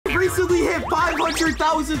hit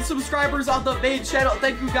 500,000 subscribers on the main channel.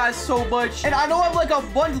 Thank you guys so much. And I know I'm like a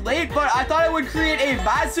month late, but I thought I would create a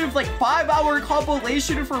massive like 5-hour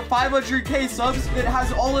compilation for 500k subs that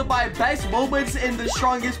has all of my best moments in the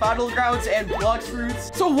strongest battlegrounds and Blox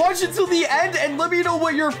fruits. So watch until the end and let me know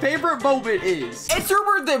what your favorite moment is. It's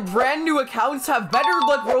rumored that brand new accounts have better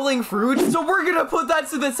luck rolling fruit, so we're gonna put that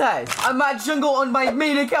to the test. I'm at jungle on my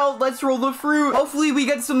main account. Let's roll the fruit. Hopefully we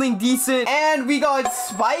get something decent. And we got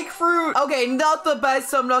spike fruit. Okay, not the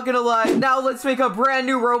best, I'm not gonna lie. Now let's make a brand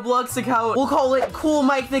new Roblox account. We'll call it Cool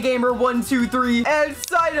Mike the Gamer 123 and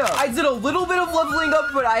sign up. I did a little bit of leveling up,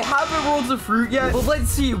 but I haven't rolled the fruit yet. But let's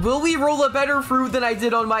see, will we roll a better fruit than I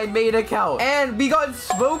did on my main account? And we got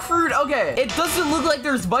smoke fruit. Okay, it doesn't look like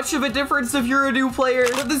there's much of a difference if you're a new player,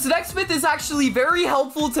 but this next myth is actually very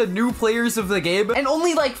helpful to new players of the game, and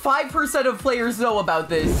only like 5% of players know about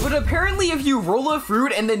this. But apparently if you roll a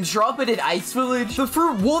fruit and then drop it in Ice Village, the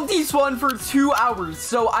fruit won't despawn for 2 hours.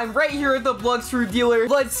 So I'm right here at the Blox fruit dealer.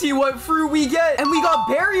 Let's see what fruit we get. And we got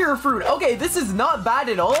barrier fruit. Okay, this is not bad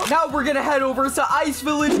at all. Now we're gonna head over to Ice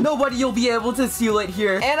Village. Nobody will be able to steal it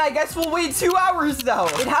here. And I guess we'll wait 2 hours now.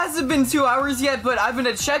 It hasn't been 2 hours yet, but I'm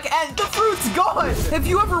gonna check and the fruit's gone. If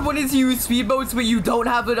you ever wanted to use speed boats, but you don't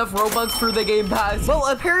have enough Robux for the game pass, well,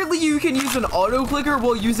 apparently you can use an auto clicker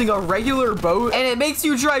while using a regular boat, and it makes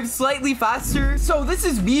you drive slightly faster. So this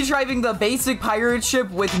is me driving the basic pirate ship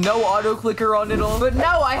with no auto clicker on it all. But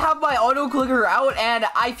now I have my auto clicker out, and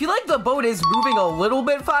I feel like the boat is moving a little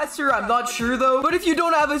bit faster. I'm not sure though. But if you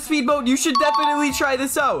don't have a speedboat, you should definitely try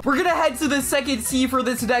this out. We're gonna head to the second sea for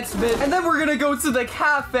this next bit, and then we're gonna go to the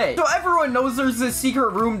cafe. So everyone knows there's this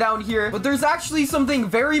secret room down here, but there's actually something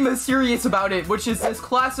very mysterious about it, which is this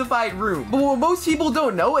classified room. But what most people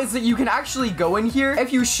don't know is that you can actually go in here.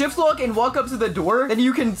 If you shift lock and walk up to the door, then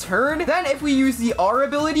you can turn. Then if we use the R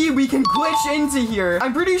ability, we can glitch into here.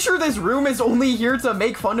 I'm pretty sure this room is only here to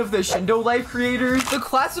make fun of the Shindo Life creators. The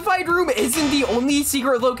classified room isn't the only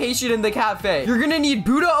secret location in the cafe. You're gonna need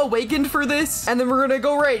Buddha Awakened for this, and then we're gonna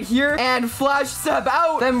go right here and flash step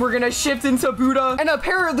out. Then we're gonna shift into Buddha, and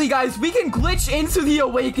apparently guys, we can glitch into the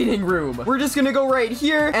awakening room. We're just gonna go right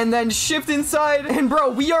here and then shift inside, and bro,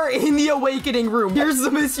 we are in the awakening room. Here's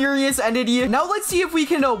the mysterious entity. Now let's see if we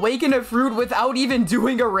can awaken a fruit without even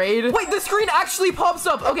doing a raid. Wait, the screen actually pops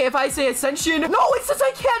up. Okay, if I say ascension, no, it says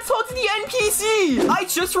I can't talk to the NPC. I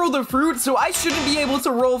just rolled a fruit, so I shouldn't be able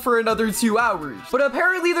to roll for another 2 hours. But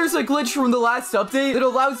apparently there's a glitch from the last update that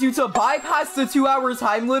allows you to bypass the 2-hour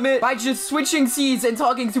time limit by just switching seas and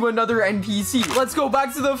talking to another NPC. Let's go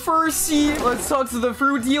back to the first sea. Let's talk to the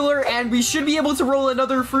fruit dealer, and we should be able to roll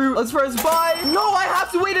another fruit. Let's press buy. No, I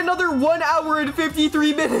have to wait another 1 hour and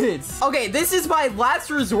 53 minutes. Okay, this is my last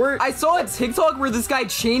resort. I saw a TikTok where this guy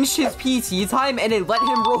changed his PC time and it let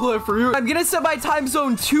him roll a fruit. I'm gonna set my time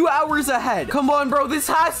zone 2 hours ahead. Come on, bro, this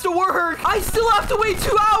has to work. I still have to wait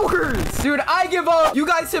 2 hours. Dude, I give up. You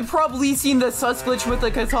guys have probably seen the sus glitch with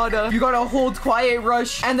the katana. You gotta hold quiet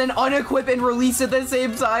rush and then unequip and release at the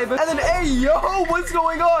same time. And then, hey, yo, what's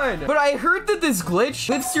going on? But I heard that this glitch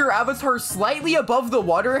lifts your avatar slightly above the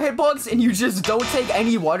water hitbox and you just don't take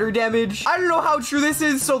any water damage. I don't know how true this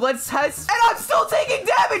is, so let's test. And I'm still taking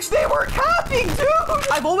damage. They were capping,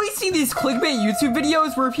 dude. I've always seen these clickbait YouTube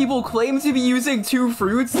videos where people claim to be using 2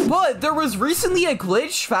 fruits, but there was recently a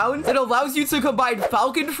glitch found that allows you to combine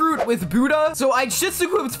falcon fruit with Buddha. So I just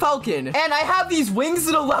equipped falcon, and I have these wings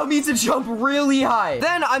that allow me to jump really high.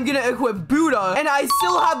 Then I'm gonna equip Buddha, and I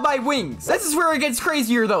still have my wings. This is where it gets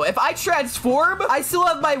crazier though. If I transform, I still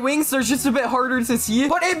have my wings. They're just a bit harder to see,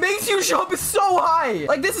 but it makes you jump so high.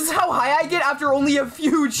 Like, this is how high I get after only a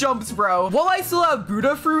few jumps, bro. While I still have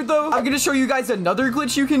Buddha fruit though, I'm gonna show you guys another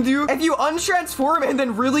glitch you can do. If you untransform and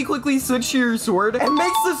then really quickly switch to your sword, it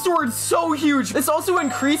makes the sword so huge. This also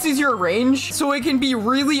increases your range, so it can be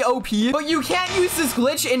really OP, but you can't use this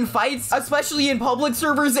glitch in fights, especially in public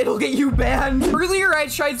servers. It'll get you banned. Earlier, I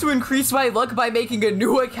tried to increase my luck by making a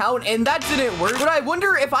new account, and that didn't work, but I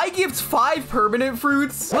wonder if I gift 5 permanent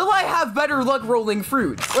fruits, will I have better luck rolling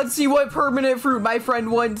fruits? Let's see what permanent fruit my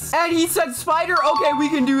friend wants, and he said spider. Okay, we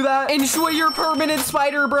can do that. Enjoy your permanent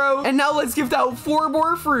spider, bro. And now let's gift out 4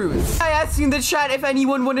 more fruits. I asked in the chat if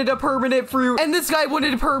anyone wanted a permanent fruit, and this guy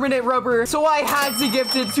wanted permanent rubber, so I had to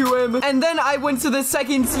gift it to him. And then I went to the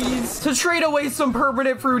second seas to trade away some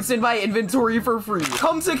permanent fruits in my inventory for free.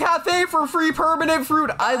 Come to cafe for free permanent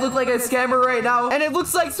fruit. I look like a scammer right now, and it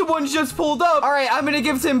looks like someone just pulled up. All right, I'm gonna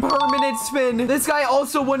gift him permanent spin. This guy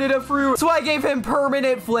also wanted a fruit, so I gave him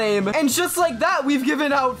permanent flame. And just like that, we've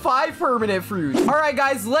given out 5 permanent fruits. All right,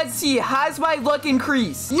 guys, let's see. Has my luck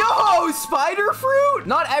increased? Yo, spider fruit?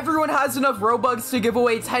 Not everyone has enough Robux to give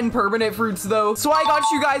away 10 permanent fruits, though. So I got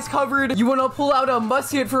you guys covered. You want to pull out a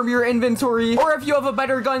musket from your inventory, or if you have a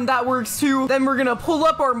better gun, that works too. Then we're gonna pull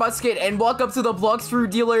up our musket and walk up to the Blox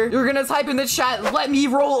fruit dealer. You're gonna type in the chat, let me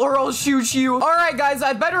roll or I'll shoot you. All right, guys,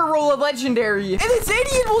 I better roll a legendary. And this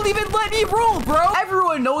idiot won't even let me roll, bro.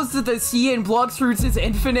 Everyone knows that the sea in Blox fruits is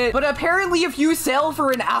infinite, but apparently if you sail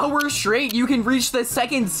for an hour straight, you can reach the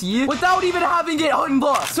second sea without even having it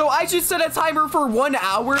unlocked. So I just set a timer for 1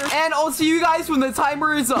 hour, and I'll see you guys when the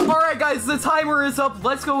timer is up. All right, guys, the timer is up.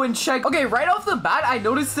 Let's go and check. Okay, right off the bat, I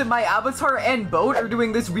noticed that my avatar and boat are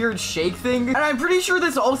doing this weird shake thing, and I'm pretty sure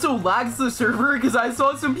this also lags the server because I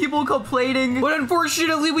saw some people complaining, but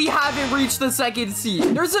unfortunately we haven't reached the second sea.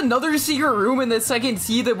 There's another secret room in the second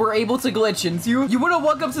sea that we're able to glitch into. You want to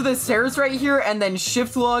walk up to the stairs right here and then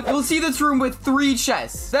shift lock. You'll see this room with 3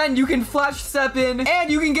 chests. Then you can flash step in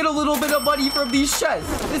and you can get a little bit of money from these chests.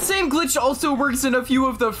 The same glitch also works in a few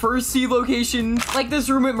of the first sea locations, like this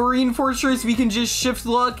room at Marine Fortress. We can just shift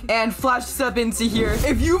lock and flash step into here.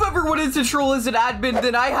 If you've ever wanted to troll as an admin,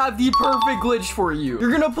 then I have the perfect glitch for you.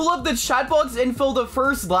 You're gonna pull up the chat box and fill the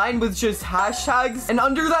first line with just hashtags, and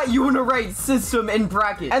under that you want to write system in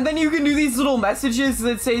brackets, and then you can do these little messages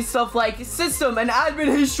that say stuff like system, an admin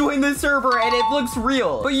has joined the server and it looks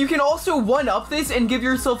real. But you can also one-up this and give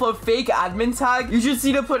yourself a fake admin tag. You just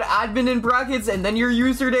need to put admin in brackets and then your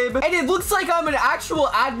username, and it looks like I'm an actual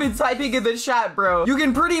admin typing in the chat, bro. You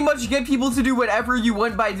can pretty much get people to do whatever you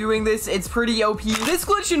want by doing this. It's pretty OP. This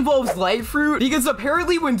glitch involves light fruit because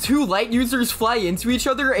apparently when 2 light users fly into each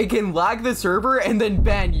other, it can lag the server and then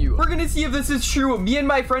ban you. We're gonna see if this is true. Me and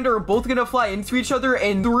my friend are both gonna fly into each other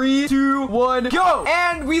in 3, 2, 1, go!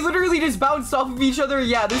 And we literally just bounced off of each other.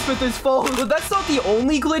 Yeah, this myth is false. But that's not the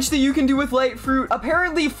only glitch that you can do with light fruit.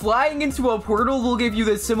 Apparently, flying into a portal will give you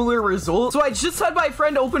the similar result. So I just had my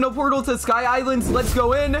friend open a portal to Sky Islands. Let's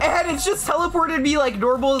go in. And it just teleported me like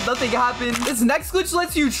normal. Nothing happened. This next glitch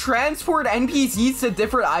lets you transport NPCs to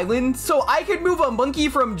different islands. So I could move a monkey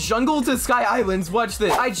from jungle to Sky Islands. Watch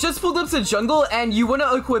this. I just pulled up to jungle and you want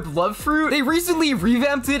to equip love fruit. They recently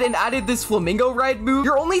revamped it and added this flamingo ride move.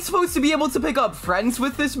 You're only supposed to be able to pick up friends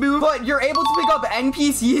with this move, but you're able to pick up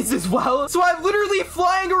NPCs as well. So I'm literally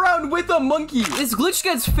flying around with a monkey. This glitch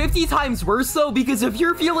gets 50 times worse though, because if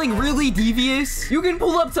you're feeling really devious, you can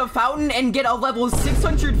pull up to fountain and get a level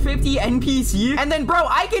 650 NPC. And then bro,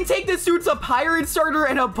 I can take this dude to pirate starter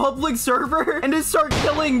and a public server and just start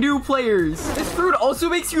killing new players. This fruit also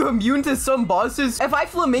makes you immune to some bosses. If I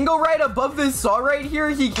flamingo ride above this saw right here,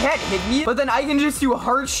 he can't hit me, but then I can just do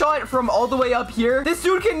heart shot from all the way up here. This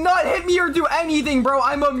dude cannot hit me or do anything, bro.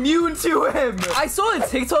 I'm immune to him. I saw a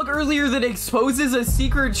TikTok earlier that exposes a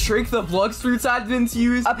secret trick the Blox fruits admins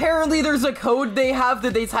use. Apparently there's a code they have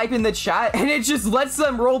that they type in the chat and it just lets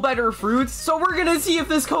them roll better fruits. So we're gonna see if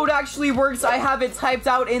this code actually works. I have it typed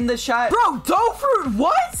out in the chat. Bro, dough fruit,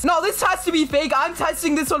 what? No, this has to be fake. I'm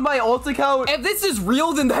testing this on my alt account. If this is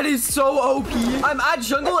real, then that is so OP. I'm at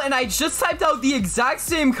jungle and I just typed out the exact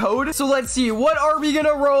same code. So let's see, what are we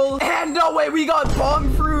gonna roll? And no way, we got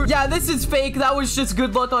bomb fruit. Yeah, this is fake. That was just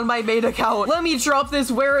good luck on my main account. Let me drop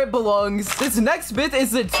this where it belongs. This next myth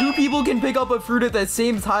is that 2 people can pick up a fruit at the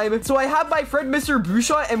same time. So I have my friend Mr.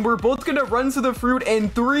 Bouchot and we're both gonna run to the fruit in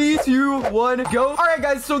 3, 2, 1, go. All right,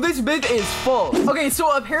 guys, so this myth is false. Okay,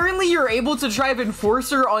 so apparently you're able to drive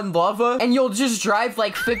Enforcer on lava and you'll just drive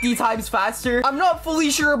like 50 times faster. I'm not fully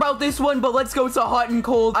sure about this one, but let's go to hot and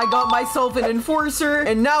cold. I got myself an Enforcer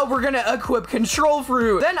and now we're gonna equip control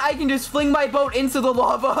fruit. Then I can just fling my boat into the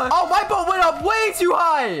lava. Oh, my boat went up way too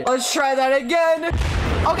high. Let's try that again.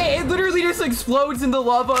 Okay, it literally just explodes in the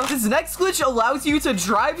lava. This next glitch allows you to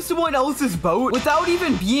drive someone else's boat without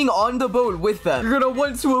even being on the boat with them. You're gonna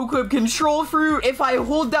want to equip control fruit. If I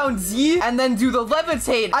hold down Z and then do the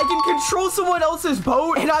levitate, I can control someone else's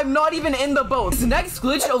boat and I'm not even in the boat. This next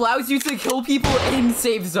glitch allows you to kill people in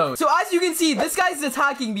safe zone. So as you can see, this guy's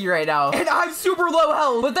attacking me right now and I'm super low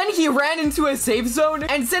health, but then he ran into a safe zone,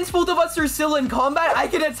 and since both of us are still in combat, I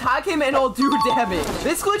can attack him and I'll do damage.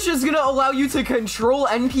 This glitch is gonna allow you to control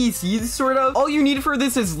NPCs, sort of. All you need for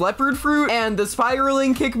this is leopard fruit and the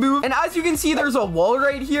spiraling kick move. And as you can see, there's a wall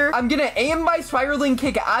right here. I'm gonna aim my spiraling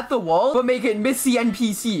kick at the wall, but make it miss the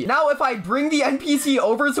NPC. Now, if I bring the NPC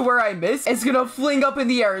over to where I missed, it's gonna fling up in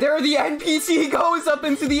the air. There the NPC goes up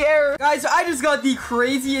into the air. Guys, I just got the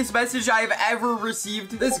craziest message I've ever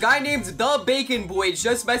received. This guy named The Bacon Boy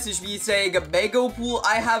just messaged me saying, MangoPool,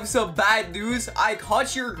 I have some bad news. I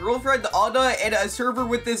caught your girlfriend Anna in a server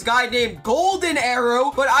with this guy named Golden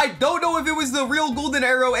Arrow, but I don't know if it was the real Golden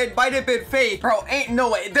Arrow. It might have been fake. Bro, ain't no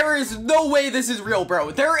way. There is no way this is real, bro.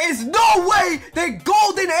 There is no way that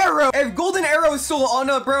Golden Arrow, if Golden Arrow stole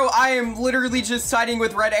Anna, bro, I am literally just siding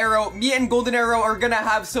with Red Arrow. Me and Golden Arrow are gonna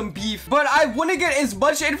have some beef, but I want to get as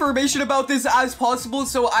much information about this as possible,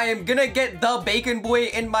 so I am gonna get The Bacon Boy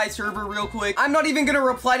in my server real quick. I'm not even gonna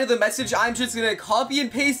reply to the message. I'm just gonna copy and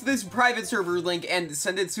paste this private server link and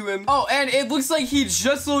send it to him. Oh, and it looks like he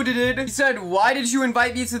just loaded in. He said, why did you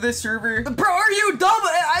invite me to this server? Bro, are you dumb?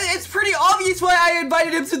 It's pretty obvious why I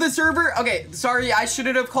invited him to the server. Okay, sorry, I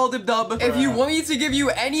shouldn't have called him dumb. If you want me to give you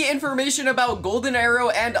any information about Golden Arrow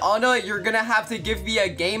and Anna, you're gonna have to give me a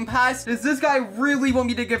game pass. Does this guy really want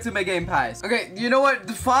me to gift him a game pass? Okay, you know what?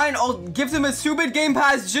 Fine, I'll gift him a stupid game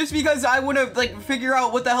pass just because I want to, like, figure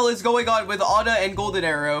out what the hell is going on with Anna and Golden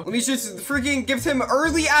Arrow. Let me just freaking gift him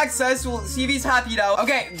early access. We'll see if he's happy now.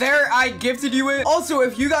 Okay, there, I gifted you it. Also,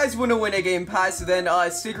 if you guys want to win a game pass, then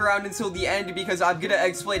stick around until the end because I'm gonna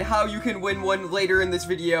explain how you can win one later in this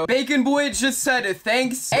video. Bacon Boy just said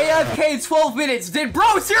thanks. AFK 12 minutes. Did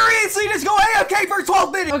bro seriously just go AFK for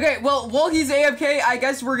 12 minutes? Okay, well, while he's AFK, I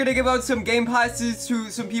guess we're gonna give out some game passes to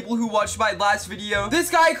some people who watched my last video. This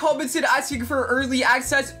guy commented asking for early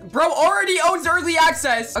access. Bro already owns early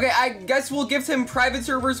access. Okay, I guess we'll gift him private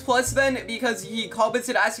servers plus then because he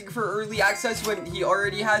commented asking for early access when he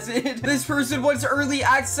already has it. This person wants early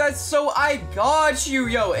access, so I got you.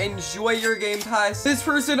 Yo, enjoy your game pass. This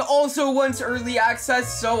person also wants early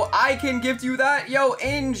access, so I can gift you that. Yo,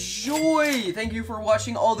 enjoy. Thank you for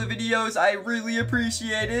watching all the videos. I really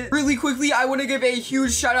appreciate it. Really quickly, I want to give a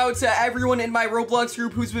huge shout out to everyone in my Roblox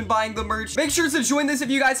group who's been buying the merch. Make sure to join this if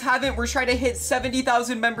you guys haven't. We're trying to hit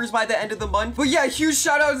 70,000 members by the end of the month. But yeah, huge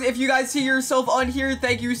shout outs if you guys see yourself on here.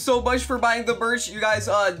 Thank you so much for buying the merch. You guys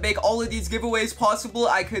make all of these giveaways possible.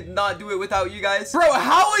 I could not do it without you guys. Bro,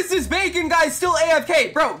 how is this bacon guy still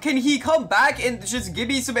AFK? Bro, can he come back and just give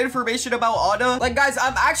me some information about Anna? Like, guys,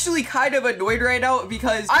 I'm actually kind of annoyed right now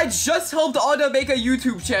because I just helped Anna make a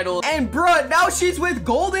YouTube channel. And bro, now she's with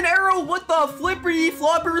Golden Arrow. What the flippity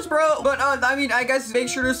floppers, bro? But I mean, I guess make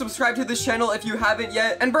sure to subscribe to this channel if you haven't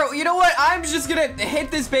yet. And bro, you know what? I'm just gonna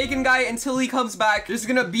hit this bacon guy until he comes back. Just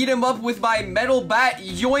gonna beat him up with my metal bat.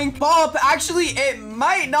 Yoink. Bop. Actually, it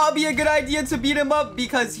might not be a good idea to beat him up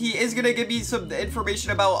because he is gonna give me some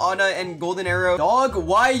information about Anna and Golden Arrow. Dog,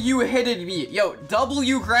 why you hitted me? Yo,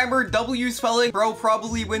 W grammar, W spelling. Bro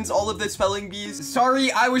probably wins all of the spelling bees.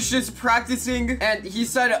 Sorry, I was just practicing. And he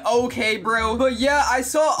said, okay, bro. But yeah, I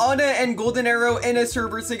saw Anna and Golden Arrow in a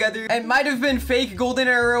server together. It might have been fake Golden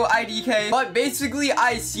Arrow IDK, but basically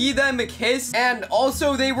I see them kiss and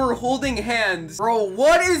also they were holding hands. Bro,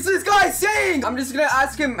 what is this guy saying? I'm just gonna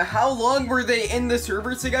ask him, how long were they in the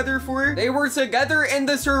server together for? They were together in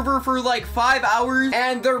the server for like 5 hours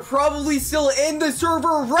and they're probably still in the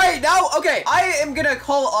server right now. Okay, I am gonna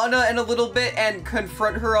call Anna in a little bit and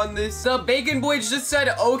confront her on this. The bacon boy just said,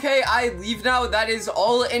 okay, I leave now. That is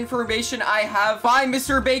all information I have. Bye,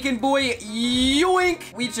 Mr. Bacon Boy.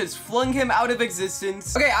 Yoink. We just flung him out of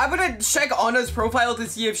existence. Okay, I'm gonna check Anna's profile to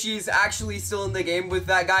see if she's actually still in the game with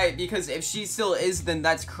that guy, because if she still is, then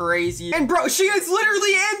that's crazy. And bro, she is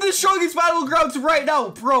literally in the strongest battlegrounds right now.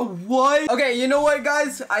 Bro, what? Okay, you know what,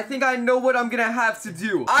 guys? I think I know what I'm gonna have to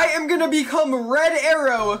do. I am gonna become Red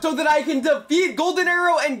Arrow so that I can defeat Golden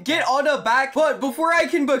Arrow and get Anna back. But before I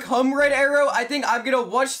can become Red Arrow, I think I'm gonna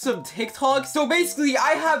watch some TikTok. So basically,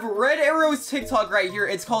 I have Red Arrow's TikTok right here.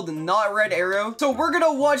 It's called Not Red Arrow. So we're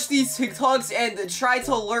gonna watch these TikToks and try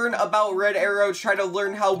to learn about Red Arrow, try to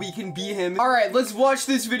learn how we can beat him. All right, let's watch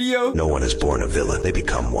this video. No one is born a villain, they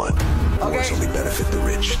become one. Wars only benefit the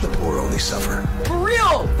rich, the poor only suffer. For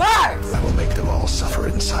real, facts! I will make them all suffer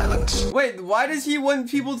in silence. Wait, why does he want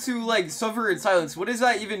people to like suffer in silence? What does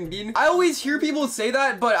that even mean? I always hear people say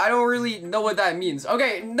that, but I don't really know what that means.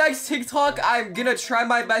 Okay, next TikTok, I'm gonna try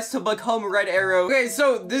my best to become Red Arrow. Okay,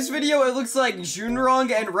 so this video, it looks like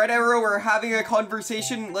Junrong and Red Arrow are having a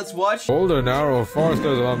conversation. Let's watch. Golden Arrow forced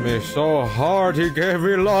us on me so hard, he gave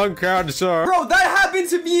me lung cancer. Bro, that happened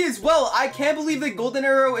to me as well. I can't believe that Golden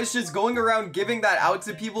Arrow is just going going around giving that out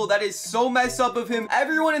to people. That is so messed up of him.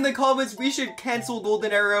 Everyone in the comments, we should cancel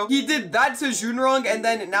Golden Arrow. He did that to Junrong, and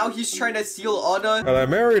then now he's trying to steal Anna. And I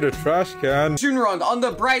married a trash can. Junrong, on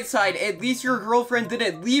the bright side, at least your girlfriend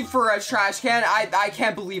didn't leave for a trash can. I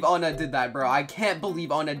can't believe Anna did that, bro. I can't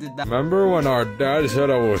believe Anna did that. Remember when our dad said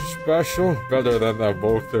I was special? Better than the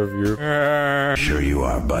both of you. Sure you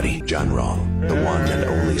are, buddy. Junrong, the one and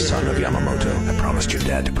only son of Yamamoto. I promised your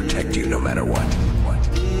dad to protect you no matter what.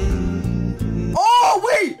 Oh,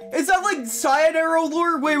 wait! Is that like Cyan Arrow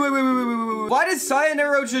lore? Wait. Why does Cyan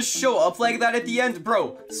Arrow just show up like that at the end?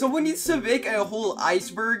 Bro, someone needs to make a whole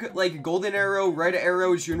iceberg, like Golden Arrow, Red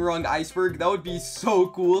Arrow, Junrong iceberg. That would be so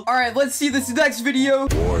cool. All right, let's see this next video.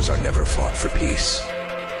 Wars are never fought for peace.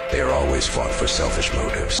 They are always fought for selfish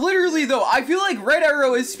motives. Literally though, I feel like Red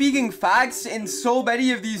Arrow is speaking facts in so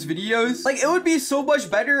many of these videos. Like, it would be so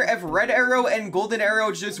much better if Red Arrow and Golden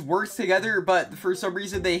Arrow just worked together, but for some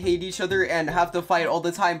reason they hate each other and have to fight all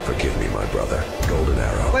the time. Forgive me, my brother. Golden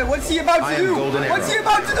Arrow. Wait, what's he about to do? What's he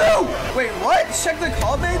about to do? Wait, what? Check the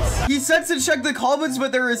comments? He said to check the comments,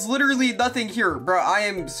 but there is literally nothing here. Bro, I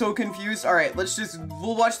am so confused. All right,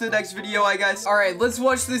 we'll watch the next video, I guess. All right, let's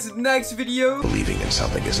watch this next video. Believing in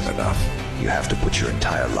something isn't enough. You have to put your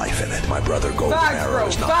entire life in it. My brother Golden Arrow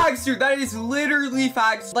is not. Facts, dude. That is literally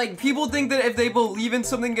facts. Like, people think that if they believe in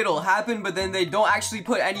something, it'll happen, but then they don't actually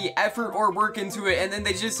put any effort or work into it, and then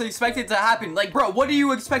they just expect it to happen. Like, bro, what do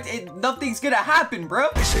you expect? Nothing's gonna happen, bro.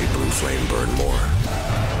 I say blue flame burn more.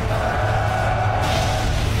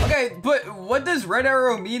 Okay, but what does Red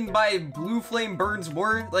Arrow mean by blue flame burns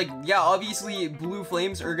more? Like, yeah, obviously blue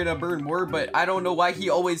flames are gonna burn more, but I don't know why he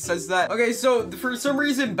always says that. Okay, so for some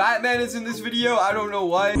reason, Batman is in this video. I don't know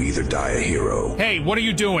why. You either die a hero. Hey, what are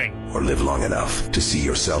you doing? Or live long enough to see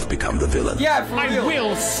yourself become the villain. Yeah, for real. I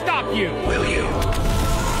will stop you. Will you?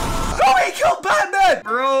 Oh, he killed Batman!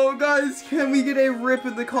 Bro, guys, can we get a rip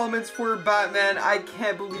in the comments for Batman? I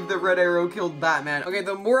can't believe that Red Arrow killed Batman. Okay,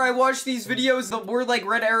 the more I watch these videos, the more like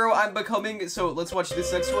Red Arrow I'm becoming. So let's watch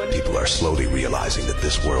this next one. People are slowly realizing that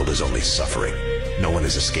this world is only suffering. No one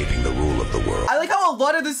is escaping the rule of the world. I like how a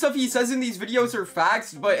lot of the stuff he says in these videos are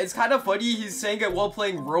facts, but it's kind of funny he's saying it while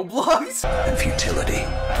playing Roblox. And futility.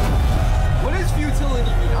 What does futility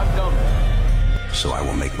mean? I'm dumb. So I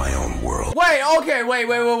will make my own world. Wait, okay, wait,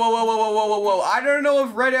 whoa. I don't know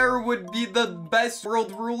if Red Arrow would be the best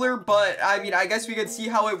world ruler, but I mean, I guess we could see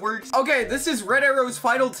how it works. Okay, this is Red Arrow's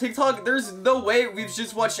final TikTok. There's no way we've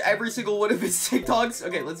just watched every single one of his TikToks.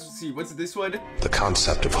 Okay, let's see. What's this one? The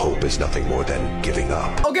concept of hope is nothing more than giving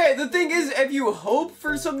up. Okay, the thing is, if you hope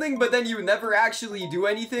for something, but then you never actually do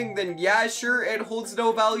anything, then yeah, sure, it holds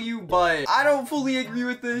no value, but I don't fully agree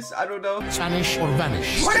with this. I don't know. Vanish or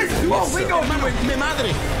vanish. What is Duolingo doing? Mi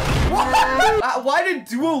madre. Why did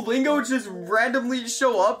Duolingo just randomly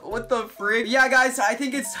show up? What the frick? Yeah, guys, I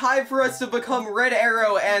think it's time for us to become Red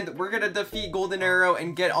Arrow, and we're gonna defeat Golden Arrow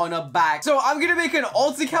and get on a back. So I'm gonna make an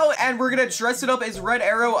alt account, and we're gonna dress it up as Red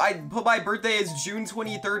Arrow. I put my birthday as June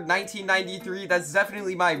 23rd, 1993. That's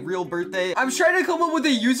definitely my real birthday. I'm trying to come up with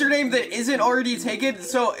a username that isn't already taken.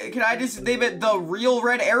 So can I just name it the real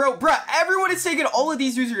Red Arrow? Bruh, everyone is taking all of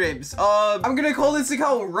these usernames. I'm gonna call this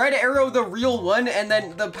account Red Arrow the real one, and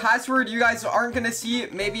then the password you guys aren't gonna see.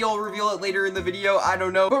 Maybe I'll reveal it later in the video. I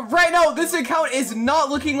don't know. But right now, this account is not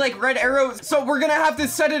looking like Red Arrow, so we're gonna have to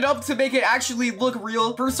set it up to make it actually look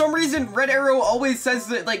real. For some reason, Red Arrow always says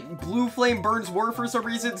that like blue flame burns more for some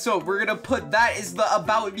reason, so we're gonna put that as the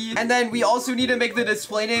about me. And then we also need to make the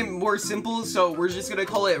display name more simple, so we're just gonna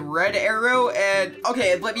call it Red Arrow. And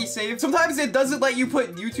okay, let me save. Sometimes it doesn't let you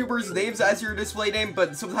put YouTubers' names as your display name,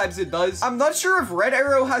 but sometimes it does. I'm not sure if Red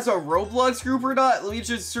Arrow has a Roblox group or not. Let me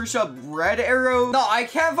just search up Red Arrow. No, I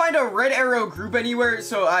can't find a Red Arrow group anywhere,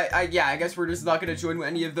 so yeah, I guess we're just not gonna join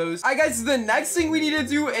any of those. I guess the next thing we need to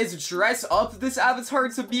do is dress up this avatar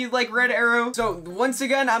to be like Red Arrow. So once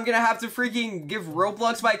again, I'm gonna have to freaking give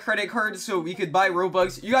Roblox my credit card so we could buy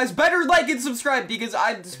Robux. You guys better like and subscribe because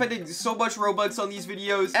I'm spending so much Robux on these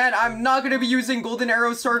videos, and I'm not gonna be using Golden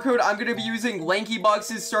Arrow star code. I'm gonna be using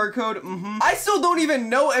LankyBox's star code. I still don't even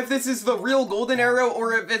know if this is the real Golden Arrow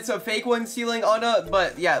or if it's a fake one stealing Anna,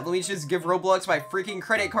 but yeah, let me just give Roblox my freaking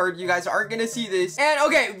credit card. You guys aren't gonna see this. And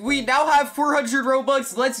okay, we now have 400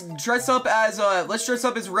 Robux. Let's dress up as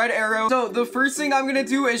Red Arrow. So the first thing I'm gonna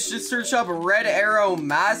do is just search up Red Arrow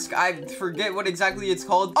mask. I forget what exactly it's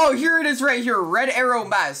called. Oh, here it is right here, Red Arrow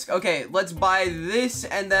mask. Okay, let's buy this.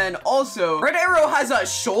 And then also Red Arrow has a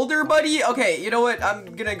shoulder buddy. Okay, you know what,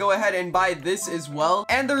 I'm gonna go ahead and buy this as well.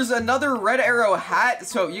 And there's another Red Arrow hat.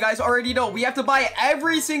 So you guys already know we have to buy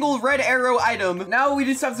every single Red Arrow item. Now we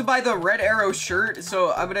just have have to buy the red arrow shirt.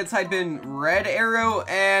 So I'm gonna type in red arrow,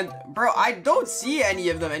 and bro, I don't see any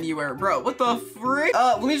of them anywhere, bro. What the frick?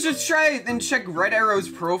 Let me just try and check red arrow's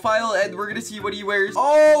profile, and we're gonna see what he wears.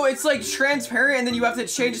 Oh, it's like transparent, and then you have to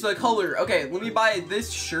change the color. Okay, let me buy this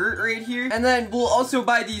shirt right here, and then we'll also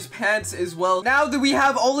buy these pants as well. Now that we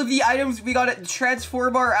have all of the items, we gotta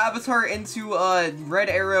transform our avatar into red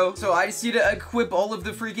arrow. So I just need to equip all of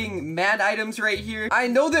the freaking man items right here. I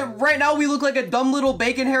know that right now we look like a dumb little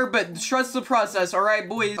bacon hair, but trust the process. All right,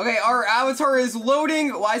 boys. Okay, our avatar is loading.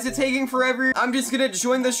 Why is it taking forever? I'm just gonna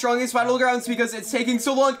join the strongest battlegrounds because it's taking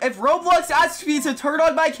so long. If Roblox asks me to turn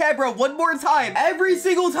on my camera one more time, every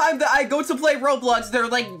single time that I go to play Roblox, they're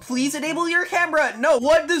like, please enable your camera. No,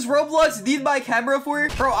 what does Roblox need my camera for?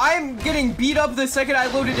 Bro, I'm getting beat up the second I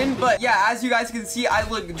loaded in, but yeah, as you guys can see, I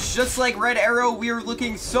look just like Red Arrow. We are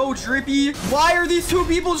looking so drippy. Why are these two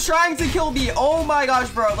people trying to kill me? Oh my gosh,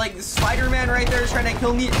 bro, like Spider-Man right there is trying to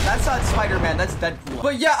kill me. That's not Spider-Man, that's Deadpool.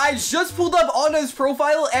 But yeah, I just pulled up Anna's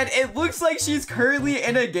profile and it looks like she's currently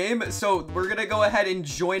in a game. So we're gonna go ahead and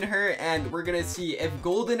join her and we're gonna see if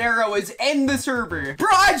Golden Arrow is in the server. Bro,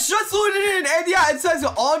 I just loaded in and yeah, it says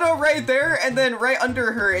Anna right there, and then right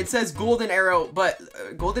under her it says Golden Arrow, but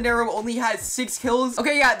Golden Arrow only has 6 kills.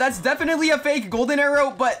 Okay, yeah, that's definitely a fake Golden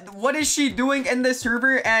Arrow, but what is she doing in this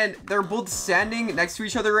server? And they're both standing next to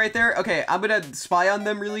each other right there. Okay, I'm gonna spy on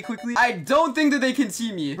them really quickly. I don't think that they can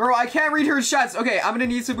see me. Bro, I can't read her chats. Okay, I'm gonna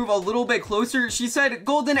need to move a little bit closer. She said,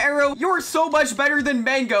 Golden Arrow, you're so much better than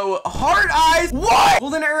Mango. Heart eyes. What?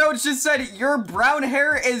 Golden Arrow just said, your brown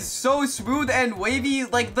hair is so smooth and wavy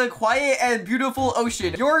like the quiet and beautiful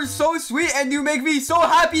ocean. You're so sweet and you make me so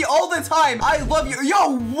happy all the time. I love you.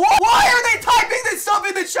 Yo, what? Why are they typing this stuff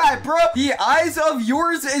in the chat, bro? The eyes of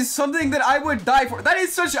yours is something that I would die for. That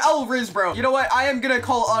is such Elriz, bro. You know what? I am gonna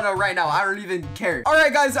call Anna right now. I don't even care. All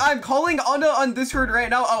right, guys, I'm calling Anna on Discord right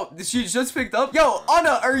now. Oh, she just picked up. Yo,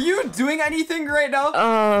 Anna, are you doing anything right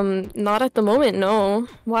now? Not at the moment, no.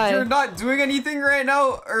 Why? You're not doing anything right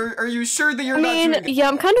now? Or are you sure that you're not doing it? Yeah,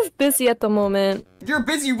 I'm kind of busy at the moment. You're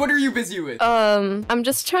busy? What are you busy with? I'm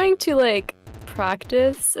just trying to, like,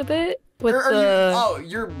 practice a bit.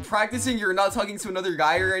 You're practicing? You're not talking to another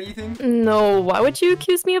guy or anything? No, why would you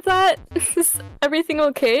accuse me of that? Is everything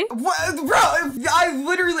okay? What? Bro, I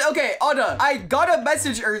literally... Okay, Anna, I got a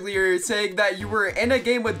message earlier saying that you were in a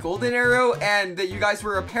game with Golden Arrow and that you guys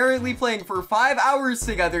were apparently playing for 5 hours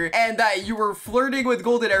together and that you were flirting with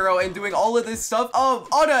Golden Arrow and doing all of this stuff.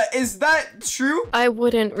 Anna, is that true? I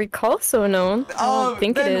wouldn't recall, so no. I don't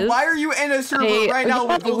think it is. Why are you in a server right now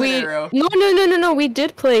with Golden Arrow? No, we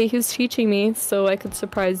did play. He was teaching me so I could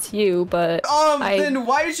surprise you, but then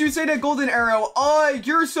why did you say to Golden Arrow,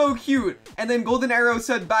 you're so cute? And then Golden Arrow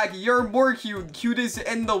said back, you're more cute, cutest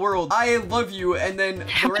in the world, I love you. And then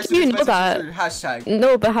the rest of his messages are hashtag.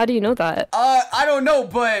 No, but how do you know that? I don't know,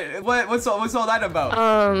 but what's all that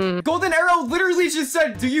about? Golden Arrow literally just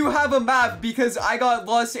said, do you have a map? Because I got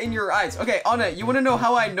lost in your eyes. Okay, Anna, you want to know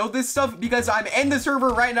how I know this stuff? Because I'm in the server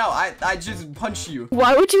right now. I just punched you.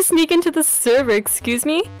 Why would you sneak into the server? Excuse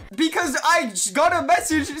me? Because I got a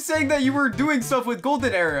message saying that you were doing stuff with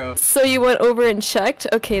Golden Arrow. So you went over and checked?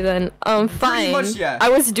 Okay then, fine. Pretty much, yeah. I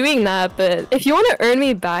was doing that, but if you want to earn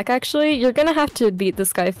me back, actually, you're gonna have to beat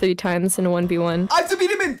this guy 3 times in a 1v1. I have to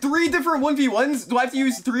beat him in 3 different 1v1s? Do I have to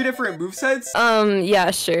use 3 different movesets?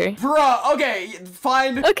 Yeah, sure. Bruh, okay,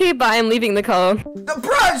 fine. Okay, bye, I'm leaving the call.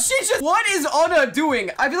 Bruh, what is Anna doing?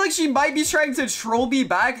 I feel like she might be trying to troll me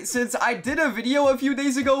back since I did a video a few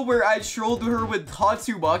days ago where I trolled her with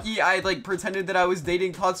Tatsumaki. I like pretended that I was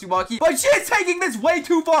dating Tatsumaki, but she is taking this way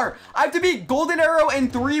too far. I have to beat Golden Arrow in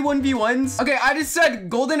 3 1v1s. Okay, I just said,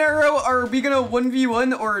 Golden Arrow, are we gonna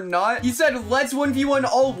 1v1 or not? He said, let's 1v1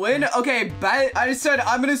 all win. Okay, bet. I just said,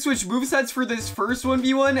 I'm gonna switch movesets for this first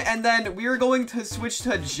 1v1, and then we are going to switch to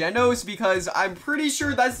Genos because I'm pretty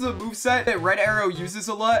sure that's the moveset that Red Arrow uses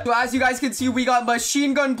a lot. So as you guys can see, we got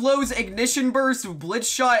machine gun blows, ignition burst, blitz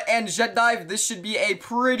shot, and jet dive. This should be a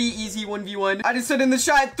pretty easy 1v1. I just said in the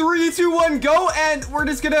chat, 3, 2, 1, go, and we're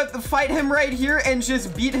just gonna fight him right here and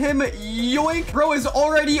just beat him. Yoink. Bro is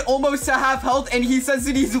already almost to half health and he says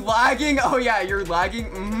that he's lagging. Oh yeah, you're lagging.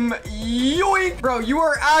 Yoink. Bro, you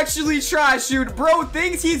are actually trash, dude. Bro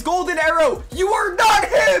thinks he's Golden Arrow. You are not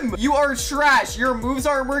him. You are trash. Your moves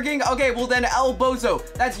aren't working. Okay, well then El Bozo,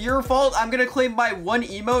 that's your fault. I'm gonna claim my 1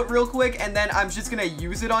 emote real quick and then I'm just gonna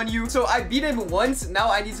use it on you. So I beat him once. Now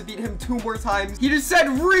I need to beat him 2 more times. He just said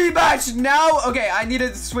rematch now. Okay, I need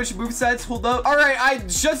to switch switch movesets. Hold up. All right, I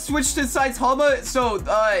just switched to Saitama. So,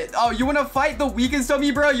 oh, you want to fight the weakest of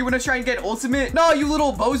me, bro? You want to try and get ultimate? No, you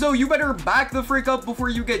little bozo. You better back the frick up before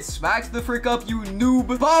you get smacked the frick up, you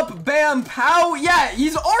noob. Bop, bam, pow. Yeah,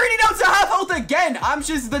 he's already down to half health again. I'm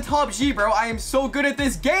just the top G, bro. I am so good at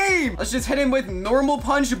this game. Let's just hit him with normal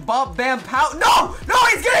punch. Bop, bam, pow. No,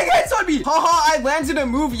 he's getting hits on me. Haha, I landed a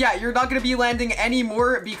move. Yeah, you're not going to be landing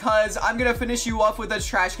anymore because I'm going to finish you off with a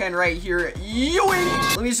trash can right here.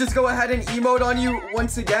 Yoink. Let me just go ahead and emote on you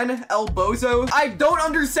once again, El Bozo. I don't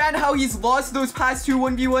understand how he's lost those past 2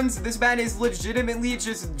 1v1s. This man is legitimately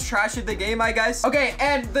just trashing the game, I guess. Okay,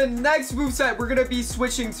 and the next moveset we're gonna be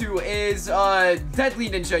switching to is Deadly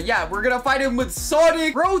Ninja. Yeah, we're gonna fight him with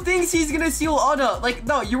Sonic. Bro thinks he's gonna seal Anna. Like,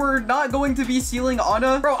 no, you were not going to be sealing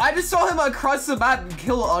Anna. Bro, I just saw him across the map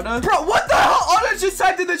kill Anna. Bro, what the hell? Anna just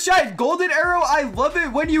typed in the chat, golden arrow, I love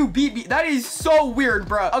it when you beat me. That is so weird,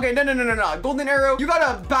 bro. Okay, no. Golden arrow, you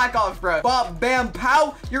gotta back off, bro. Bop, bam,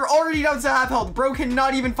 pow. You're already down to half health. Bro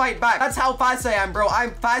cannot even fight back. That's how fast I am, bro.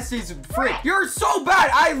 I'm fast as frick. You're so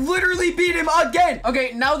bad. I literally beat him again.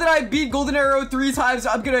 Okay, now that I beat Golden Arrow 3 times,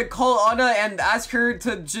 I'm gonna call Anna and ask her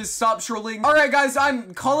to just stop trolling. All right, guys,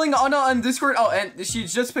 I'm calling Anna on Discord. Oh, and she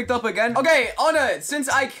just picked up again. Okay, Anna, since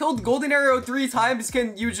I killed Golden Arrow 3 times,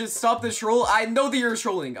 can you just stop the troll? I know that you're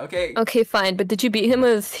trolling, okay? Okay, fine, but did you beat him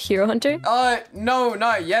with Hero Hunter? No,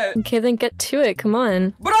 not yet. Okay, then get to it, come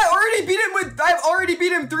on. But I've already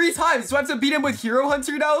beat him 3 times, so I have to beat him with Hero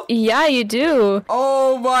Hunter now? Yeah, you do.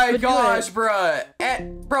 Oh my gosh, bruh.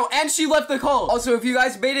 And she left the call. Also, if you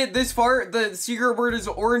guys made it this far, the secret word is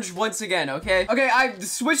orange once again, okay? Okay, I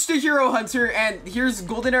switched to Hero Hunter, and here's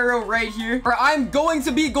Golden Arrow right here. Bro, I'm going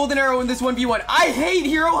to beat Golden Arrow in this 1v1. I hate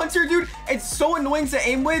Hero Hunter, dude. It's so annoying to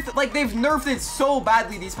aim with. Like, they've nerfed it so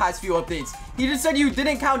badly these past few updates. He just said you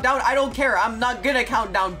didn't count down. I don't care. I'm not gonna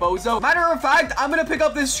count down, bozo. Matter of fact, I'm gonna pick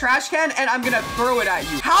up this trash can and I'm gonna throw it at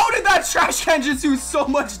you. How did that trash can just do so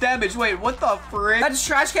much damage? Wait, what the frick? That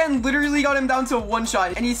trash can literally got him down to 1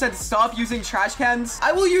 shot and he said stop using trash cans.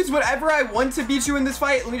 I will use whatever I want to beat you in this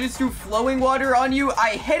fight. Let me just do flowing water on you.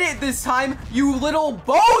 I hit it this time, you little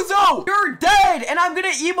bozo. You're dead and I'm gonna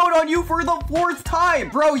emote on you for the 4th time.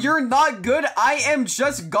 Bro, you're not good. I am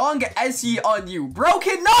just Gong SE on you. Bro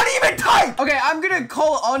cannot even type. Okay, I'm gonna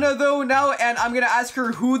call Anna though now, and I'm gonna ask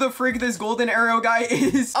her who the freak this Golden Arrow guy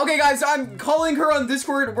is. Okay, guys, I'm calling her on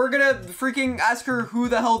Discord. We're gonna freaking ask her who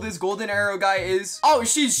the hell this Golden Arrow guy is. Oh,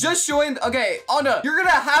 she's just joined. Okay, Anna, you're gonna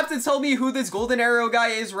have to tell me who this Golden Arrow guy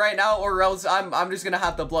is right now, or else I'm just gonna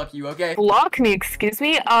have to block you, okay? Block me, excuse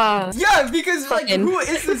me? Yeah, because, like, who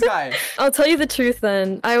is this guy? I'll tell you the truth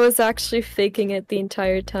then. I was actually faking it the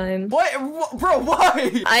entire time. What? Bro,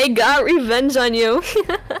 why? I got revenge on you.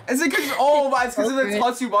 Is it because, it's because of the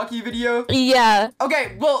Tatsubaki video? Yeah.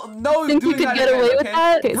 Okay, well, no. Think you could get away with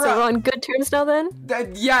that? Okay, Bruh. so we're on good terms now then?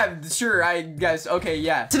 Yeah, sure, I guess. Okay,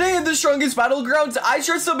 yeah. Today in the strongest battlegrounds, I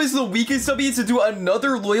dressed up as the weakest subby to do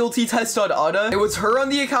another loyalty test on Anna. It was her on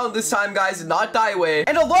the account this time, guys, not Daiwei.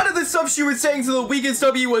 And a lot of the stuff she was saying to the weakest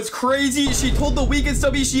subby was crazy. She told the weakest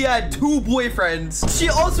subby she had 2 boyfriends. She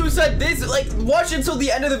also said this, like, watch until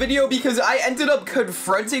the end of the video because I ended up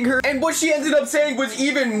confronting her. And what she ended up saying was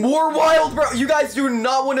even more wild, bro. You guys do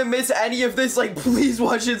not want to miss any of this. Like, please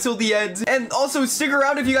watch it till the end. And also stick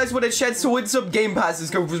around if you guys want a chance to win some game passes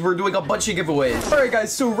because we're doing a bunch of giveaways. All right,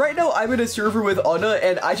 guys. So right now I'm in a server with Anna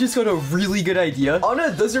and I just got a really good idea.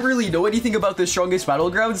 Anna doesn't really know anything about the strongest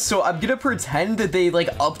battlegrounds. So I'm gonna pretend that they like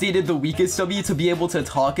updated the weakest subby to be able to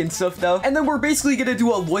talk and stuff now. And then we're basically gonna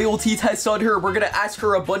do a loyalty test on her. We're gonna ask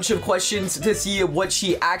her a bunch of questions to see what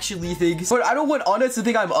she actually thinks. But I don't want Anna to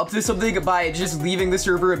think I'm up to something by just leaving the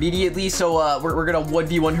server immediately. So we're gonna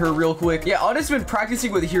 1v1 her real quick. Yeah, Anna's been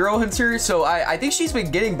practicing with Hero Hunter, so I think she's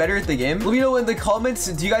been getting better at the game. Let me know in the comments,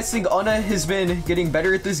 do you guys think Anna has been getting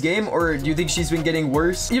better at this game, or do you think she's been getting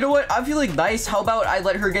worse? You know what? I'm feeling nice. How about I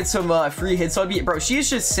let her get some free hits on me? Bro, she is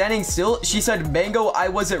just standing still. She said, Mango, I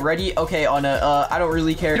wasn't ready. Okay, Anna, I don't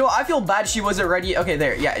really care. You know, I feel bad she wasn't ready. Okay,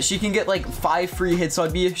 there. Yeah, she can get like 5 free hits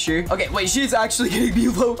on me. Sure. Okay, wait, she's actually getting me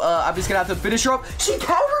low. I'm just gonna have to finish her up. She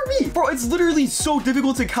countered me. Bro, it's literally so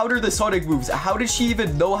difficult to counter the Sonic moves. How did she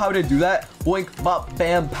even know how to do that? Boink, bop,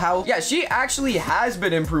 bam, pow. Yeah, she actually has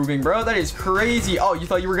been improving, bro. That is crazy. Oh, you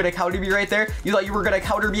thought you were gonna counter me right there? You thought you were gonna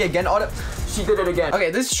counter me again on it? she did it again.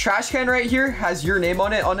 Okay, this trash can right here has your name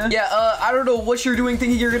on it, Anna. Yeah, I don't know what you're doing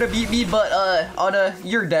thinking you're gonna beat me, but Anna,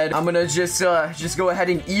 you're dead. I'm gonna just go ahead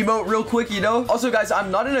and emote real quick, you know? Also, guys,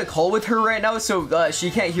 I'm not in a call with her right now, so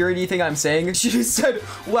she can't hear anything I'm saying. She just said,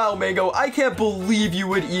 wow, Mango, I can't believe you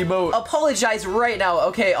would emote. Apologize right now.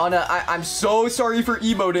 Okay, Anna, I'm so sorry for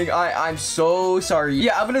emoting. I'm so sorry.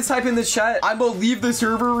 Yeah, I'm gonna type in the chat. I'm gonna leave the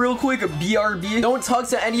server real quick. BRB. Don't talk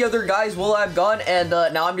to any other guys while I'm gone. And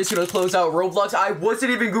now I'm just gonna close out Roblox. I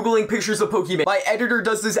wasn't even Googling pictures of Pokemon. My editor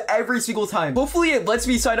does this every single time. Hopefully it lets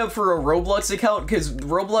me sign up for a Roblox account because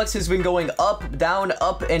Roblox has been going up,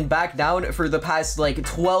 and back down for the past like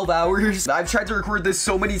 12 hours. I've tried to record this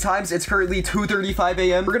so many times. It's currently 2:35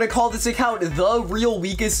 a.m. We're gonna call this account The Real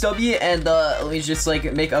Weakest W, and let me just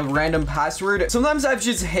like make a random password. Sometimes I've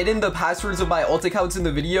just hidden the passwords of my alt accounts in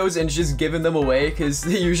the videos and just given them away because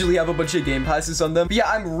they usually have a bunch of game passes on them. But yeah,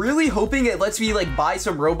 I'm really hoping it lets me like buy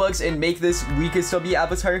some Robux and make this Weakest W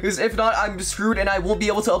avatar, because if not, I'm screwed and I won't be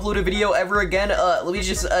able to upload a video ever again. Let me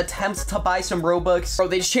just attempt to buy some Robux. Bro,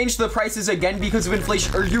 they changed the prices again because of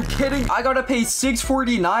inflation. Are you kidding? I gotta pay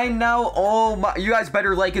 $6.49 now. Oh my, you guys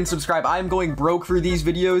better like and subscribe. I'm going broke for these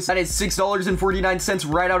videos. That is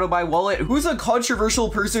 $6.49 right out of my wallet. Who's a controversial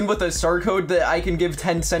person with a star code that I can give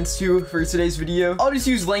 10 cents to for today's video? I'll just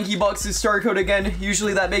use LankyBox's star code again.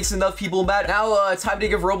 Usually that makes enough people mad. Now, time to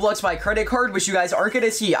give Roblox my credit card, which you guys aren't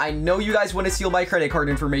gonna see. I know you guys want to steal my credit card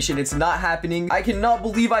information. It's not happening. I cannot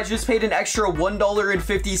believe I just paid an extra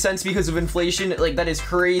 $1.50 because of inflation. Like, that is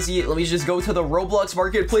crazy. Let me just go to the Roblox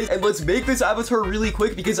marketplace and let's make this avatar really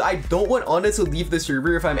quick because I don't want Anna to leave the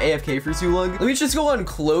server if I'm AFK for too long. Let me just go on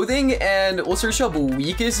clothing and we'll search up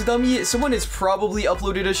weakest dummy. Someone has probably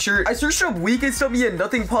uploaded a shirt. I searched up weakest dummy and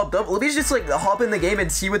nothing popped up. Let me just like hop in the game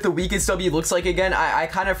and see what the weakest dummy looks like again. I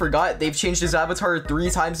kind of forgot. They've changed his avatar 3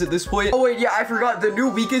 times at this point. Oh wait, yeah, I forgot. The new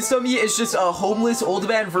weakest dummy is just a homeless old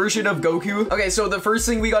man version of Goku. Okay, so the first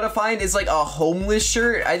thing we gotta find is like a homeless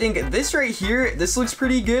shirt. I think this right here, this looks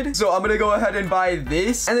pretty good. So I'm gonna go ahead and buy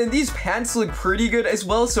this. And then these pants look pretty good as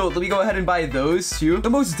well. So let me go ahead and buy those too. The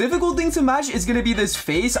most difficult thing to match is gonna be this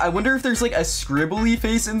face. I wonder if there's like a scribbly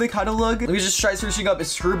face in the catalog. Let me just try searching up a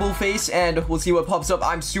scribble face and we'll see what pops up.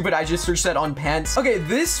 I'm stupid. I just searched that on pants. Okay,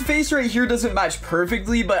 this face right here doesn't match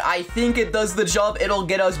perfectly, but I think it does the job. It'll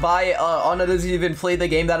get us by. Anna doesn't even play the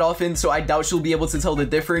game that often, so I doubt she'll be able to tell the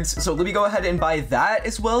difference. So let me go ahead and buy that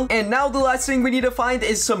as well. And now the last thing we need to find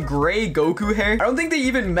is some gray Goku hair. I don't think they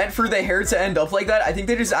even meant for the hair to end up like that. I think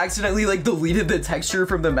they just accidentally like deleted the texture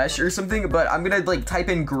from the mesh or something, but I'm gonna like type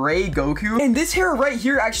in gray Goku. And this hair right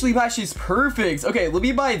here actually matches perfect. Okay, let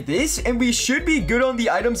me buy this and we should be good on the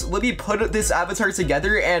items. Let me put this avatar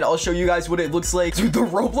together and I'll show you guys what it looks like. Dude, the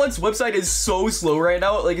Roblox website is so slow right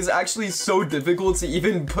now. Like, it's actually so difficult to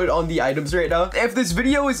even put on the items right now. If this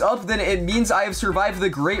video is up, then it means I have survived the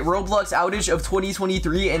great Roblox outage of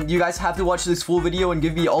 2023, and you guys have to watch this full video and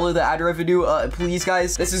give me all of the ad revenue, please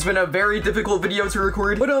guys. This has been a very difficult video to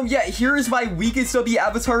record, but yeah, here is my weakest W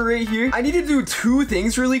avatar right here. I need to do 2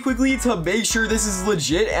 things really quickly to make sure this is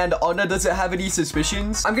legit and Anna doesn't have any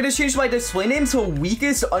suspicions. I'm gonna change my display name to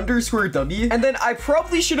weakest_W, and then I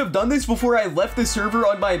probably should have done this before I left the server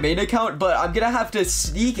on my main account, but I'm gonna have to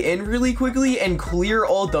sneak in really quickly and clear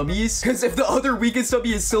all dummies, because if the other weakest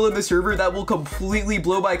W is still in the server, that will completely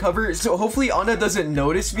blow my cover. So hopefully Anna doesn't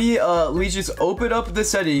notice me. Let me just open up the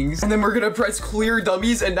settings and then we're gonna press clear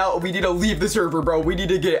dummies, and now we need to leave the server, bro. We need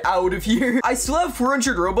to get out of here. I still have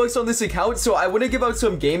 400 Robux on this account, so I want to give out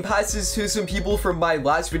some game passes to some people from my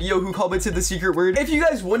last video who commented the secret word. If you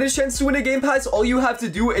guys want a chance to win a game pass, all you have to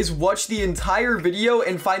do is watch the entire video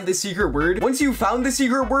and find the secret word. Once you found the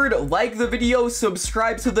secret word, like the video,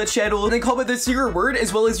 subscribe to the channel, and then comment the secret word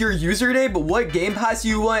as well as your username, what game pass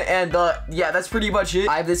you want, and yeah, that's pretty much it.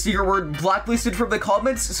 I have the secret word blacklisted from the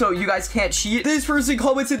comments, so you guys can't cheat. This person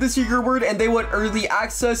commented the secret word and they want early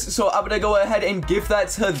access, so I'm gonna go ahead and give that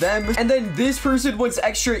to them. And then this person wants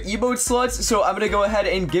extra emote slots, so I'm gonna go ahead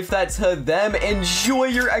and give that to them. Enjoy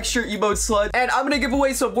your extra emote slot, and I'm gonna give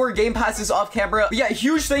away some more game passes off camera. But yeah,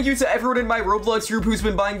 huge thank you to everyone in my Roblox group who's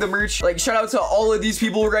been buying the merch. Like, shout out to all of these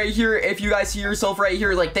people right here. If you guys see yourself right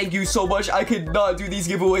here, like, thank you so much. I could not do these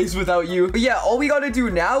giveaways without you. But yeah, all we gotta do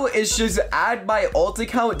now is just add my alt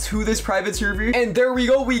account to this private server, and there we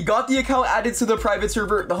go. We got the account added to the private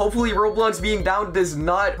server. Hopefully Roblox being down does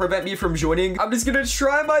not prevent me from joining. I'm just gonna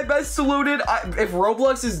try my best to load it. If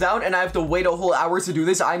Roblox is down and I have to wait a whole hour to do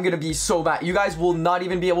this, I'm gonna be so mad. You guys will not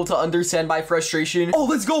even be able to understand my frustration. Oh,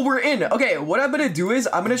 let's go. We're in. Okay, what I'm gonna do is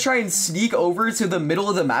I'm gonna try and sneak over to the middle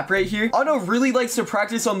of the map right here. Anna really likes to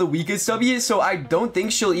practice on the weakest W, so I don't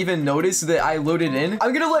think she'll even notice that I loaded in.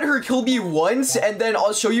 I'm gonna let her kill me once, and then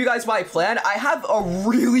I'll show you guys my plan. I have a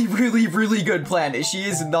really good plan. She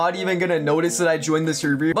is not even gonna notice that I joined the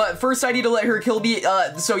server. But first, I need to let her kill me.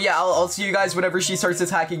 So yeah, I'll see you guys whenever she starts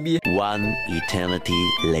attacking me. One eternity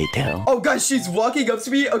later. Oh, guys, she's walking up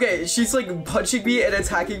to me. Okay, she's like punching me and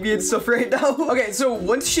attacking me and stuff right now. Okay, so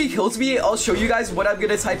once she kills me, I'll show you guys what I'm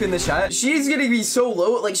gonna type in the chat. She's getting me so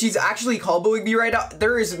low. Like, she's actually comboing me right now.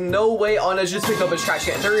 There is no way Anna just picked up a trash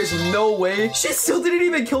can. There is no way. She still didn't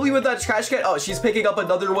even kill me with that trash can. Oh, she's picking up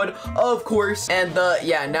another one, of course. And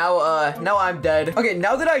yeah, now I'm dead. Okay,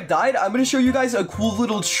 now that I died, I'm gonna show you guys a cool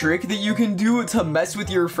little trick that you can do to mess with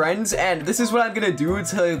your friends. And this is what I'm gonna do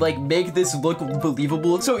to like make this look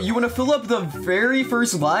believable. So you want to fill up the very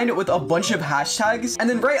first line with a bunch of hashtags, and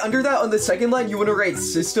then right under that on the second line you want to write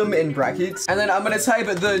system in brackets, and then I'm gonna type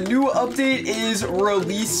the new update is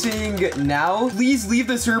releasing now. Please leave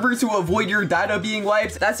the server to avoid your data being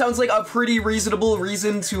wiped. That sounds like a pretty reasonable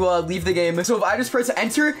reason to leave the game. So if I just press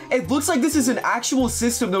enter, it looks like this is an actual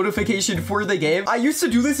system notification for the game. I used to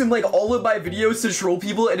do this in like all of my videos to troll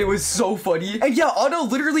people, and it was so funny. And yeah, Anna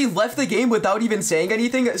literally left the game without even saying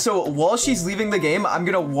anything. So while she's leaving the game, I'm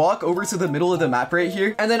gonna walk over to the middle of the map right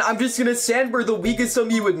here, and then I'm just gonna stand where the weakest of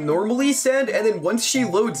me would normally stand, and then once she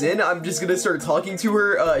loads in, I'm just gonna start talking to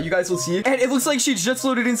her. You guys will see, and it looks like she just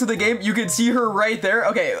loaded into the game. You can see her right there.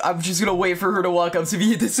 Okay, I'm just gonna wait for her to walk up to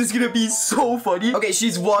me. This is gonna be so funny. Okay,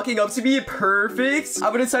 she's walking up to me. Perfect.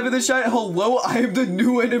 I'm gonna type in the chat, hello, I am the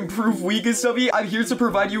new and improved weakest of me. I'm here to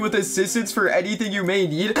provide you with assistance for anything you may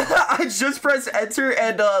need. I just pressed enter,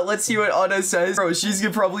 and let's see what Anna says. Bro, she's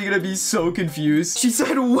probably gonna be so confused. She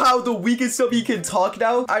said, wow, the weakest of me can talk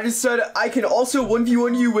now. I just said, I can also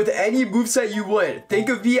 1v1 you with any moveset you want. Think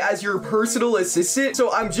of me as your personal assistant.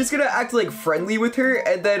 So I'm just gonna act like friendly with her,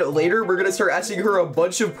 and then later we're gonna start asking her a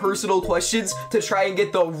bunch of personal questions to try and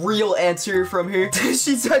get the real answer from her.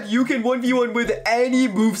 She said, you can 1v1 with any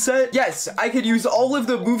moveset. Yes, I could use all of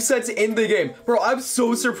the movesets in the game. Bro, I'm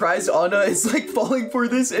so surprised Anna is like falling for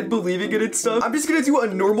this and believing it and stuff. I'm just gonna do a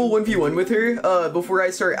normal 1v1 with her before I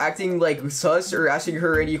start acting like sus or asking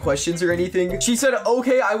her any questions or anything. She said,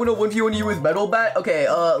 okay, I want to 1v1 you with Metal Bat. Okay,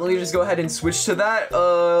 let me just go ahead and switch to that.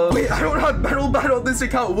 Wait, I don't have Metal Bat on this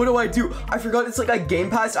account. What do I do? I forgot it's like a Game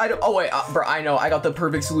Pass item. Oh wait, bro, I know. I got the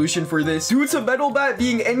perfect solution for this. Due to Metal Bat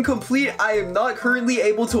being incomplete, I am not currently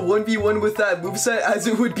able to 1v1 with that moveset as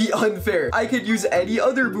it would be unfair. I could use any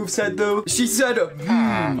other moveset though. She said,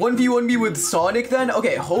 1v1 me with Sonic then?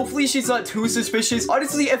 Okay, hopefully she's not too suspicious.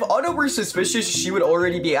 Honestly, if Anna were suspicious, she would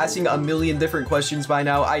already be asking a million different questions by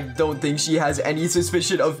now. I don't think she has any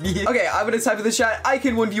suspicion of me. Okay, I'm gonna type in the chat, I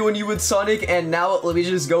can 1v1 you with Sonic, and now let me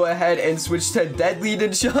just go ahead and switch to Deadly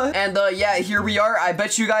Ninja. And yeah, here we are. I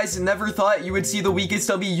bet you guys never thought you would see the weakest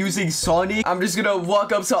of me using Sonic. I'm just gonna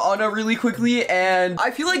walk up to Anna really quickly, and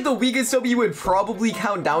I feel like the weakest of me would probably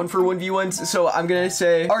count down for 1v1s, so I'm gonna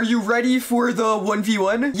say, are you ready for the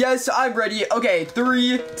 1v1? Yes, I'm ready. Okay,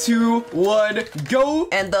 3, 2, 1, go.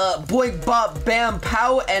 And boink, bop, bam,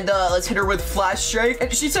 pow, and let's hit her with Flash Strike.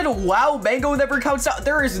 And she said, wow, Mango never counts out.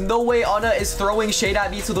 There is no way Anna is throwing shade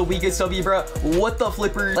at me to the weakest of me, bro. What the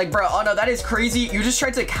flipper? Like, bro, Anna, that is crazy. You just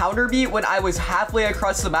tried to counter me when I was halfway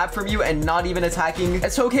across the map from you and not even attacking.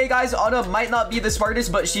 It's okay, guys. Anna might not be the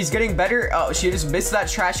smartest, but she's getting better. Oh, she just missed that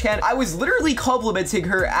trash can. I was literally complimenting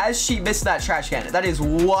her as she missed that trash can. That is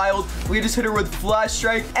wild. We just hit her with Flash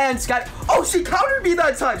Strike and Sky. Oh, she countered me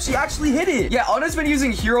that time. She actually hit it. Yeah, Anna's been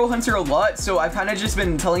using Hero Hunter a lot, so I've kind of just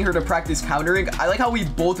been telling her to practice countering. I like how we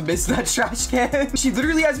both missed that trash can. She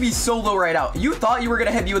literally has me so low right now. You thought you were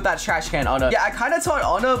gonna hit me with that trash can, Anna. Yeah, I kind of taught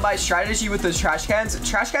Anna my strategy with the trash cans.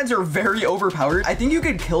 Trash cans are very overpowered. I think you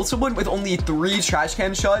could kill someone with only 3 trash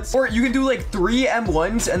can shots, or you can do like 3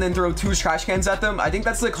 M1s and then throw 2 trash cans at them. I think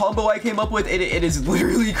that's the combo I came up with. It is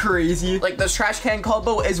literally crazy. Like, the trash can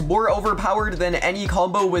combo is more overpowered than any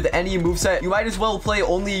combo with any moveset. You might as well play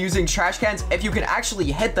only using trash cans if you can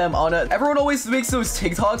actually hit them, Anna. Everyone always makes those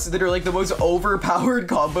TikToks that are like the most overpowered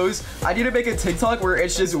combos. I need to make a TikTok where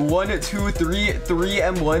it's just 1, 2, 3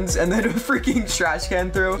 M1s and then a freaking trash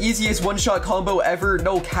can throw. Easiest one-shot combo ever.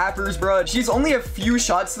 No cappers, bro. She's only a few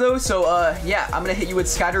shots though, so yeah, I'm gonna hit you with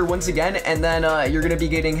Scatter once again, and then you're gonna be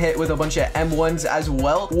getting hit with a bunch of M1s as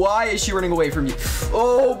well. Why is she running away from me?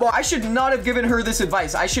 Oh, but I should not have given her this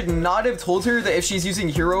advice. I should not have told her that if she's using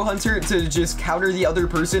Hero Hunter to just counter the other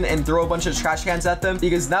person and throw a bunch of trash cans at them,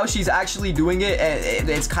 because now she's actually doing it and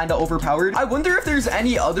it's kind of overpowered. I wonder if there's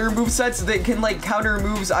any other movesets that can like counter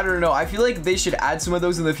moves. I don't know. I feel like they should add some of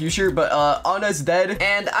those in the future, but Anna's dead,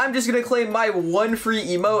 and I'm just gonna claim my 1 free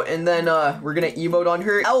emote, and then we're gonna emote on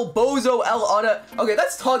her. El Bozo, El Anna. Okay,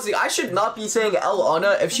 that's toxic. I should not be saying El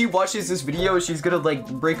Anna. If she watches this video, she's gonna like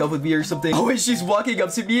break up with me or something. something. Oh, wait, she's walking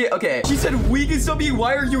up to me. Okay. She said, weakest of me,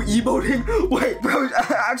 why are you emoting? Wait, bro,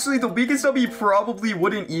 actually, the weakest of me probably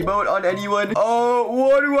wouldn't emote on anyone. Oh,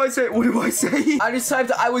 what do I say? What do I say? I just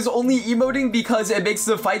typed, I was only emoting because it makes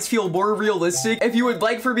the fights feel more realistic. If you would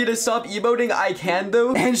like for me to stop emoting, I can,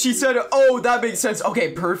 though. And she said, oh, that makes sense.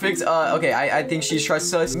 Okay, perfect. Okay, I think she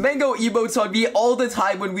trusts us. Mango emotes on me all the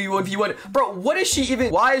time when we 1v1. Bro, what is she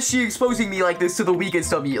even? Why is she exposing me like this to the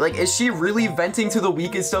weakest of me? Like, is she really venting to the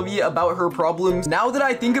weakest of me about her problems? Now that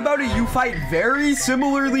I think about it, you fight very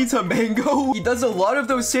similarly to Mango. He does a lot of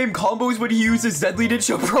those same combos when he uses Deadly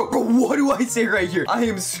Ninja. Bro, what do I say right here? I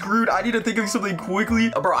am screwed. I need to think of something quickly.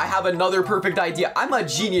 Bro, I have another perfect idea. I'm a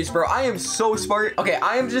genius, bro. I am so smart. Okay,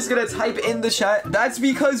 I am just gonna type in the chat. That's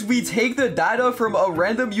because we take the data from a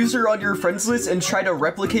random user on your friends list and try to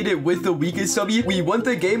replicate it with the weakest of you. We want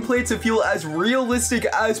the gameplay to feel as realistic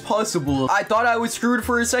as possible. I thought I was screwed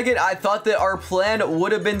for a second. I thought that our plan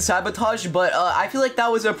would have been sabotage, but I feel like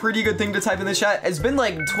that was a pretty good thing to type in the chat. It's been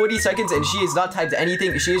like 20 seconds and she has not typed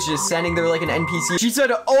anything. She is just standing there like an NPC. She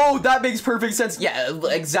said, oh, that makes perfect sense. Yeah,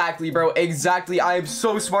 exactly, bro. Exactly. I am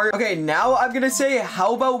so smart. Okay, now I'm gonna say,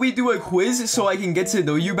 how about we do a quiz so I can get to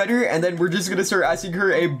know you better? And then we're just gonna start asking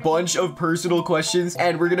her a bunch of personal questions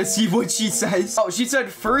and we're gonna see what she says. Oh, she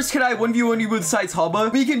said, first, can I 1v1 you with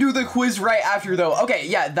Saitama? We can do the quiz right after though. Okay,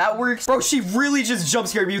 yeah, that works. Bro, she really just jump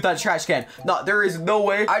scared me with that trash can. No, there is no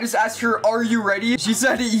way. I just asked her, are you ready? She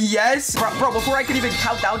said yes. Bro, before I could even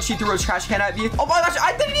count down, she threw a trash can at me. Oh my gosh,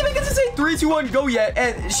 I didn't even get to say 3, 2, 1, go yet.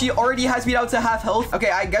 And she already has me down to half health. Okay,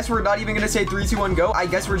 I guess we're not even gonna say 3, 2, 1, go. I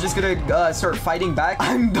guess we're just gonna start fighting back.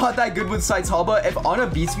 I'm not that good with Saitama. If Anna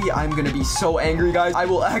beats me, I'm gonna be so angry, guys. I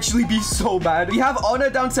will actually be so bad. We have Anna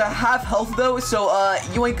down to half health though. So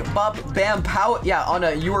yoink, bop, bam, pow. Yeah,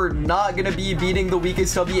 Anna, you are not gonna be beating the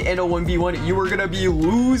weakest of you in a 1v1. You are gonna be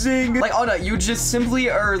losing. Like, Anna, you just simply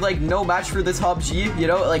are like no match for the top G, you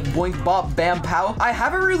know, like boink, bop, bam, pow. I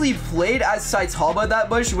haven't really played as Saitama that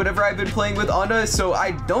much whenever I've been playing with Anna, so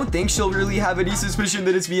I don't think she'll really have any suspicion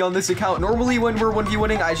that it's me on this account. Normally when we're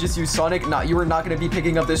 1v1ing, I just use Sonic. Nah, you are not gonna be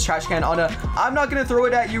picking up this trash can, Anna. I'm not gonna throw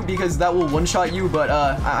it at you because that will one-shot you, but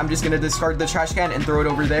I'm just gonna discard the trash can and throw it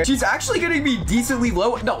over there. She's actually getting me decently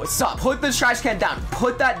low. No, stop. Put the trash can down.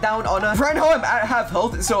 Put that down, Anna. Right now I'm at half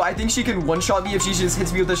health, so I think she can one-shot me if she just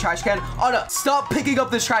hits me with the trash can. Anna, stop picking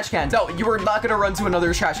up this trash can. No, you are not gonna run to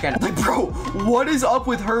another trash can. Like, bro, what is up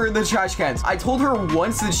with her and the trash cans? I told her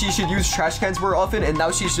once that she should use trash cans more often, and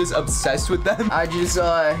now she's just obsessed with them. I just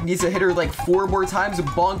need to hit her like 4 more times.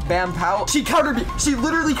 Bonk, bam, pow. She countered me. She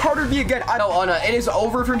literally countered me again. I know, Anna, it is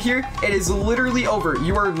over from here. It is literally over.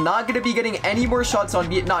 You are not gonna be getting any more shots on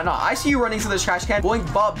me. No, I see you running to the trash can.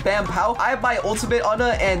 Boink, bop, bam, pow. I have my ultimate, Anna,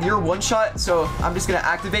 and you're one shot, so I'm just gonna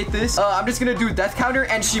activate this. I'm just gonna do death counter,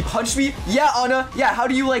 and she punched me. Yeah, Anna. Yeah, how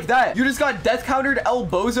do you like that? You just got death countered, El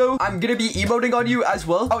Bozo. I'm gonna be emoting on you as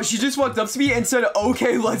well. Oh, she just walked up to me and said,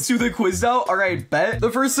 okay, let's do the quiz now. All right, bet.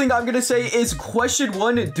 The first thing I'm gonna say is question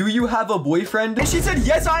 1, do you have a boyfriend? And she said,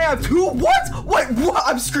 yes, I have 2. What? What?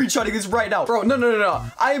 I'm screenshotting this right now. Bro, no.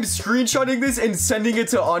 I am screenshotting this and sending it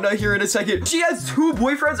to Anna here in a second. She has 2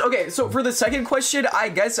 boyfriends. Okay, so for the second question, I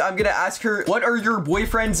guess I'm gonna ask her, what are your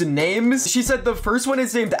boyfriends' names? She said the first one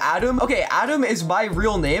is named Adam. Okay, Adam is my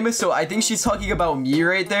real name, so I think she's talking about me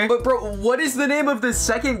right there. But bro, what is the name of the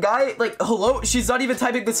second guy? Like, hello? She's not even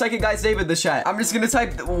typing the second guy's name in the chat. I'm just gonna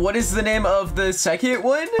type, what is the name of the second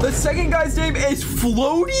one? The second guy's name is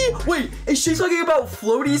Floaty? Wait, is she talking about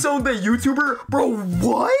Floaty Zone, the YouTuber? Bro,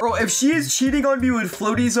 what? Bro, if she is cheating on me with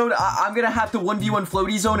Floaty Zone, I'm gonna have to 1v1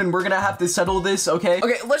 Floaty Zone and we're gonna have to settle this, okay?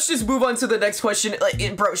 Okay, let's just move on to the next question.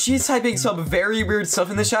 Like, bro, she's typing some very weird stuff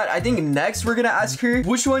in the chat. I think next we're gonna ask her,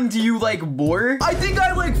 which one do you like more? I think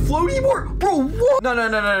I like Floaty more. Bro, what?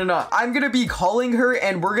 No. I'm gonna be calling her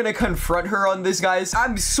and we're gonna confront her on this, guys.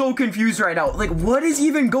 I'm so confused right now. Like, what is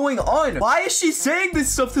even going on? Why is she saying this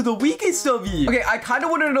stuff to the weakest of me? Okay, I kind of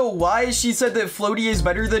want to know why she said that Floaty is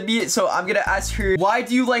better than me, so I'm gonna ask her, why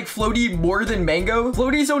do you like Floaty more than Mango?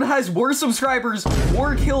 Floaty Zone has more subscribers,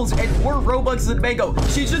 more kills, and more Robux than Mango.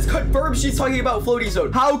 She just confirmed she's talking about Floaty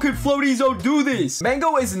Zone. How could Floaty Zone do this?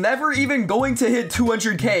 Mango is never even going to hit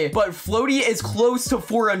 200k, but Floaty is close to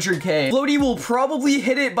 400k. Floaty will probably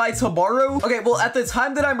hit it by tomorrow. Okay, well, at the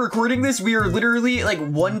time that I'm recording this, we are literally like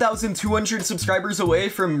 1,200 subscribers away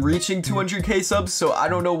from reaching 200k subs, so I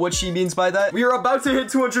don't know what she means by that. We are about to hit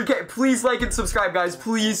 200k. Please like and subscribe, guys,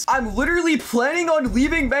 please. I'm literally planning on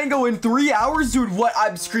leaving Mango in 3 hours. Dude, what?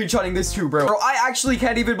 I'm screenshotting this too, bro. Bro, I actually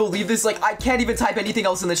can't even believe this. Like, I can't even type anything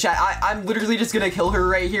else in the chat. I'm literally just gonna kill her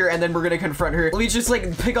right here, and then we're gonna confront her. Let me just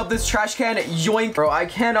like pick up this trash can. Yoink. Bro,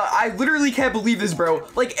 I literally can't believe this, bro.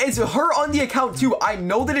 Like, it's her on the account too. I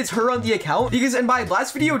know that it's her on the account because in my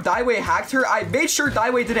last video, Daiwei hacked her. I made sure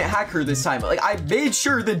Daiwei didn't hack her this time. Like, I made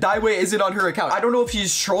sure that Daiwei isn't on her account. I don't know if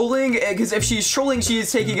she's trolling, because if she's trolling, she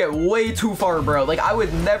is taking it way too far, bro. Like, I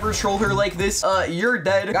would never troll her like this. You're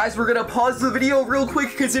dead. Guys, we're gonna pause the video real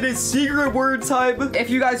quick because it is secret word time. If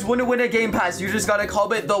you guys want to win a game pass, you just gotta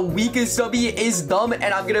comment the weakest subby is dumb,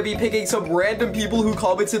 and I'm gonna be picking some random people who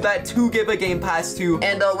commented that to give a game pass to.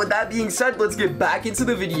 And with that being said, let's get back into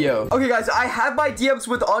the video. Okay, guys, I have my DMs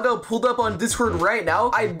with Anna pulled up on Discord right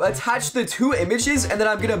now. I attached the 2 images, and then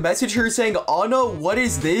I'm gonna message her saying, Anna, what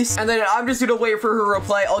is this? And then I'm just gonna wait for her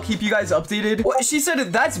reply. I'll keep you guys updated. What? She said,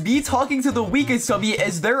 that's me talking to the weakest subby.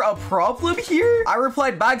 Is there a problem here? I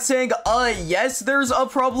replied back saying, yes, there's a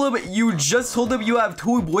problem. You just told him you have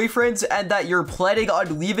 2 boyfriends and that you're planning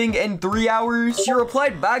on leaving in 3 hours. She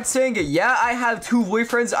replied back saying, yeah, I have 2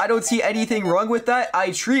 boyfriends. I don't see anything wrong with that.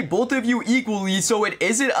 I treat both of you equally, so it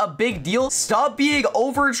isn't a big deal. Stop being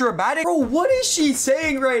over dramatic. Bro, what is she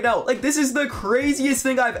saying right now? Like, this is the craziest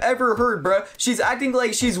thing I've ever heard, bro. She's acting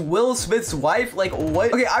like she's Will Smith's wife. Like,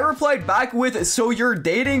 what? Okay, I replied back with, so you're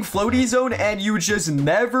dating Floaty Zone and you just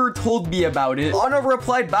never told me about it. Anna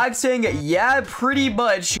replied back saying, yeah, pretty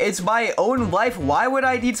much. It's my own life. Why would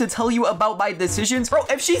I need to tell you about my decisions? Bro,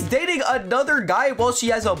 if she's dating another guy while she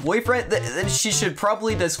has a boyfriend, then she should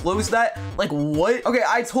probably disclose that. Like, what? Okay,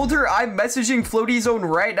 I told her I'm messaging Floaty Zone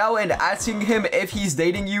right now and asking him if he's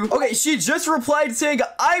dating you. Okay, she just replied saying,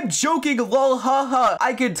 I'm joking, lol, haha.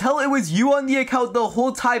 I could tell it was you on the account the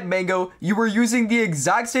whole time, Mango. You were using the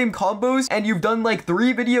exact same combos and you've done like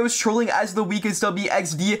 3 videos trolling as the weakest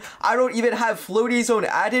WXD. I don't even have Floaty Zone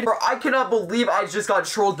added. Bro, I cannot believe I just got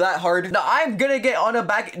trolled that hard. Now, I'm gonna get Anna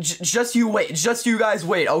back. Just you wait. Just you guys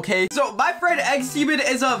wait, okay? So, my friend X-Demon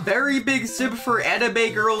is a very big simp for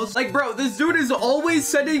anime girls. Like, bro, this dude is always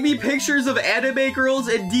sending me pictures of anime girls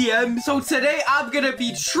in DM. So, today, I'm gonna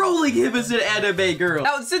be trolling him as an anime girl.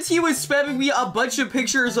 Now, since he was spamming me a bunch of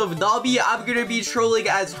pictures of Nabi, I'm gonna be trolling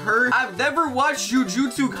as her. I've never watched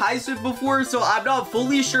Jujutsu Kaisen before, so I'm not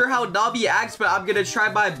fully sure how Nabi acts, but I'm gonna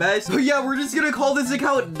try my best. But yeah, we're just gonna call this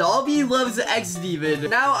account Nabi Loves X-Demon.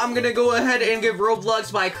 Now, I'm gonna go ahead and give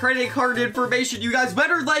Roblox my credit card information. You guys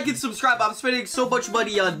better like and subscribe. I'm spending so much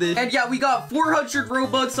money on this. And yeah, we got 400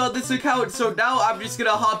 Robux on this account, so now I'm just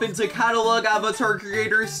gonna hop into catalog, avatar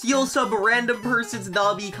creator, steal some random person's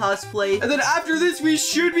Nabi cosplay, and then after this, we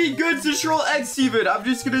should be good to troll X-Demon. I'm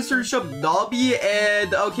just gonna search up Nabi,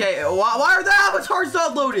 and okay, why are the avatars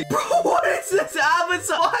not loading? Bro, what is this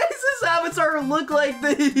avatar? Why does this avatar look like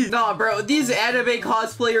this? Nah, bro, these anime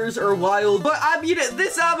cosplayers are wild, but I mean,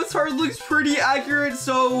 this avatar looks pretty accurate,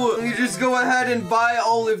 so let me just go ahead and buy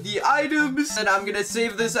all of the items, and I'm gonna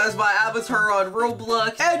save this as my avatar on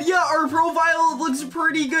Roblox. And yeah, our profile looks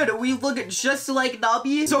pretty good. We look just like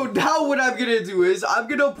Nabi. So now what I'm gonna do is I'm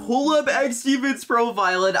gonna pull up X-Demon's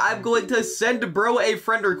profile and I'm going to send bro a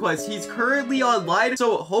friend request. He's currently online,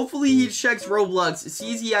 so hopefully he checks Roblox,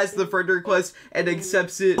 sees he has the friend request, and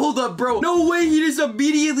accepts it. Hold up, bro. No way, he just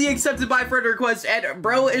immediately accepted my friend request, and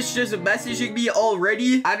bro is just messaging me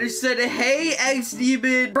already. I just said, hey,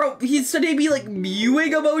 X-Demon. Bro, he's sending me like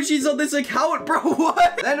mewing emojis on this account, bro.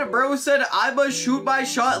 What? Then bro said, I must shoot my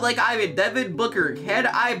shot like I'm a Devin Booker. Can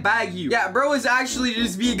I bag you? Yeah, bro is actually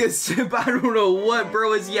just being a simp. I don't know what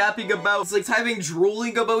bro is yapping about. It's like typing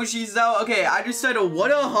drooling emojis now. Okay, I just said,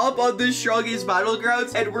 wanna hop on the strongest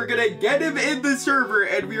Battlegrounds, and we're gonna get him in the server,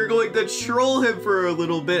 and we are going to troll him for a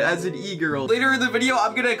little bit as an e-girl. Later in the video,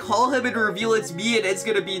 I'm gonna call him and reveal it's me, and it's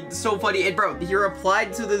gonna be so funny. And bro, he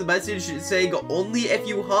replied to the message saying, only if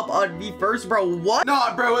you hop on me first. Bro, what?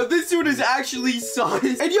 Nah, bro, this dude is actually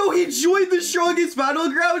sus. And yo, he joined the strongest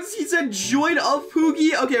Battlegrounds. He said, join up,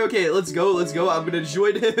 Poogie. Okay, let's go. I'm gonna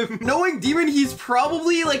join him. Knowing Demon, he's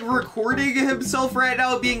probably like recording himself right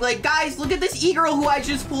now, being like, guys, look at this e-girl who I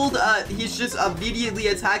just pulled. He's just immediately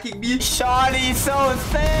attacking me. Shawty's so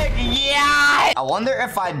thick, yeah! I wonder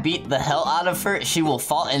if I beat the hell out of her, she will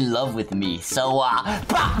fall in love with me. So,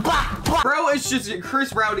 Bro, it's just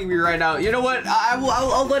Chris routing me right now. You know what?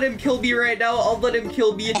 I'll let him kill me right now. I'll let him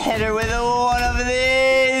kill me. Hit her with one of these!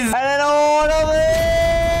 And then one of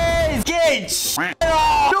these! Get!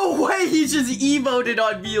 No way, he just emoted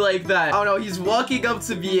on me like that. Oh no, he's walking up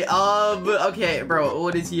to me. Okay, bro,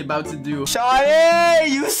 what is he about to do? Shawty,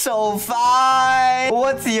 you so fine.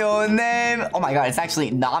 What's your name? Oh my god, it's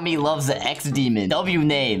actually Nami Loves the X-Demon. W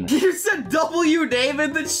name. You said W name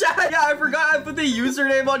in the chat? Yeah, I forgot I put the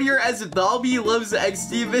username on here as Nami Loves the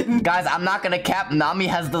X-Demon. Guys, I'm not gonna cap. Nami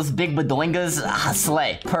has those big badoingas.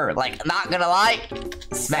 Slay. Purr. Like, not gonna lie.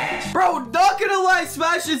 Smash. Bro, not gonna lie,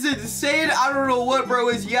 Smash is insane. I don't know what bro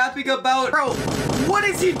is yapping about. Bro, what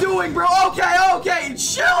is he doing, bro? Okay,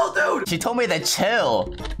 chill, dude. She told me to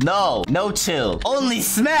chill. No chill. Only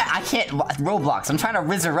smash. I can't. Roblox, I'm trying to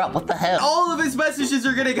rizz her up. What the hell? All of his messages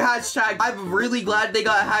are getting hashtagged. I'm really glad they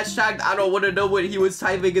got hashtagged. I don't want to know what he was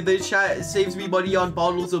typing in this chat. It saves me money on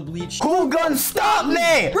bottles of bleach. Who gonna stop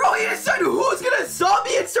me? Bro, he just said, who's gonna stop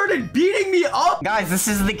me, and started beating me up. Guys, this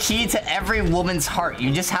is the key to every woman's heart.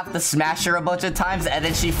 You just have to smash her a bunch of times, and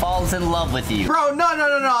then she falls in love with you. Bro, no.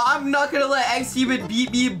 I'm not gonna let X-Demon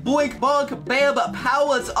beat me. Boink, bonk, bam, pow,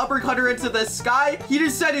 let's uppercut her into the sky. He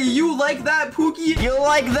just said, you like that, Pookie? You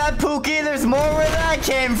like that, Pookie? There's more where that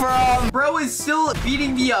came from. Bro is still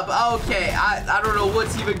beating me up. Okay, I don't know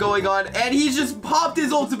what's even going on. And he just popped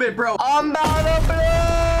his ultimate, bro. I'm about to blow.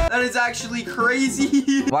 That is actually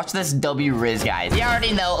crazy. Watch this W Riz, guys. You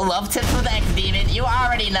already know. Love tips with X-Demon. You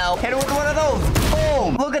already know. Hit her with one of those.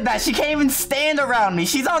 Boom. Look at that. She can't even stand around me.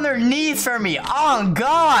 She's on her knees for me. Oh,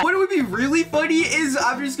 God. What would be really funny is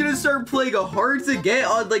I'm just gonna start playing hard to get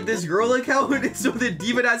on like this girl account so the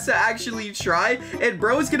demon has to actually try, and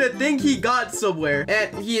bro's gonna think he got somewhere,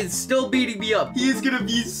 and he is still beating me up. He is gonna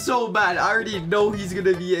be so mad. I already know he's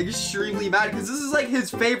gonna be extremely mad because this is like his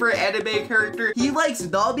favorite anime character. He likes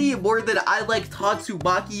Nami more than I like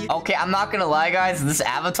Tatsumaki. Okay, I'm not gonna lie, guys. This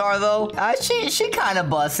avatar though, she kind of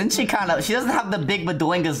busting. She doesn't have the big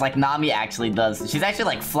badoingas like Nami actually does. She's actually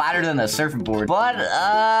like flatter than a surfboard.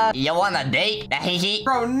 But you want a date?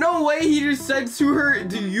 Bro, no way. He just said to her,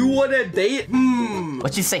 do you want a date?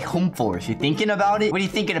 What'd you say for? She thinking about it? What are you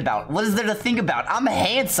thinking about? What is there to think about? I'm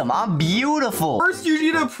handsome. I'm beautiful. First, you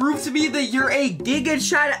need to prove to me that you're a Giga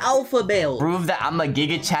Chat Alpha male. Prove that I'm a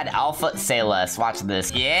Giga Chat Alpha. Say less. Watch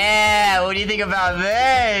this. Yeah. What do you think about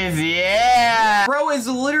this? Yeah. Bro is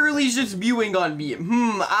literally just viewing on me.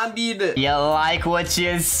 I mean, you like what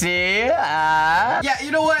you see? Yeah,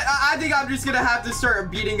 you know what? I think I'm just gonna have to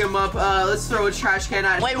start beating him up. Let's throw a trash can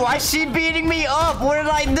at him. Wait, why is she beating me up? What did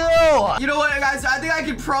I do? You know what, guys? I think I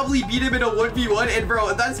could probably beat him in a 1v1, and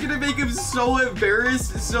bro, that's gonna make him so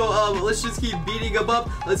embarrassed. So, let's just keep beating him up.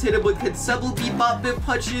 Let's hit him with Conceivable Bebop and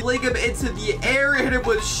punches, fling him into the air, hit him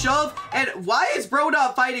with shove. And why is bro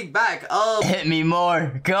not fighting back? Hit me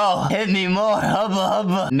more. Go. Hit me more.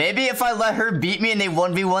 Hubba. Maybe if I let her beat me in a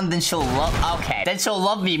 1v1, then she'll love. Okay, then she'll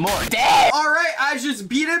love me more. Damn. All right, I just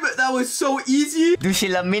beat him. That was so easy. Do she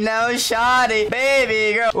love me now, shawty?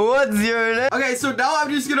 Baby girl, what's your name? Okay, so now I'm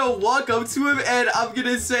just gonna walk up to him and I'm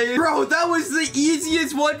gonna say, bro, that was the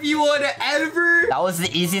easiest 1v1 ever. That was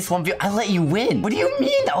the easiest 1v1. I let you win. What do you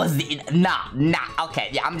mean that was the... Nah. Okay,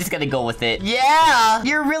 yeah, I'm just gonna go with it. Yeah,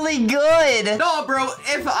 you're really good. No, bro,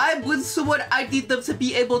 if I'm with someone, I need them to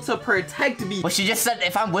be able to protect me. Well, she just said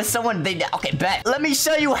if I'm with someone, they... Okay, bet. Let me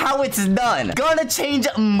show you how it's done. Gonna change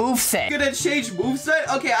moveset. Gonna change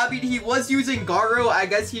moveset? Okay, I mean, he was using Garo. I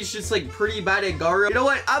guess he's just, like, pretty bad at Garo. You know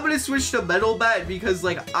what? I'm gonna switch to Metal Bat because,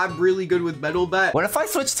 like, I'm really good with Metal Bat. What if I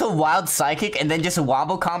switch to Wild Psychic and then just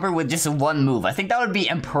wombo combo with just one move? I think that would be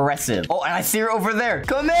impressive. Oh, and I see her over there.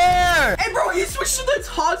 Come here! Hey, bro, he switched to the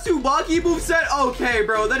Tatsumaki moveset? Okay,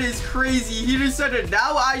 bro, that is crazy. He just said it.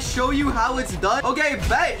 Now I show you how it's done. Okay,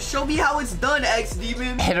 bet. Show me how it's done,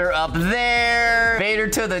 X-Demon. Hit her up there. Bait her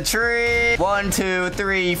to the tree. 1, 2,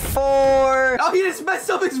 3, 4. Oh, he just messed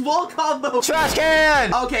up his wall combo. Trash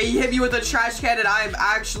can! Okay, he hit me with a trash can and I am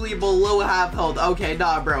actually below half health. Okay,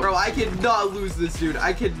 nah, bro. Bro, I cannot lose this, dude.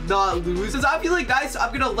 I cannot lose. Since I'm feeling nice,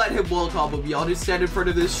 I'm gonna let him wall combo me. I'll just stand in front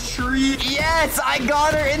of this tree. Yes, I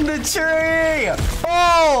got her in the tree.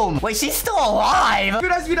 Boom. Wait, she's still alive.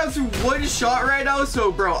 Dude, has me down to one shot right now.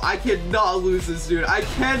 So, bro, I cannot lose this, dude. I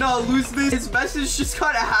cannot lose this. His message just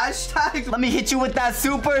got a hashtag. Let me hit you with that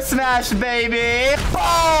super smash, baby.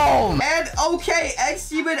 Boom. And okay,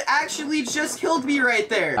 X-Demon actually just killed me right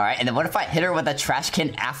there. All right, and then what if I hit her with a trash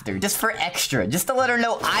can after? Just for extra. Just to let her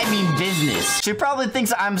know I mean business. She probably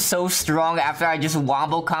thinks I'm so strong after I just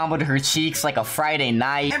wombo comboed her cheeks like a Friday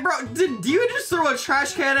night. And bro, did you just throw a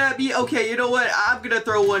trash can at me? Okay, you know what? I'm gonna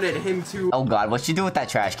throw one at him too. Oh God, what'd she do with that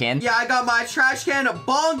trash can? Yeah, I got my trash can.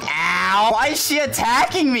 Bonk. Ow. Why is she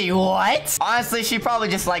attacking me? What? Honestly, she probably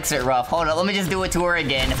just likes it rough. Hold on, let me just do it to her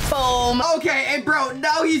again. Boom. Okay, and bro,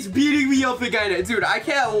 now he's beating me up again. Dude, I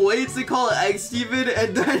can't wait to call X-Demon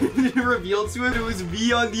and then reveal to him it was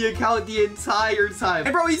me on the account the entire time.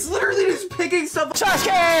 And bro, he's literally just picking picking stuff. Trash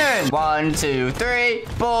can! 1, 2, 3.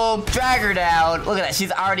 Boom. Drag her down. Look at that.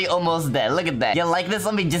 She's already almost dead. Look at that. You like this?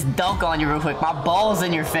 Let me just dunk on you real quick. My ball's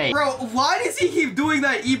in your face. Bro, why does he keep doing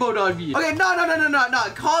that emote on me? Okay, no.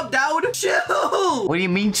 Calm down. Chill. What do you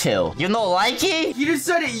mean chill? You no like it? He just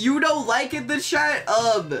said it. You don't like it, the chat?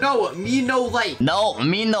 No, me no like. No,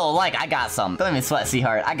 me no like. I got some. Don't even sweat,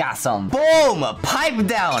 sweetheart. I got some. Boom! Pipe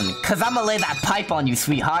down. Cause I'ma lay that pipe on you,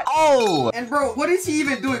 sweetheart. Oh! And bro, what is he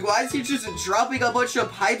even doing? Why is he just dropping a bunch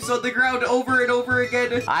of pipes on the ground over and over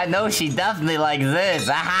again? I know she definitely likes this.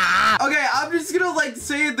 Okay, I'm just gonna like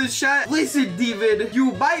say in the chat, listen, Demon,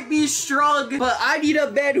 you might be strong, but I need a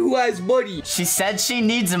man who has money. She said she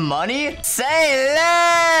needs money? Say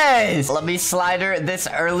less! Let me slide her this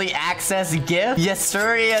early access gift. Yes,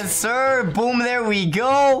 sir. Yes, sir. Boom, there we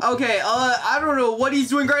go. Okay, I don't know what he's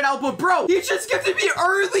doing right now, but bro, he just gifted me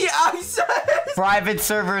early access. Private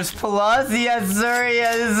servers plus. Yes, sir.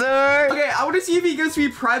 Yes, sir. Okay, I want to see if he gives me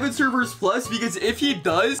private servers plus, because if he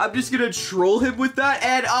does, I'm just gonna troll him with that.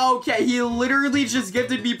 And okay, he literally just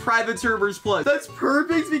gifted me private servers plus. That's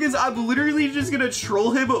perfect, because I'm literally just gonna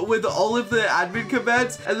troll him with all of the admin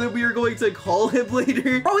commands, and then we are going to call him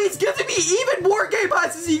later. Bro, he's gifting me even more game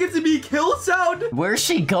passes. He gets to be kill sound. Where's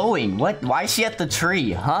she going? What? Why is she at the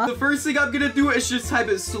tree, huh? The first thing I'm gonna do is just type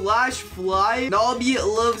it /fly. Nami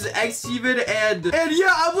loves X Steven, and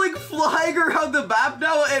yeah, I'm like flying around the map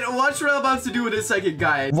now, and watch what I'm about to do in a second,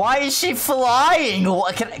 guys. Why is she flying?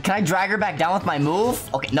 What, can I drag her back down with my move?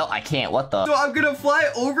 Okay, no, I can't. What the? So I'm gonna fly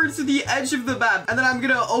over to the edge of the map, and then I'm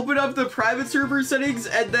gonna open up the private server settings,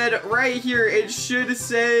 and then right here it should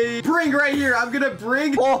say bring right here. I'm gonna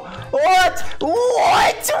bring. Oh, what?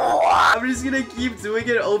 I'm just gonna keep doing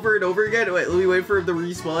it over and over again. Wait, let me wait for him to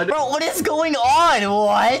respawn. Bro, what is going on?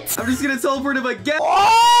 What? I'm just gonna teleport him again.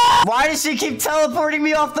 Oh! Why does she keep teleporting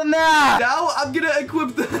me off the map? Now I'm gonna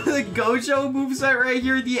equip the Gojo moveset right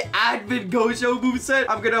here, the admin Gojo moveset.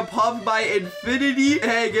 I'm gonna pump my infinity.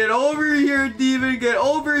 Hey, get over here, Demon. Get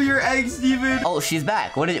over here, X Demon. Oh, she's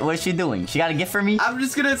back. What is she doing? She got a gift for me? I'm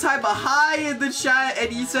just gonna type a hi in the chat,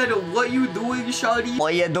 and he said, what you doing, shawty?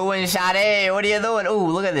 What you doing, shawty? What are you doing? Oh,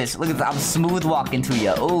 look at this. Look at this. I'm smooth walking to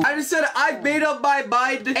you. Oh. I just said I made up my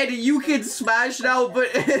mind, and you can smash now, but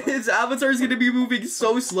his avatar is gonna be moving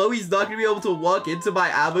so slow, he's not gonna be able to walk into my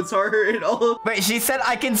avatar and all. Wait, she said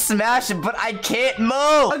I can smash it, but I can't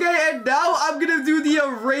move. Okay, and now I'm gonna do the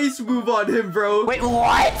erase move on him, bro. Wait,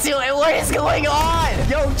 what? What is going on?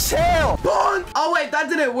 Yo, chill. Bonk. Oh, wait, that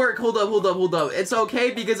didn't work. Hold up. It's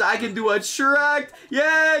okay, because I can do a Shrek.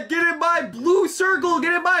 Yeah, get in my blue circle.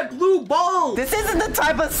 Get in my blue ball. This isn't the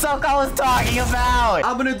type of suck I was talking about.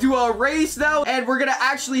 I'm gonna do a race now, and we're gonna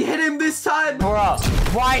actually hit him this time. Bro,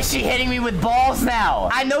 why is she hitting me with balls now?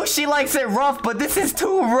 I know she likes it rough, but this is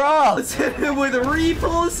too rough. Let's hit him with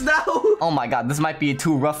repulse now. Oh my god, this might be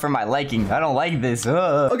too rough for my liking. I don't like this.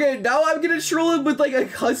 Okay, now I'm gonna troll him with like a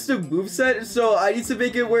custom moveset, so I need to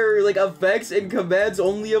make it where like effects and commands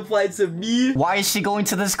only apply to me. Why is she going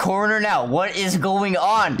to this corner now? What is going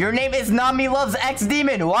on? Your name is Nami Loves X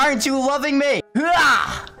Demon. Why aren't you loving me?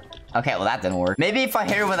 Okay, well that didn't work. Maybe if I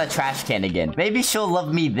hit her with a trash can again, maybe she'll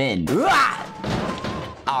love me then.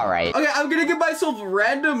 All right. Okay, I'm gonna give myself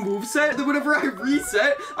random moveset. Then whenever I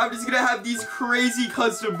reset, I'm just gonna have these crazy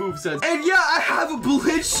custom movesets. And yeah, I have a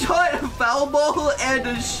blitz shot, a foul ball, and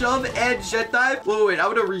a shove and jet dive. Wait,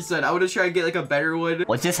 I'm gonna reset. I'm gonna try and get like a better one.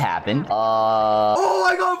 What just happened? Oh,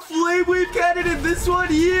 I got flame wave cannon in this one.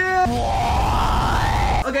 Yeah.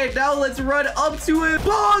 What? Okay, now let's run up to it.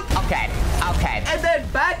 Bonk. Okay. And then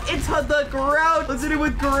back into the ground. Let's hit it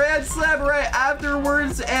with Grand Slam right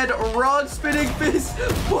afterwards. And Rock Spinning Fist.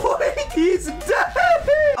 Boy, he's dead.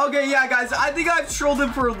 Okay, yeah, guys. I think I've trolled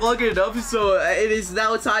him for long enough. So it is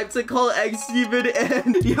now time to call X Steven.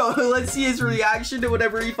 And, let's see his reaction to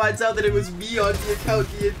whenever he finds out that it was me on the account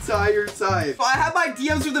the entire time. So I have my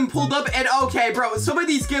DMs with him pulled up. And, okay, bro, some of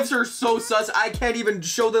these gifts are so sus. I can't even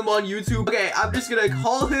show them on YouTube. Okay, I'm just gonna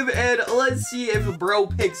call him. And let's see if bro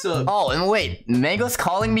picks up. Oh, and wait, Mango's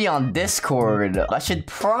calling me on Discord. I should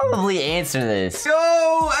probably answer this.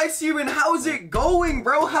 Yo, X Steven, how's it going,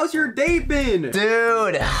 bro? How's your day been?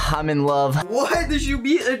 Dude, I'm in love. What? Did you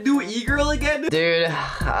meet a new e-girl again? Dude,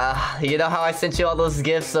 you know how I sent you all those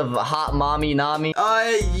gifts of hot mommy Nami?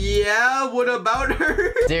 Yeah, what about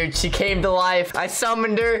her? Dude, she came to life. I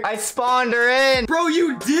summoned her. I spawned her in. Bro,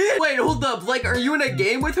 you did? Wait, hold up. Like, are you in a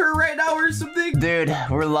game with her right now or something? Dude,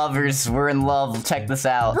 we're lovers. We're in love. Check this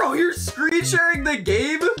out. Bro, you're screen sharing the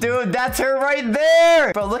game? Dude, that's her right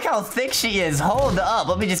there. Bro, look how thick she is. Hold up.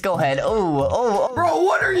 Let me just go ahead. Oh. Bro,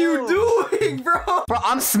 what are you doing, bro? Bro,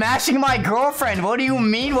 I'm smashing my girlfriend. What do you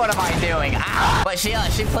mean? What am I doing? Ah! But she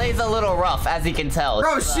plays a little rough, as you can tell.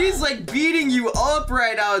 Bro, she's like beating you up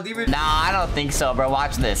right now, Demon. Nah, I don't think so, bro.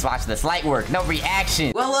 Watch this. Watch this. Light work. No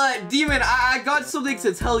reaction. Well, Demon, I got something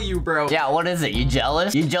to tell you, bro. Yeah, what is it? You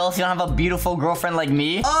jealous? You jealous you don't have a beautiful girlfriend like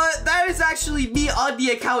me? That is actually me on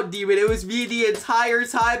the account, Demon. It was me the entire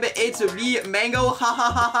time. It's me, Mango. Ha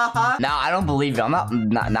ha ha ha ha. Nah, I don't believe you. I'm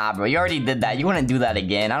not. Nah, bro. You already did that. You wouldn't do that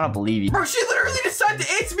again. I don't believe you. Bro, she literally decided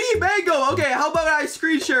it's me, Mango. Okay, how about I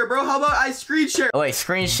screen share, bro? How about I screen share? Oh, wait,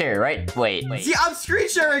 screen share, right? Wait. See, I'm screen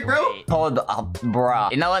sharing, bro. Wait. Hold up, bro.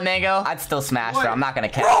 You know what, Mango? I'd still smash her. I'm not gonna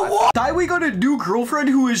catch. Bro, what? Daiwei got a new girlfriend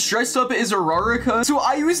who is dressed up as Araraka. So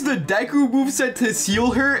I used the Deku moveset to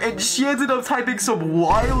seal her, and she ended up typing some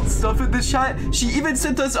wild stuff in the chat. She even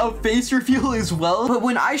sent us a face reveal as well. But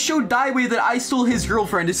when I showed Daiwei that I stole his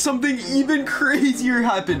girlfriend, something even crazier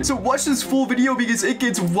happened. So watch this full video because it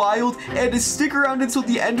gets wild, and stick around until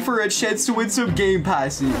the end for a chance to win some game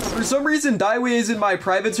passes. For some reason, Daiwei is in my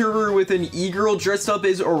private server with an e-girl dressed up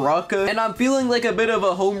as Araka, and I'm feeling like a bit of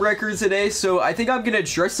a homewrecker today, so I think I'm gonna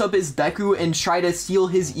dress up as Deku and try to steal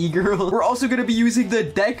his e-girl. We're also gonna be using the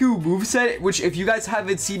Deku moveset, which if you guys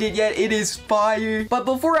haven't seen it yet, it is fire. But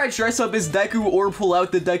before I dress up as Deku or pull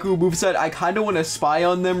out the Deku moveset, I kind of want to spy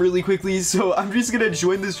on them really quickly, so I'm just gonna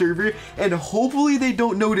join the server, and hopefully they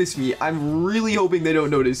don't notice me. I'm really hoping they don't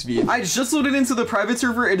notice me. I just loaded into the private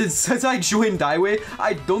server, and it says I joined Daiwei.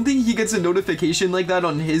 I don't think he gets a notification like that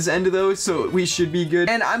on his end though, so we should be good.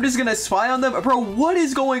 And I'm just gonna spy on them. Bro, what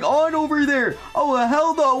is going on over there? Oh,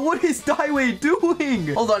 hell no, what is Daiwei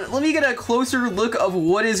doing? Hold on, let me get a closer look of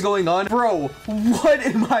what is going on. Bro, what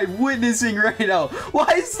am I witnessing right now?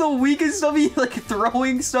 Why is the weakest dummy like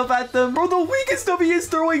throwing stuff at them? Bro, the weakest dummy is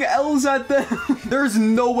throwing L's at them. There's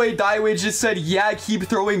no way Daiwei just said, yeah, keep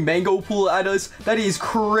throwing MangoPool at us. That is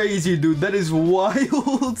crazy, dude. That is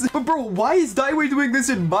wild. But bro, why is Daiwei doing this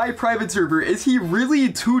in my private server? Is he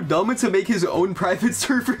really too dumb to make his own private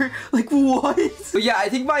server? Like, what? But yeah, I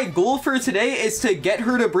think my goal for today is to get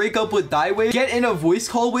her to break up with Daiwei, get in a voice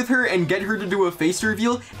call with her, and get her to do a face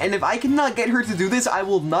reveal. And if I cannot get her to do this, I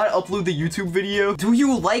will not upload the YouTube video. Do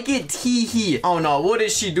you like it? Tee-hee. Oh no, what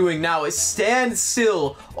is she doing now? Stand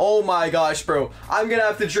still. Oh my gosh, bro. I'm gonna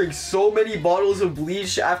have to drink so many bottles of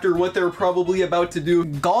bleach after what they're probably about to do.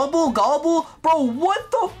 Gobble, gobble? Bro,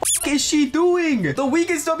 what the f is she doing? The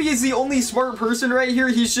weakest dummy is the only smart person right here.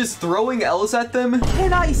 He's just throwing L's at them.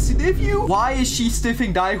 Can I sniff you? Why is she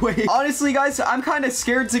sniffing Daiwei? Honestly, guys, I'm kind of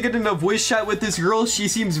scared to get in a voice chat with this girl. She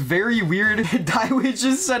seems very weird. Daiwei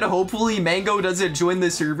just said, hopefully Mango doesn't join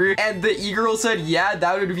the server. And the e-girl said, yeah,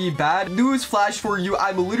 that would be bad. News flash for you.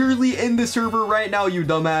 I'm literally in the server right now, you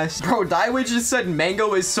dumbass. Bro, Daiwei just said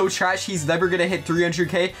Mango is so trash, he's never gonna hit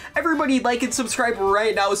 300k. Everybody like and subscribe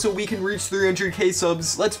right now so we can reach 300k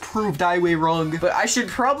subs. Let's prove Daiwei wrong. But I should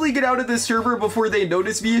probably get out of this server before they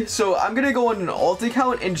notice me. So I'm gonna go on an alt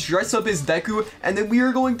account and dress up as Deku. And then we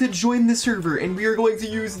are going to join the server. And we are going to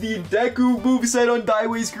use the Deku moveset on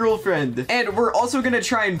Daiwei's girlfriend. And we're also gonna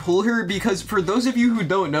try and pull her because for those of you who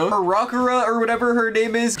don't know, Harakura or whatever her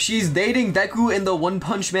name is, she's dating Deku in the One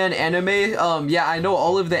Punch Man anime. Yeah, I know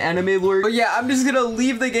all of the anime lore. But yeah, I'm just gonna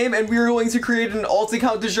leave the game and we are going to create an alt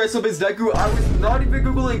account to dress up as Deku. I was not even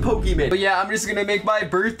Googling Pokemon. But yeah, I'm just gonna make my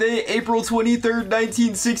birthday April 23rd,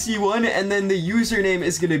 1961. And then the username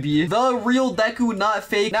is gonna be the real Deku, not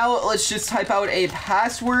fake. Now let's just type out a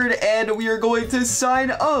password and we are going to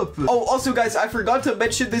sign up. Oh, also guys, I forgot to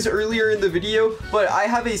mention this earlier in the video, but I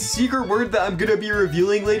have a secret word that I'm gonna be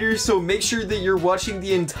revealing later. So make sure that you're watching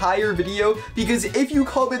the entire video because if you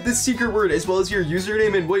comment this secret word as well as your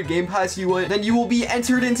username and what game pass you want, then you will be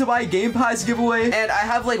entered into my game pass giveaway. And I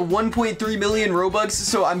have like 1.3 million Robux,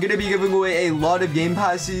 so I'm gonna be giving away a lot of game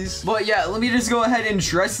passes. But yeah, let me just go ahead and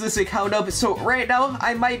dress this account up. So right now,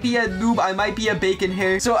 I might be a noob, I might be a bacon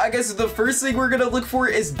hair. So I guess the first thing we're gonna look for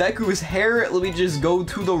is Deku's hair. Let me just go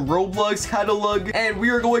to the Roblox catalog and we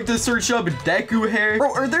are going to search up Deku hair.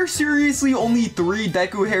 Bro, are there seriously only 3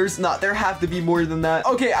 Deku hairs? Nah, there have to be more than that.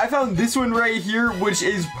 Okay, I found this one right here, which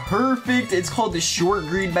is perfect. It's called the short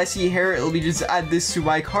green messy hair. Let me just add this to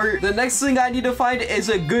my cart. The next thing I need to find is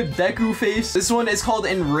a good Deku face. This one is called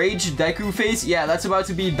Enraged Deku face. Yeah, that's about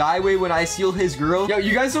to be Daiwei when I steal his girl. Yo,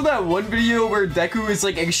 you guys know that one video where Deku is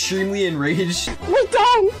like extremely enraged? We're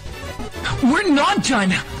done! We're not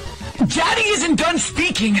done! Daddy isn't done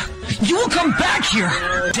speaking! You will come back here!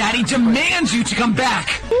 Daddy demands you to come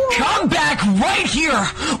back! Come back right here,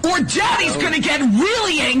 or Daddy's gonna get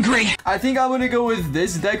really angry! I think I'm gonna go with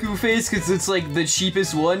this Deku face because it's like the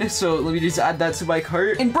cheapest one. So let me just add that to my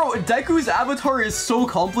cart. And bro, Deku's avatar is so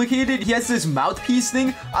complicated. He has this mouthpiece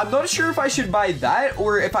thing. I'm not sure if I should buy that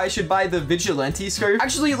or if I should buy the vigilante scarf.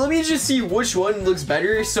 Actually, let me just see which one looks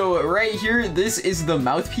better. So right here, this is the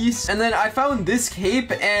mouthpiece. And then I found this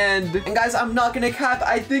cape and guys, I'm not gonna cap.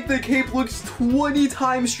 I think the cape looks 20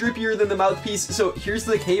 times strippier than the mouthpiece. So here's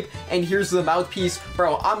the cape and here's the mouthpiece.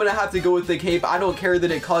 Bro, I'm gonna have to go with the cape. I don't care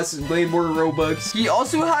that it costs way more Robux. He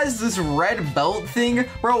also has this red belt thing.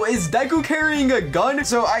 Bro, is Deku carrying a gun?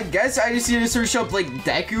 So I guess I just need to search up like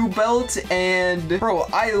Deku belt and bro,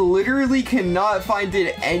 I literally cannot find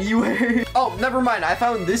it anywhere. Oh, never mind. I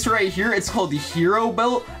found this right here. It's called the hero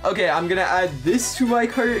belt. Okay, I'm gonna add this to my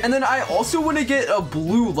cart. And then I also want to get a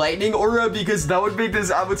blue lightning aura because that would make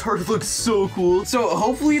this avatar look so cool. So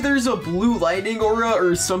hopefully there's a blue lightning aura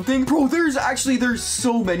or something. Bro, there's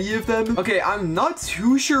so many of them. Okay, I'm not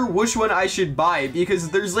too sure which one I should buy because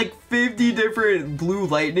there's like 50 different blue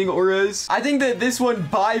lightning auras. I think that this one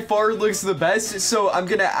by far looks the best, so I'm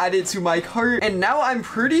gonna add it to my cart. And now I'm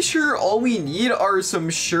pretty sure all we need are some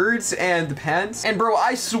shirts and pants. And bro,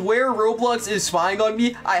 I swear Roblox is spying on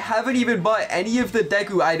me. I haven't even bought any of the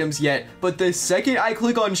Deku items yet, but the second I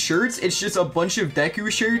click on shirts, it's just a bunch of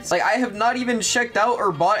Deku shirts. Like I have not even checked out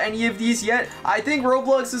or bought any of these yet. I think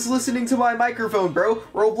Roblox is listening to my microphone, bro.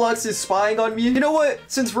 Roblox is spying on me. You know what?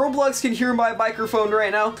 Since Roblox can hear my microphone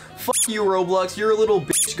right now, fuck you, Roblox. You're a little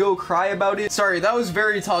bitch. Go cry about it. Sorry, that was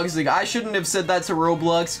very toxic. I shouldn't have said that to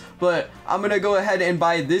Roblox, but I'm gonna go ahead and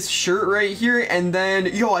buy this shirt right here. And then,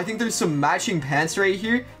 yo, I think there's some matching pants right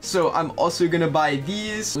here. So I'm also gonna buy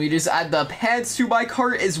these. We just add the pants to my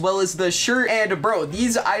cart as well as the shirt. And bro,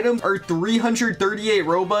 these items are 338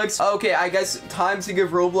 Robux. Okay, I guess time to give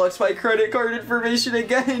Roblox my credit card information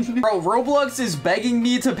again. Bro, Roblox is begging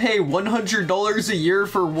me to pay $100 a year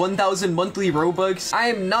for 1,000 monthly Robux. I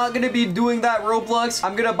am not gonna be doing that, Roblox.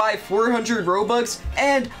 I'm gonna buy 400 Robux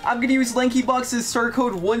and I'm gonna use LankyBox's start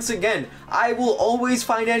code once again. I will always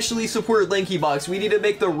financially support LankyBox. We need to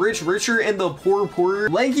make the rich richer and the poor poorer.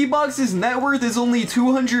 LankyBox's net worth is only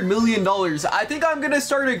 $200 million. I think I'm gonna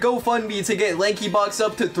start a GoFundMe to get LankyBox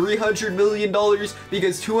up to $300 million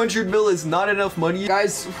because 200 mil is not enough money.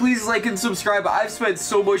 Guys, please like and subscribe. I've spent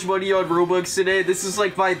so much money on Robux today. This is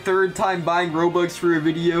like my third time buying Robux for a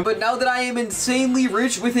video. But now that I am insanely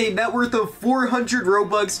rich with a net worth of 400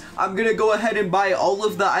 Robux, I'm gonna go ahead and buy all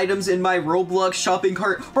of the items in my Roblox shopping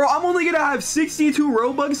cart. Bro, I'm only gonna have 62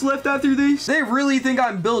 Robux left after this. They really think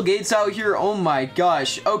I'm Bill Gates out here. Oh my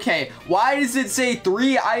gosh. Okay, why does it say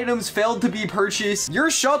 3 items failed to be purchased?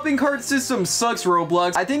 Your shopping cart system sucks,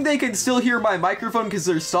 Roblox. I think they can still hear my microphone because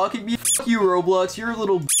they're stalking me. Fuck you, Roblox. You're a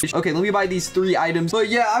little bitch. Okay, let me buy these 3 items. But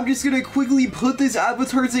yeah, I'm just gonna quickly put this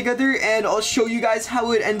avatar together and I'll show you guys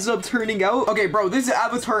how it ends up turning out. Okay, bro, this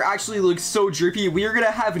avatar actually looks so drippy. We are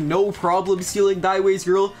gonna have no problem stealing Daiwei's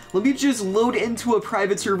girl. Let me just load into a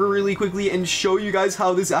private server really quickly and show you guys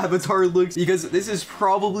how this avatar looks because this is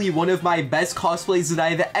probably one of my best cosplays that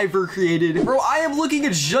I've ever created. Bro, I am looking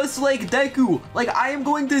just like Deku. Like, I am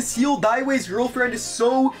going to steal Daiwei's girlfriend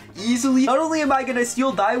so easily. Not only am I gonna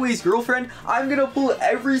steal Daiwei's girlfriend, I'm gonna pull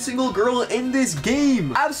every single girl in this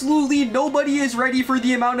game. Absolutely nobody is ready for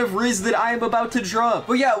the amount of Riz that I am about to drop.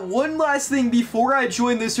 But yeah, one last thing before I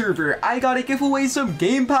join the server, I gotta give away some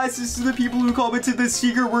game passes to the people who commented the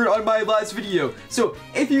secret word on my last video. So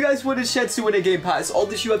if you guys want to to win a game pass, all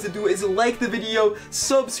that you have to do is like the video,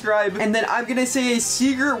 subscribe, and then I'm gonna say a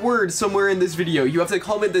secret word somewhere in this video. You have to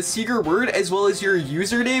comment the secret word as well as your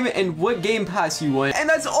username and what game pass you want. And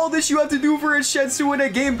that's all that you have to do for a chance to win a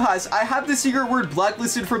game pass. I have the secret word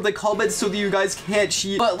blacklisted from the comments so that you guys can't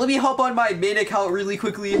cheat, but let me hop on my main account really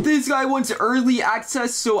quickly. This guy wants early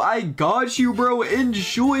access, so I got you, bro.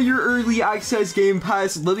 Enjoy your early access game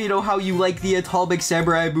pass. Let me know how you like the Atomic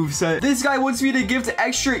Samurai moveset. This guy wants me to gift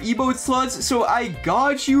extra emote slots, so I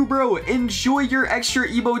got you, bro. Enjoy your extra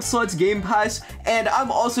emote slots game pass, and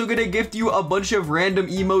I'm also gonna gift you a bunch of random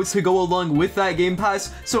emotes to go along with that game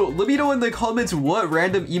pass. So let me know in the comments what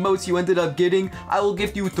random emotes you ended up getting. I will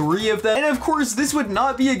gift you 3 of them, and of course this would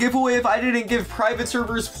not be a giveaway if I didn't give private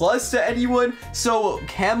servers plus to anyone. So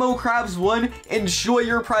Camo Crabs 1, enjoy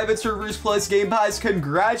your private servers plus game pass.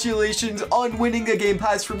 Congratulations on winning a game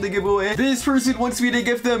pass from the giveaway. This person wants me to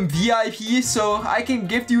gift them VIP, so I can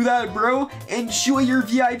gift you that, bro. Enjoy your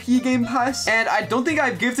VIP game pass. And I don't think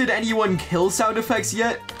I've gifted anyone kill sound effects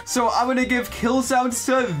yet, so I'm gonna give kill sounds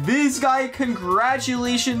to this guy.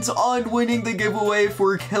 Congratulations on winning the giveaway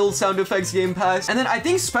for kill sound effects game pass. And then I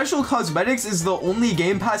think special cosmetics is the only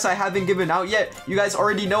game pass I haven't given out yet. You guys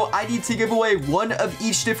already know I need to give away one of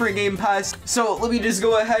each different game pass, so let me just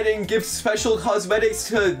go ahead and give special cosmetics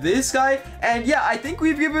to this guy. And yeah, I think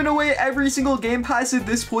we've given away every single game pass at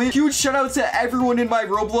this point. Huge shout out to everyone in my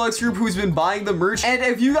Roblox group who's been buying the merch, and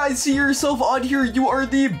if you guys see yourself on here, you are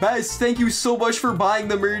the best. Thank you so much for buying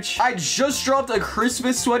the merch. I just dropped a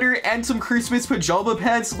Christmas sweater and some Christmas pajama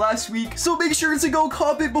pants last week, so make sure to go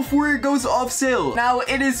cop it before it goes off sale. Now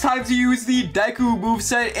it is time to use the Deku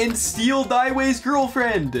moveset and steal Daiwei's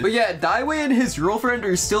girlfriend. But yeah, Daiwei and his girlfriend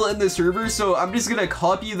are still in the server, so I'm just gonna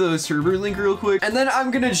copy the server link real quick, and then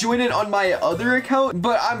I'm gonna join it on my other account.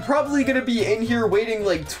 But I'm probably gonna be in here waiting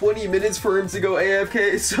like 20 minutes for him to go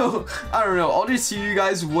AFK, so I don't know. I'll just see you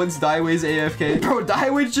guys once Daiwei's AFK. Bro,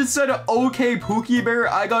 Daiwei just said, okay, Pookie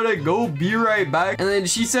Bear, I gotta go, be right back. And then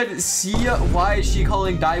she said, see ya. Why is she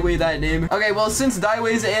calling Daiwei that name? Okay, well, since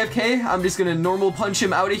Daiwei's AFK, I'm just gonna normal punch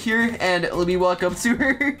him out of here, and let me walk up to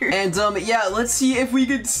her. And yeah, let's see if we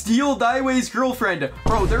could steal Daiwei's girlfriend.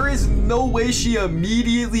 Bro, there is no way she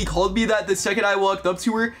immediately called me that the second I walked up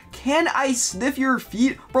to her. Can I sniff your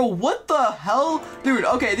feet? Bro, what the hell? Dude,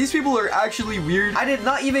 okay, these people are actually weird. I did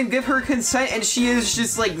not even give her consent, and she is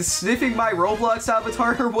just like sniffing my Roblox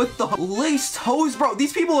avatar. What the lace toes? Bro,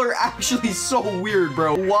 these people are actually so weird,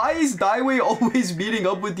 bro. Why is Daiwei always meeting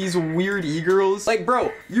up with these weird e-girls? Like,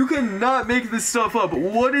 bro, you cannot make this stuff up.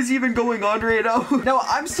 What is even going on right now? Now,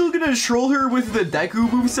 I'm still gonna troll her with the Deku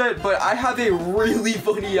moveset, but I have a really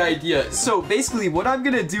funny idea. So basically, what I'm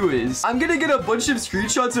gonna do is I'm gonna get a bunch of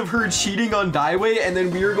screenshots of her cheating on Daiwei, and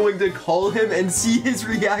then we are going to call him and see his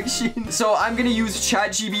reaction. So I'm gonna use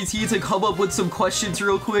ChatGPT to come up with some questions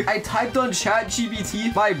real quick. I typed on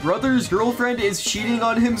ChatGPT, my brother's girlfriend is cheating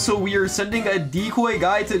on him, so we are sending a decoy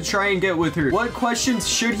guy to try and get with her. What questions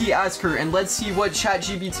should he ask her? And let's see what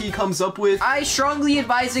ChatGPT comes up with. I strongly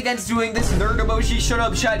advise against doing this. Nerd emoji. Shut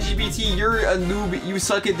up, ChatGPT. You're a noob. You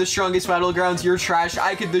suck at the strongest battlegrounds. You're trash.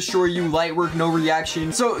 I could destroy you. Light work, no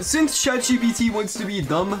reaction. So since ChatGPT wants to be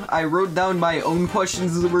dumb, I wrote down my own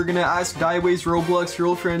questions that we're gonna ask Daiwei's Roblox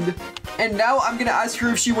girlfriend. And now I'm gonna ask her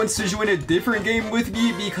if she wants to join a different game with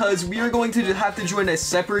me, because we are going to have to join a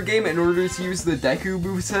separate game in order to use the Deku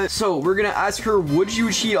moveset. So we're gonna ask her, would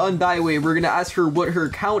you cheat on Daiwei? We're gonna ask her what her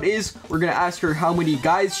count is. We're gonna ask her how many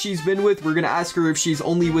guys she's been with. We're gonna ask her if she's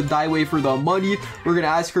only with Daiwei for the money. We're gonna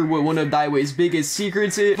ask her what one of Daiwei's biggest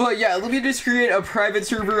secrets is. But yeah, let me just create a private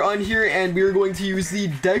server on here, and we're going to use the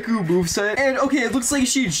Deku moveset. And okay, it looks like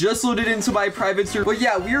she just loaded into my private server. But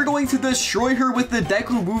yeah, we are going to destroy her with the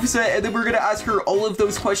Deku moveset, and then we're gonna ask her all of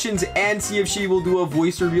those questions and see if she will do a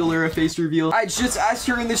voice reveal or a face reveal. I just asked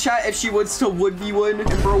her in the chat if she wants to 1v1.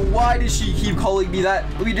 And bro, why does she keep calling me that?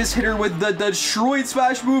 We just hit her with the destroyed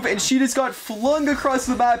smash move, and she just got flung across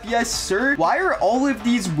the map. Yes, sir. Why are all of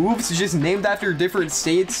these moves just named after different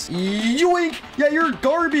states? Yoink! Yeah, you're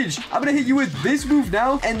garbage. I'm gonna hit you with this move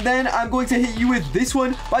now, and then I'm going to hit you with this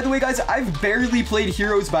one. By the way, guys, I've barely played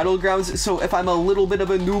Heroes Battlegrounds, so if I'm a little bit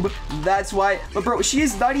of a noob, that's why. But bro, she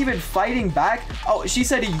is not even fighting back. Oh, she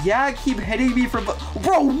said, yeah, keep hitting me from...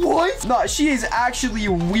 Bro, what? No, she is actually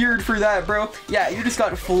weird for that, bro. Yeah, you just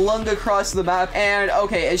got flung across the map. And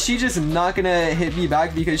okay, is she just not gonna hit me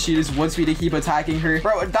back because she just wants me to keep attacking her?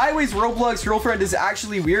 Bro, Daiwei's Roblox girlfriend is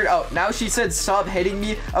actually weird. Oh, now she said stop hitting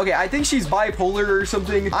me. Okay, I think she's bipolar or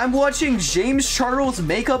something. I'm watching James Charles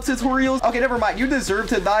makeup tutorials. Okay, never mind. You deserve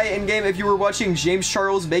to die in game if you were watching James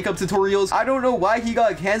Charles makeup tutorials. I don't know why he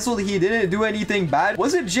got canceled. He didn't do anything bad.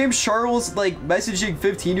 Wasn't James Charles like messaging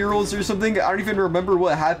 15-year-olds or something? I don't even remember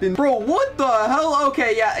what happened. Bro, what the hell?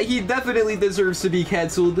 Okay, yeah, he definitely deserves to be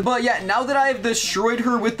canceled. But yeah, now that I have destroyed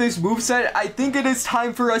her with this moveset, I think it is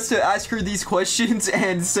time for us to ask her these questions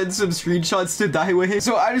and send some screenshots to Daiwei.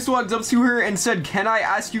 So I just walked up to her and said, can I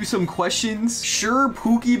ask you some questions? Sure,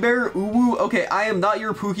 Pookie Bear, uwu. Okay, I am not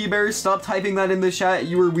your Pookie Bear. Stop typing that in the chat.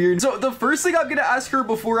 You were weird. So the first thing I'm gonna ask her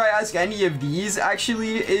before I ask any of these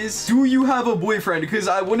actually is, do you have a boyfriend? Because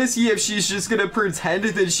I want to see if she's just gonna pretend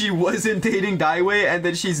that she wasn't dating Daiwei and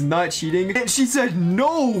that she's not cheating. And she said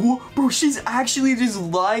no. Bro, she's actually just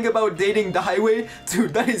lying about dating Daiwei.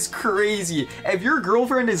 Dude, that is crazy. If your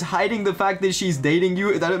girlfriend is hiding the fact that she's dating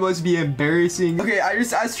you, that must be embarrassing. Okay, I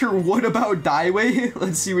just asked her what about Daiwei.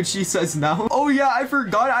 Let's see what she says now. Oh yeah, I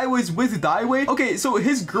forgot I was with Daiwei. Okay, so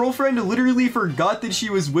his girlfriend literally forgot that she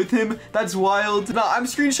was with him. That's wild. Nah, I'm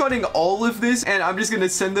screenshotting destroying all of this, and I'm just gonna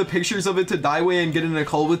send the pictures of it to Daiwei and get in a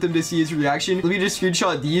call with him to see his reaction. Let me just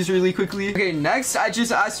screenshot these really quickly. Okay, next, I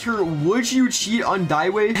just asked her, would you cheat on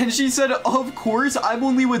Daiwei? And she said, of course, I'm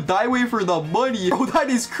only with Daiwei for the money. Oh, that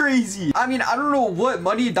is crazy. I mean, I don't know what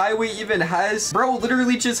money Daiwei even has. Bro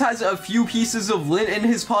literally just has a few pieces of lint in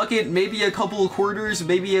his pocket, maybe a couple of quarters,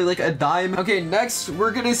 maybe like a dime. Okay, next,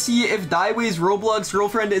 we're gonna see if Daiwei's Roblox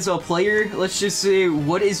girlfriend is a player. Let's just say,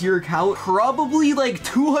 what is your count? Probably like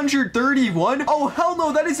 231. Oh, hell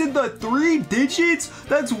no, that is in the 3 digits.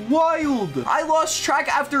 That's wild. I lost track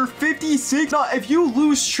after 56. Now, if you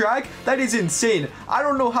lose track, that is insane. I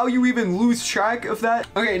don't know how you even lose track of that.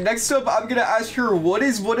 Okay, next up, I'm gonna ask her, what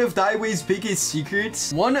is one of Daiwei's biggest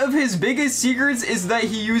secrets? One of his biggest secrets is that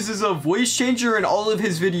he uses a voice changer in all of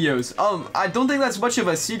his videos. I don't think that's much of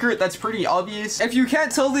a secret. That's pretty obvious. If you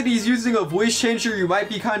can't tell that he's using a voice changer, you might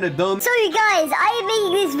be kind of dumb. So you guys, I am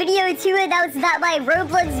making this video to announce that my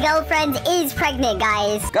Roblox girlfriend is pregnant,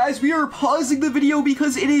 guys. Guys, we are pausing the video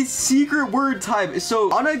because it is secret word time.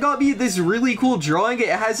 So Anna got me this really cool drawing. It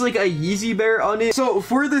has like a Yeezy bear on it. So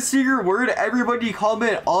for the secret word, everybody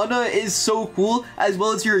comment Anna is so cool, as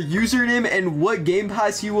well as your username and what game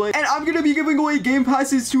pass you want. And I'm gonna be giving away game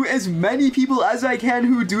passes to as many people as I can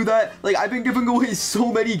who do that. Like, I've been giving away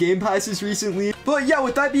so many game passes recently. But yeah,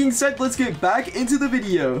 with that being said, let's get back into the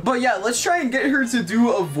video. But yeah, let's try and get her to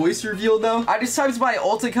do a voice reveal now. I just typed my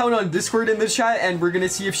alt account on Discord in the chat, and we're gonna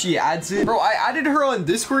see if she adds it. Bro, I added her on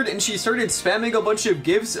Discord and she started spamming a bunch of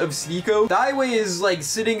gifs of Sneeko. Daiwei is like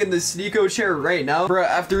sitting in the Sneeko chair right now. Bro,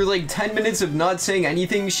 after like 10 minutes of not saying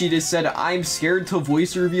anything, she just said, I'm scared to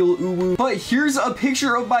voice reveal uwu. But here's a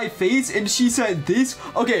picture of my face and she said this.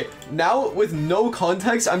 Okay, now with no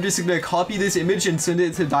context, I'm just gonna copy this image and send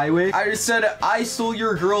it to Daiwei. I just said, I stole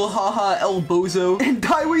your girl, haha, El Bozo. And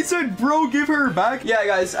Daiwei said, bro, give her back. Yeah,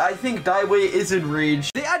 guys, I think Daiwei is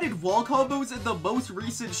enraged. They added wall combos in the most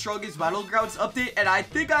recent Strongest Battlegrounds update, and I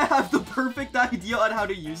think I have the perfect idea on how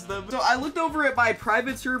to use them. So I looked over at my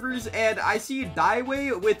private servers and I see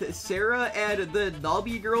Daiwei with Sarah and the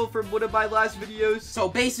Nobby girl from one of my last videos. So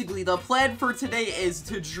basically, the plan for today is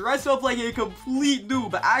to dress up like a complete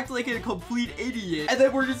noob, act like a complete idiot, and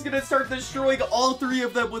then we're just gonna start destroying all 3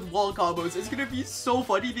 of them with wall combos. It's gonna be so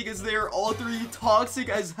funny because they are all 3 toxic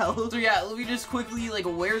as hell. So yeah, let me just quickly like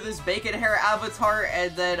wear this bacon hair avatar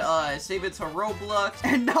and then save it to Roblox,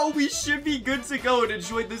 and now we should be good to go to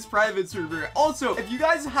join this private server. Also, if you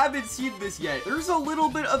guys haven't seen this yet, there's a little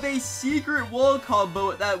bit of a secret wall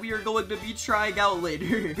combo that we are going to be trying out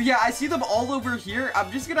later. But yeah, I see them all over here.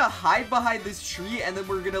 I'm just gonna hide behind this tree and then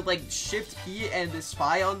we're gonna like shift P and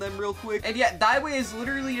spy on them real quick. And yeah, Daiwei is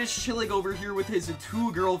literally just chilling over here with his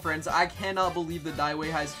 2 girlfriends. I cannot believe that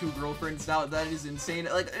Daiwei has 2 girlfriends now. That is insane.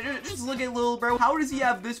 Like, just look at little bro. How does he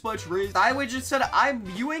have this much range? Daiwei just said, I'm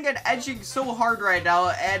viewing and edging so hard right now.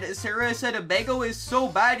 And Sarah said, Mango is so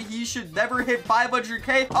bad, he should never hit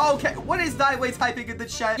 500k. Okay, what is Daiwei typing in the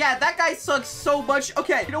chat? Yeah, that guy sucks so much.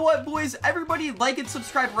 Okay, you know what, boys? Everybody like and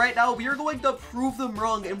subscribe right now. We are going to prove them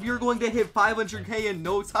wrong, and we are going to hit 500k in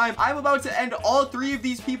no time. I'm about to end all 3 of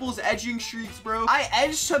these people's edging streaks, bro. I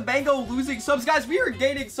edged to Mango losing subs. Guys, we are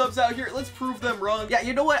gaining subs out here. Let's prove them wrong. Yeah,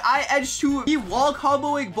 you know what? I edged to be wall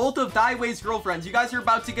comboing both of Daiwei's girlfriends. You guys are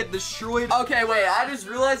about to get destroyed. Okay, wait, I just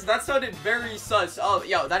realized that sounded very sus. Oh,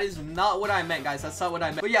 yo, that is not what I meant, guys. That's not what I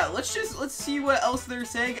meant. But yeah, let's see what else they're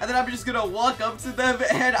saying. And then I'm just gonna walk up to them,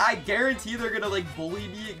 and I guarantee they're gonna like bully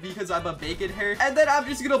me because I'm a bacon hair. And then I'm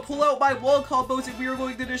just gonna pull out my wall combos, and we are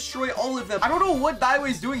going to destroy all of them. I don't know what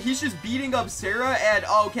Daiwei's doing. He's just beating up Sarah, and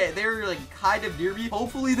okay, they're like kind of near me.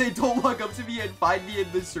 Hopefully they don't walk up to me and find me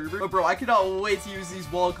in the server. But bro, I cannot wait to use these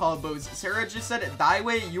wall combos. Sarah just said,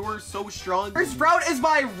 Daiwei, you are so strong. Chris Brown is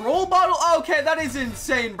my role model. Okay, that is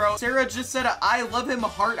insane, bro. Sarah just said, I love him,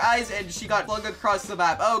 heart eyes, and she got flung across the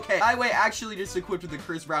map. Okay, Daiwei actually just equipped with the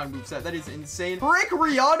Chris Brown moveset. That is insane. Brick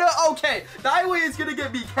Rihanna. Okay, Daiwei is gonna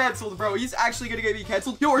get me canceled, bro. He's actually gonna get me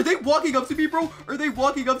canceled. Yo, are they walking up to me, bro? Are they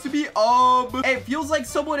walking up to me? It feels like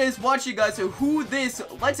someone is watching us. Who this?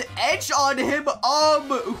 Let's edge on him.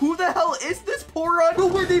 Who the hell is this poron? Bro,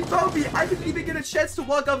 where they found me? I didn't even get a chance to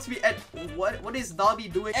walk up to me. And what is Nobby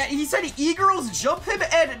doing? And he said e-girls jump him,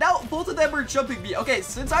 and now both of them are jumping me. Okay,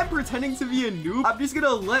 since I'm pretending to be a noob, I'm just gonna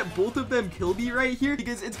let both of them kill me right here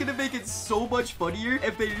because it's gonna make it so much funnier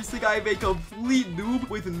if they just think I'm a complete noob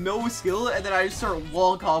with no skill, and then I just start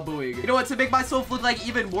wall comboing. You know what? To make myself look like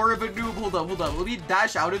even more of a noob, hold on. Let me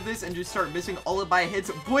dash out of this and just start missing all of my hits.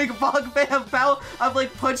 Boink, bonk, bam, pow. I'm like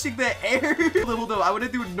like punching the air. Hold up, I want to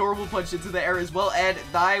do normal punch into the air as well. And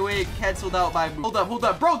Daiwei canceled out my move. Hold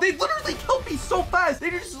up. Bro, they literally killed me so fast. They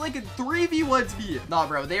just like 3v1'd me. Nah,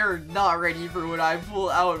 bro, they are not ready for when I pull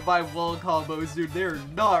out my wall combos, dude. They're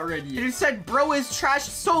not ready. It just said, bro is trash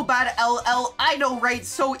so bad, LL. I know, right?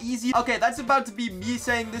 So easy. Okay, that's about to be me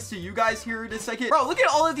saying this to you guys here in a second. Bro, look at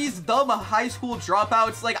all of these dumb high school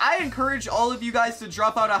dropouts. Like, I encourage all of you guys to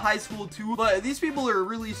drop out of high school too, but these people are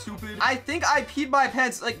really stupid. I think I peed my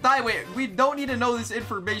pants. Like, Daiwei, we don't need to know this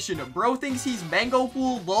information. Bro thinks he's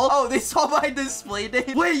MangoPool, lol. Oh, they saw my display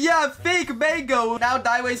name. Wait, yeah, fake mango. Now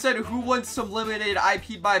Daiwei said, who wants some lemonade? I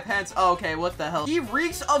peed my pants. Oh, okay, what the hell? He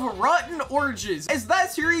reeks of rotten oranges. Is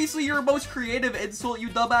that seriously your most creative insult, you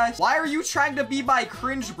dumbass? Why are you trying to be my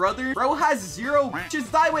cringe brother? Bro has 0 bitches.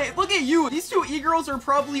 Daiwei, look at you. These 2 e-girls are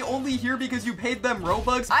probably only here because you paid them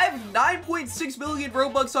Robux. I have 9.6 million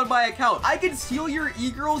Robux on my account. I can steal your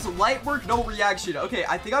e-girls, light work, no reaction. Okay,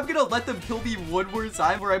 I think I'm gonna let them kill me one more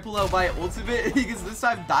time where I pull out my ultimate because this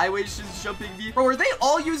time Daiwei's just jumping me. Bro, are they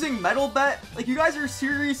all using metal bat? Like, you guys are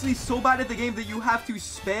seriously so bad at the game that you have to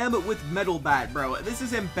spam with metal bat, bro. This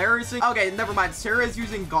is embarrassing. Okay, never mind. Sarah's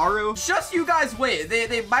using Garu. Just you guys wait.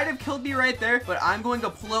 They might have killed me right there, but I'm going to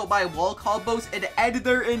pull out my wall combos and end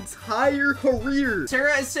their entire career.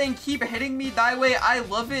 Sarah is saying, keep hitting me, Daiwei. I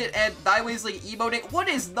love it. And Daiwei's like emoting. What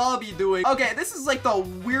is Nabi doing? Okay, this is like the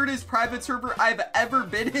weirdest private server I've ever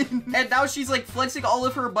been in. And now she's like flexing all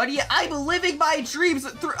of her money. I'm living my dreams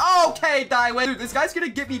through. Okay, Daiwei. Dude, this guy's gonna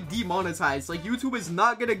get me demonetized. Like, YouTube is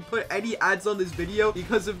not gonna put any ads on this video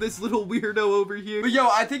because of this little weirdo over here. But yo,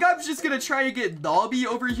 I think I'm just gonna try to get Nabi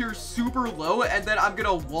over here super low, and then I'm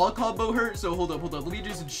gonna wall combo her. So hold up. Let me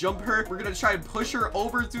just jump her. We're gonna try and push her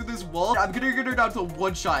over through this wall. I'm gonna get her down to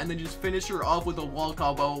 1 shot and then just finish her off with a wall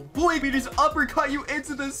combo. Boy, we just uppercut you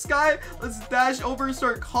into the sky. Let's dash over,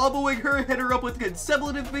 start comboing her, hit her up with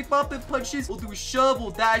consecutive big bump and punches. We'll do shove,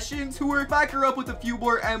 we'll dash into her, back her up with a few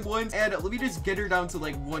more M1s, and let me just get her down to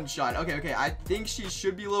like 1 shot. Okay, I think she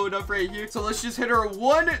should be low enough right here. So let's just hit her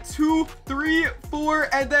 1, 2, 3, 4,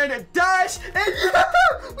 and then dash, and yeah,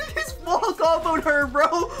 we just wall comboed her, bro.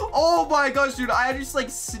 Oh my gosh, dude, I just like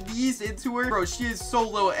sneezed into her. Bro, she is so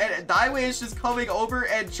low, and Daiwei is just coming over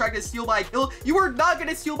and trying to steal my kill. You are not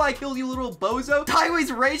gonna steal my kill, you little bozo.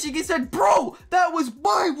 Daiwei's raging. He said, bro, that was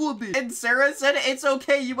my woman. And Sarah said, it's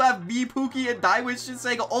okay, you have me, Pookie. And Daiwei's just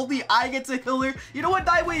saying, only I get to kill her. You know what,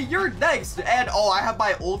 Daiwei, you're next. And oh, I have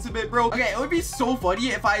my ultimate, bro. Okay, it would be so funny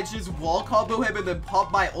if I just wall combo him and then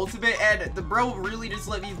pop my ultimate, and the bro really just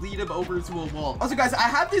let me lead him over to a wall. Also, guys, I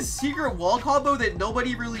have this secret wall combo that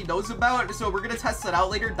nobody really knows about, so we're gonna test it out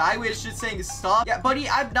later. Daiwei is just saying stop. Yeah, buddy,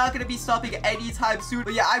 I'm not gonna be stopping anytime soon.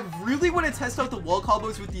 But yeah, I really want to test out the wall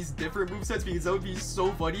combos with these different movesets because that would be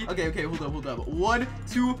so funny. Okay, hold up. 1,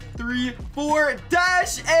 2, 3, 4,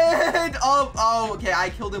 dash, and oh, okay, I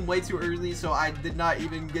killed him way too early, so I did not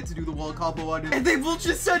even get to do the wall combo on him. And they both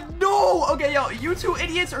just said no. Okay, yo, you 2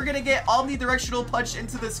 idiots are gonna get omnidirectional punched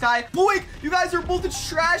into the sky. Boink, you guys are both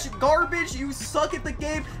trash, garbage. You suck at the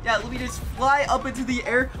game. Yeah, let me just fly up into the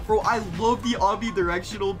air. Bro, I love the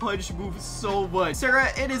omnidirectional punch move so much. Sarah,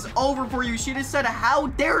 it is over for you. She just said, how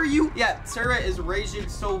dare you? Yeah, Sarah is raging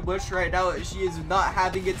so much right now. She is not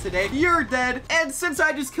having it today. You're dead. And since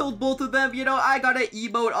I just killed both of them, you know, I gotta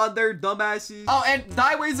emote on their dumbasses. Oh, and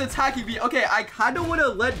Daiwei's attacking me. Okay, I kind of want to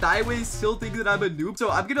let Daiwei still think that I'm a noob, so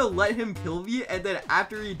I'm gonna let him kill me, and then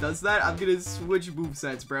after he does that, I'm gonna switch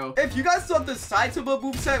movesets, bro. If you guys thought the Saitama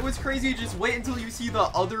moveset was crazy, just wait until you see the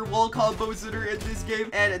other wall combos that are in this game.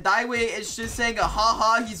 And Daiwei is just saying,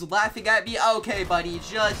 haha, he's laughing at me. Okay, buddy,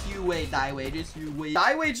 just you wait, Daiwei, just you wait.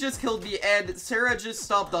 Daiwei just killed me, and Sarah just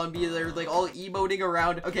stopped on me. They're like all emoting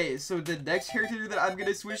around. Okay, so the next character that I'm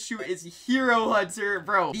gonna switch to is Hero Hunter.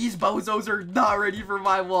 Bro, these bozos are not ready for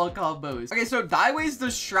my wall combos. Okay, so Daiwei's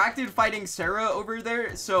distracted fighting Sarah over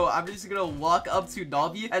there, so I'm just gonna walk up to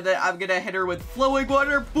Nabi, and then I'm gonna hit her with flowing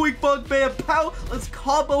water. Boink, bonk, bam, pow. Let's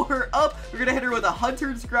combo her up. We're gonna hit her with a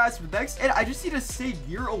Hunter's Grasp next, and I just need to stay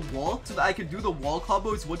near a wall so that I can do the wall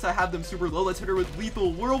combos once I have them super low. Let's hit her with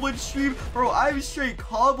Lethal Whirlwind Stream. Bro, I'm straight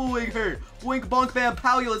comboing her. Boink, bonk, bam,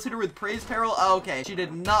 pow. Let's hit her with Praise Peril. Okay, she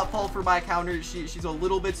did not fall for my counter. She's a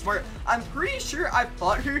little bit smart. I'm pretty sure I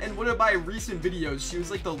fought her in one of my recent videos. She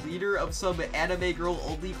was like the leader of some anime girl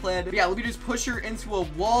only clan. But yeah, let me just push her into a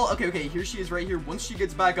wall. Okay, here she is right here. Once she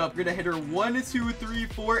gets back up, we're gonna hit her 1, 2, 3,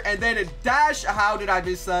 4, and then a dash. How did I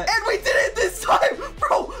miss that? And we did it this time,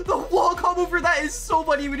 bro. The wall combo for that is so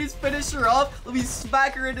funny. We just finished her off. Let me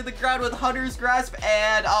smack her into the ground with Hunter's Grasp.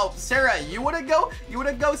 And oh, Sarah, you wanna go? You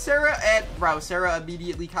wanna go, Sarah? And bro, Sarah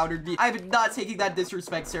immediately countered me. I'm not taking that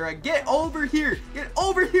disrespect, Sarah. Get over here. Get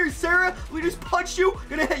over here, Sarah. Sarah, we just punched you.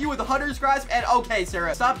 Gonna hit you with the Hunter's Grasp. And okay,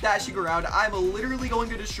 Sarah, stop dashing around. I'm literally going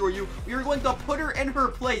to destroy you. We are going to put her in her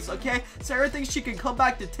place, okay? Sarah thinks she can come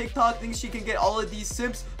back to TikTok, thinks she can get all of these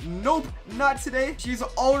simps. Nope, not today. She's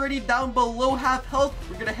already down below half health.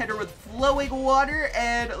 We're gonna hit her with flowing water,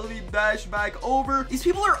 and let me dash back over. These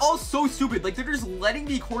people are all so stupid. Like, they're just letting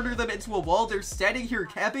me corner them into a wall. They're standing here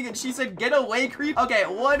camping, and she said, get away, creep. Okay,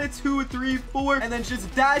 1, 2, 3, 4, and then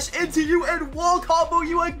just dash into you and wall combo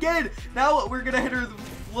you again. Now we're gonna hit her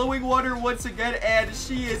flowing water once again, and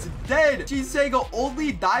she is dead. She's saying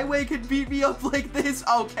only Daiwei can beat me up like this.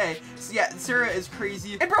 Okay, so yeah, Sarah is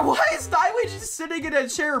crazy. And bro, why is Daiwei just sitting in a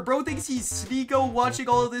chair? Bro thinks he's Sneeko watching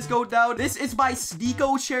all of this go down. This is my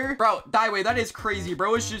Sneeko chair. Bro, Daiwei, that is crazy.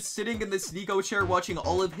 Bro is just sitting in the Sneeko chair watching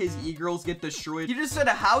all of his e-girls get destroyed. He just said,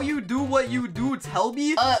 how you do what you do, tell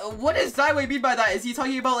me. What does Daiwei mean by that? Is he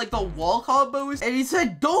talking about like the wall combos? And he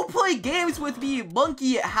said, don't play games with me,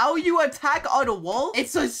 monkey. How you attack on a wall?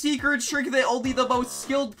 It's a secret trick that only the most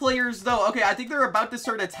skilled players know. Okay, I think they're about to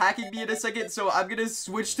start attacking me in a second, so I'm gonna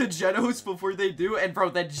switch to Genos before they do. And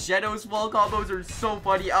bro, the Genos wall combos are so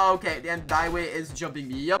funny. Oh, okay, and Daiwei is jumping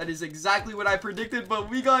me. Yep, that is exactly what I predicted,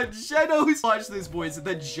 but we got Genos. Watch this, boys.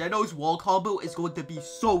 The Genos wall combo is going to be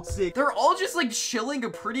so sick. They're all just like chilling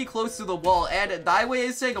pretty close to the wall, and Daiwei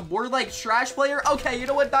is saying more like trash player. Okay, you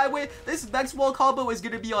know what, Daiwei? This next wall combo is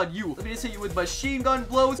gonna be on you. Let me just hit you with machine gun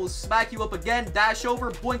blows. We'll smack you up again. Dash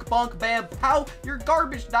over, boink, bonk, bam, pow. You're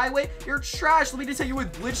garbage, Daiwei. You're trash. Let me just hit you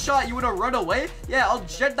with blitz shot. You wanna run away? Yeah, I'll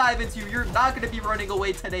jet dive into you. You're not gonna be running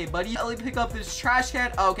away today, buddy. Let me pick up this trash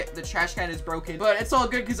can. Okay, the trash can is broken, but it's all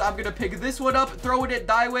good because I'm gonna pick this one up, throw it at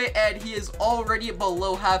Daiwei, and he is already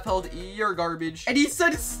below half health. You're garbage. And he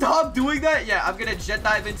said, stop doing that. Yeah, I'm gonna jet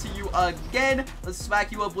dive into you again. Let's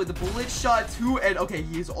smack you up with the blitz shot too. And okay,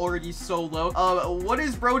 he is already so low. What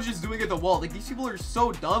is bro just doing at the wall? Like, these people are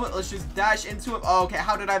so dumb. Let's just dash into him. Oh, okay,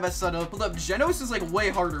 how did I mess that up? Hold up, Genos is like way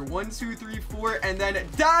harder. 1, 2, 3, 4, and then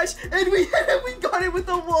dash, and we hit it. We got it with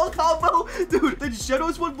the wall combo. Dude, the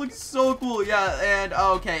Genos one looks so cool. Yeah, and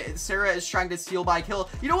okay, Sarah is trying to steal my kill.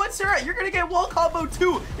 You know what, Sarah? You're gonna get wall combo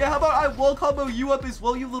too. Yeah, how about I wall combo you up as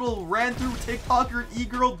well, you little ran through TikToker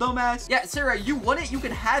e-girl dumbass. Yeah, Sarah, you want it? You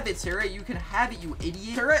can have it, Sarah. You can have it, you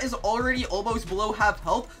idiot. Sarah is already almost below half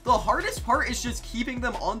health. The hardest part is just keeping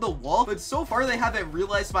them on the wall, but so far they haven't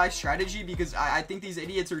realized my strategy because I think these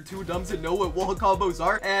idiots are too dumb to know what wall combos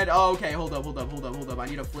are. And okay, hold up. I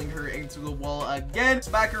need to fling her into the wall again.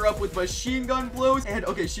 Smack her up with machine gun blows. And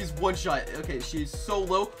okay, she's one shot. Okay, she's so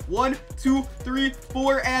low. 1, 2, 3,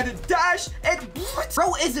 4, and dash. And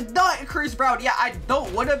bro is not Chris Brown. Yeah, I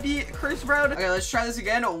don't want to be Chris Brown. Okay, let's try this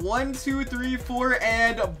again. 1, 2, 3, 4,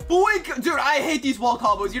 and boink. Dude, I hate these wall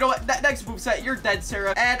combos. You know what? Next moveset, you're dead,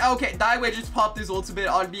 Sarah. And okay, Daiwei just popped his ultimate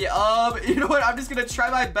on me. You know what? I'm just gonna try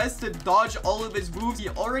my best to dodge all of his moves. He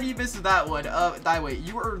already missed that one. Daiwei,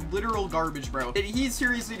 you are literal garbage, bro. And he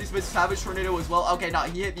seriously just missed Savage Tornado as well. Okay, nah,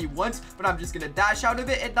 he hit me once, but I'm just gonna dash out of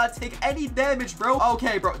it and not take any damage, bro.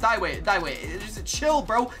 Okay, bro, Daiwei, just chill,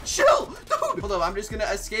 bro. Chill, dude. Hold up, I'm just gonna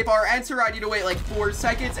escape our enter. I need to wait like 4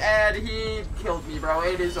 seconds, and he killed me, bro.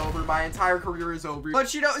 It is over. My entire career is over.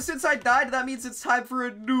 But you know, since I died, that means it's time for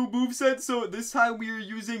a new moveset. So this time we are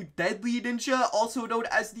using Deadly Ninja, also known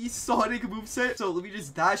as the Sonic moveset. So let me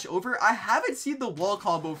just dash over. I haven't seen the wall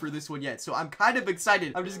combo for this one yet, so I'm kind of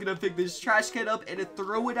excited. I'm just gonna pick this trash can up and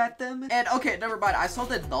throw it at them. And okay, never mind. I saw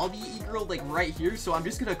the Navi e-girl like right here, so I'm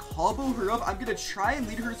just gonna combo her up. I'm gonna try and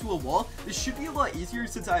lead her to a wall. This should be a lot easier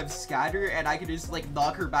since I have scatter and I can just like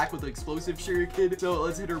knock her back with explosive shuriken. So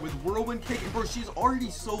let's hit her with whirlwind kick. And bro, she's already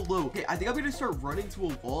so low. Okay, I think I'm gonna start running to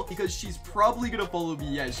a wall because she's probably gonna follow me.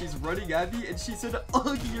 Yeah, she's running at me and she said,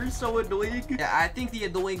 ugh, you're so annoying. Yeah, I think the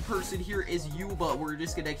annoying person here is you, but we're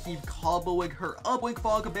just gonna keep comboing her up. Wink,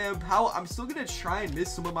 bonk, bam, pow. I'm still gonna try and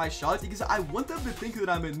miss some of my shots because I want them to think that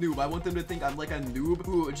I'm a noob. I want them to think I'm like a noob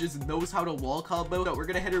who just knows how to wall combo. So we're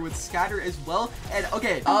gonna hit her with scatter as well. And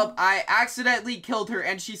okay, I accidentally killed her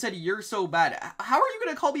and she said, you're so bad. How are you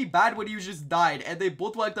gonna call me bad when you just died? And they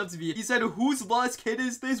both walked up to me. He said, whose lost kid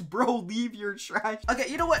is this? Bro, leave your trash. Okay,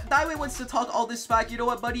 you know what? Daiwei wants to talk all this smack. You know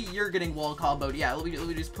what, buddy? You're getting wall comboed. Yeah, let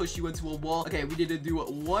me just push you into a wall. Okay, we need to do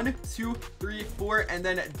 1, 2, 3, 4, and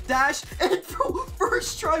then dash. And Bro,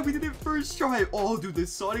 first try. We did it first try. Oh, dude, the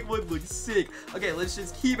Sonic one looks sick. Okay, let's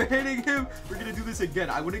just keep hitting him. We're gonna do this again.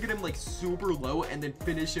 I want to get him like super low and then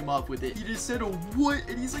finish him off with it. He just said, what?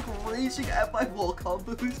 And he's like raging at my wall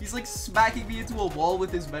combos. He's like smacking me into a wall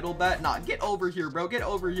with his metal bat. Nah, get over here, bro. Get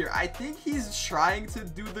over here. I think he's trying to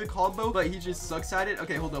do the combo, but he just sucks at it.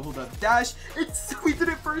 Okay, hold up. Dash. We did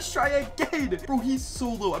it first try again. Bro, he's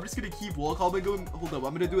so low. I'm just gonna keep wall combo going. Hold up.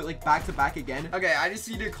 I'm gonna do it like back to back again. Okay, I just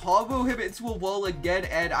need to combo him into a wall again,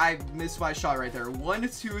 and I missed my shot right there. 1,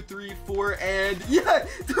 2, 3, 4, and yeah,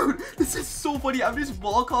 dude, this is so funny. I'm just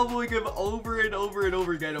wall comboing him over and over and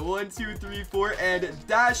over again. 1, 2, 3, 4, and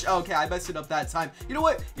dash. Okay, I messed it up that time. You know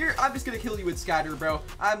what? Here, I'm just gonna kill you with scatter, bro.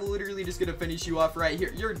 I'm literally just gonna finish you off right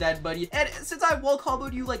here. You're dead, buddy. And since I wall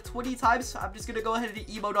comboed you like 20 times, I'm just gonna go ahead and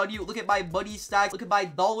emote on you. Look at my money stacks. Look at my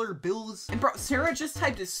dollar bills. And bro, Sarah just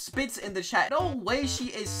typed spits in the chat. No way she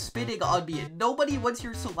is spitting on me. Nobody wants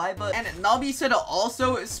your saliva. And Nabi said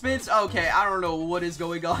also spits. Okay, I don't know what is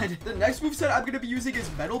going on. The next moveset I'm gonna be using is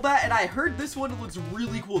metal bat, and I heard this one looks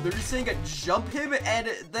really cool. They're just saying jump him, and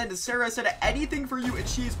then Sarah said anything for you, and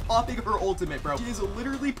she is popping her ultimate, bro. She is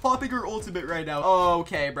literally popping her ultimate right now.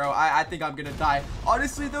 Okay, bro, I think I'm gonna die.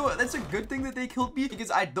 Honestly though, that's a good thing that they killed me,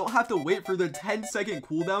 because I don't have to wait for the 10-second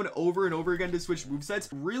cooldown over and over again to switch movesets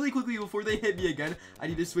really quickly before they hit me again. I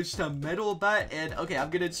need to switch to metal bat, and okay, I'm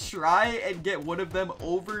gonna try and get one of them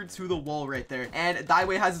over to the wall right there. And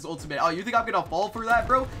Daiwei has his ultimate. Oh, you think I'm gonna fall for that,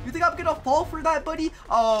 bro? You think I'm gonna fall for that, buddy?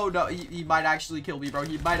 Oh no, he might actually kill me, bro.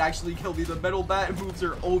 He might actually kill me. The metal bat moves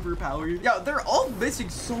are overpowered. Yeah, they're all missing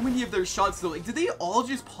so many of their shots though. Like, did they all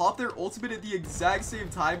just pop their ultimate at the exact same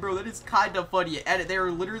time, bro? That is kind of funny. And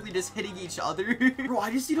they're literally just hitting each other. Bro,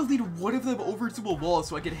 I just need to lead one of them over to a wall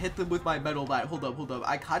so I can hit them with my metal bat. Hold up.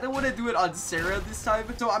 I kind of want to do it on Sarah this time.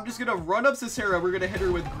 So I'm just gonna run up to Sarah. We're gonna hit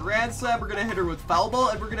her with Grand Slam. We're gonna hit her with Foul Ball,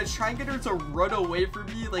 and we're gonna try and get her to run away from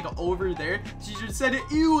me, like over there. She just said,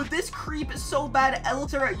 ew, this creep is so bad.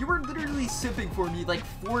 Sarah, you were literally simping for me like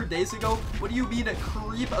 4 days ago. What do you mean a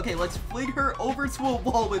creep? Okay, let's fling her over to a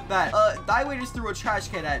wall with that. Daiwei just threw a trash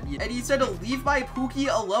can at me, and he said to leave my Pookie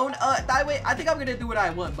alone. Daiwei, I think I'm gonna do what I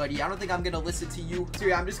want, buddy. I don't think I'm gonna listen to you. So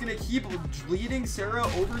yeah, I'm just gonna keep leading Sarah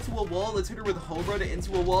over to a wall. Let's hit her with home run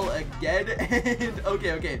into a wall again. And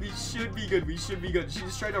okay, we should be good. She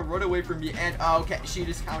just tried to run away from me, and okay, she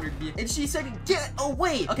just countered me, and she said get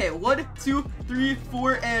away. Okay, 1, 2, 3,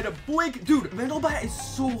 4, and boink. Dude, metal bat is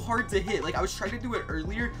so hard to hit. Like, I was trying to do it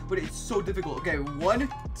earlier, but it's so difficult. Okay, 1,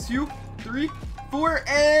 2, 3, 4,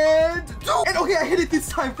 and okay, I hit it this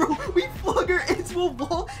time, bro. We flung her into a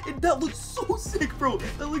wall, and that looks so sick, bro.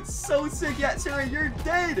 That looks so sick. Yeah, Sarah, you're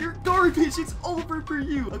dead. You're garbage. It's over for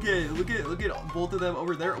you. Okay, look at both of them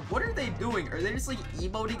over there. What are they doing? Are they just like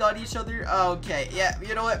emoting on each other? Okay, yeah,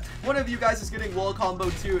 you know what? One of you guys is getting wall combo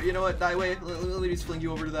too. You know what, Daiwei? Let me just fling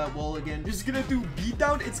you over to that wall again. You're just gonna do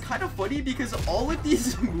beatdown. It's kind of funny because all of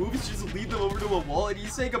these moves just lead them over to a wall, and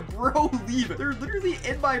he's saying, bro, leave. They're literally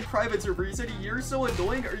in my private server. He said, you're so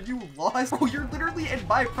annoying. Are you lost? Bro, you're literally in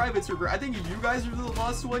my private server. I think you guys are the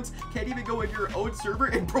lost ones. Can't even go in your own server.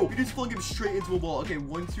 And bro, you just flung him straight into a wall. Okay,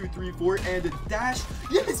 1, 2, 3, 4, and a dash.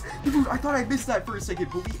 Yes, dude, I thought I missed that for a second,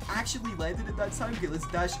 but we actually landed it that time. Okay, let's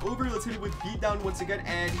dash over. Let's hit him with beatdown once again,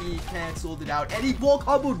 and he canceled it out, and he wall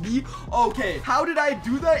comboed me. Okay, how did I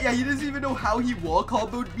do that? Yeah, he doesn't even know how he wall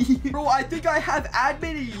comboed me. Bro, I think I have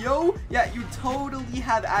admin, yo. Yeah, you totally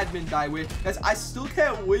have admin, Daiwei. Guys, I still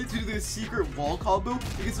can't wait to do this secret wall combo,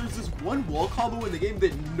 because there's this one wall combo in the game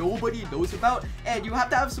that nobody knows about, and you have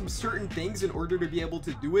to have some certain things in order to be able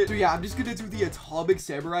to do it. So yeah, I'm just gonna do the atomic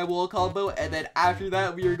samurai wall combo, and then after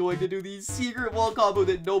that we are going to do the secret wall combo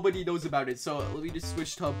that nobody knows about it. So let me just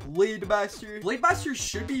switch to Blade Master. Blade Master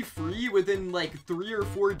should be free within like 3 or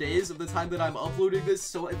 4 days of the time that I'm uploading this.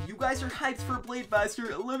 So if you guys are hyped for Blade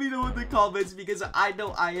Master, let me know in the comments, because I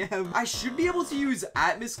know I am. I should be able to use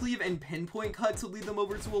Atmos Cleave and Pinpoint Cut to lead them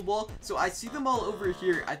over to a wall. So I see them all over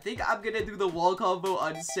here. I think I'm gonna do the wall combo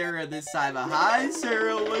on Sarah this time. Hi,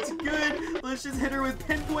 Sarah, what's good? Let's just hit her with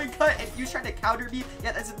Pinpoint Cut, and you trying to counter me?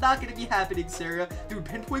 Yeah, that's not gonna be happening, Sarah. Dude,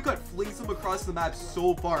 Pinpoint Cut flings them across the map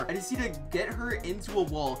so far. I just need to get her into a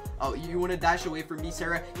wall. Oh, you want to dash away from me,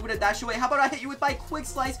 Sarah? You want to dash away? How about I hit you with my quick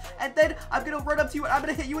slice, and then I'm gonna run up to you, and I'm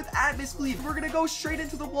gonna hit you with Atmos Cleave. We're gonna go straight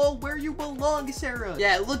into the wall where you belong, Sarah.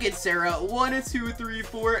 Yeah, look at Sarah. 1, 2, 3,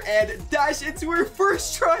 4, and dash into her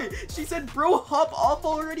first try. She said, bro, hop off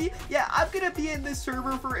already. Yeah, I'm gonna be in this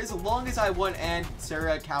server for as long as I want, and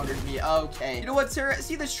Sarah countered me. Okay, you know what, Sarah?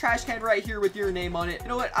 See this trash can right here with your name on it? You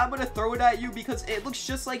know what? I'm gonna throw it at you because it looks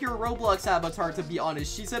just like your Roblox avatar, to be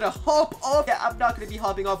honest. She said a hop off. Yeah, I'm not gonna be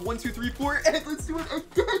hopping off. 1, 2, 3, 4, and let's do it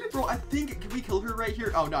again. Bro, I think, can we kill her right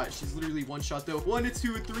here? Oh, no, she's literally one shot though. 1,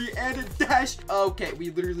 2, 3, and a dash. Okay, we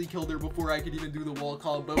literally killed her before I could even do the wall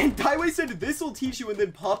combo. And Daiwei said this will teach you, and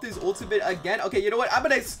then popped his ultimate again. Okay, you know what? I'm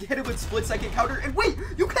gonna hit him with split second counter. And wait,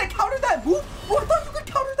 you can't counter that move? Oh, I thought you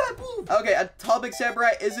could counter that move. Okay, Atomic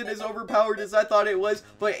Samurai isn't as overpowered as I thought it was,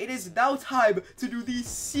 but it is now time to do the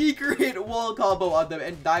secret wall combo on them.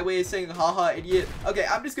 And Daiwei is saying, haha, idiot. Okay,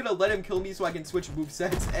 I'm just gonna let him kill me so I can switch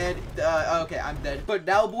movesets. And, okay, I'm dead. But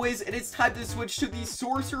now, boys, it is time to switch to the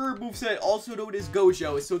Sorcerer moveset, also known as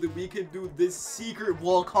Gojo, so that we can do this secret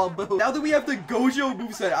wall combo. Now that we have the Gojo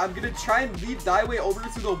moveset, I'm gonna try and lead Daiwei over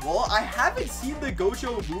to the wall. I haven't seen the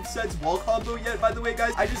Gojo moveset's wall combo yet, by the way,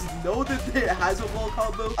 guys. I just know that it has a wall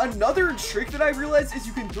combo. Another trick that I realized is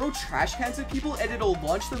you can throw trash cans at people and it'll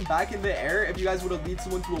launch them back in the air if you guys want to lead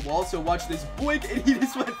someone to a wall. So watch this. Boink, and he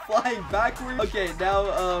just went flying backward. Okay, now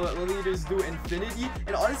let me just do infinity.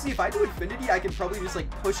 And honestly, if I do infinity, I can probably just like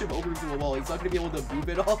push him over to a wall. He's not gonna be able to move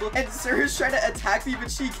at all. And Sarah's trying to attack me, but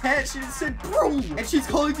she can't. She just said bro, and she's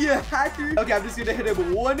calling me a hacker. Okay, I'm just gonna hit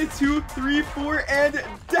him. 1, 2, 3, 4, and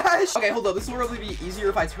dash. Okay, hold up. This will probably be easier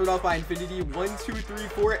if I turn off my infinity. 1, 2, 3,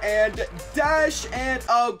 4, and dash. And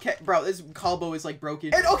okay, bro, this combo is like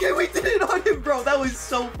broken. And okay, we did it on him, bro. That was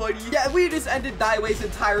so funny. Yeah, we just ended Daiwei's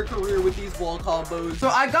entire career with these wall combos. So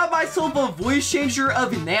I got myself a voice changer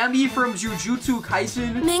of Nami from Jujutsu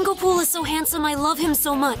Kaisen. MangoPool is so handsome. I love him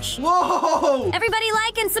so much. Whoa! Everybody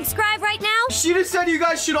like and subscribe right now. She just said you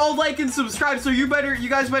guys should all like and subscribe, so you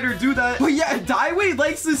guys better do that. But yeah, Daiwei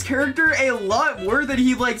likes this character a lot more than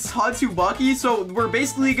he likes Tatsubaki, so we're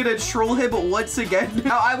basically gonna troll him once again.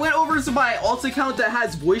 Now, I went over to my alt account that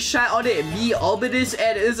has voice chat on it, me, Albinus,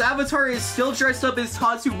 and his avatar is still dressed up as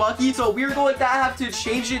Tatsubaki, so we're going to have to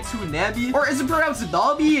change it to Nami. Or is it pronounced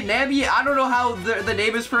Nami? Nami? I don't know how the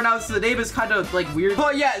name is pronounced. The name is kind of like weird.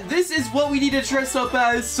 But yeah, this is what we need to dress up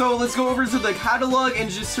as. So let's go over to the catalog and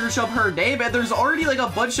just search up her name. And there's already like a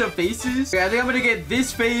bunch of faces. Okay, I think I'm gonna get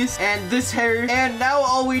this face and this hair. And now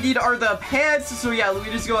all we need are the pants. So yeah, let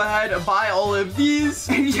me just go ahead and buy all of these.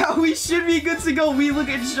 And yeah, we should be good to go. We look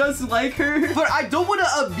just like her. But I don't want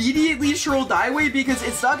to immediately troll Daiwei because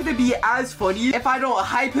it's not gonna be as funny if I don't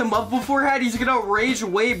hype him up beforehand. He's gonna rage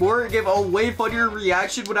way more, give a way funnier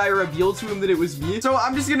reaction when I reveal to him that it was me. So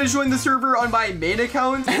I'm just gonna join the server on my main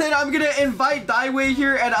account, and then I'm gonna invite Daiwei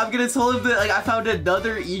here, and I'm gonna tell him that like I found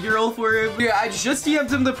another e-girl for him. Yeah, I just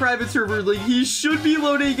DM'd him the private server link. He should be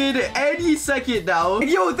loading in any second now. And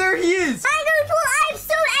yo, there he is. MangoPool, I'm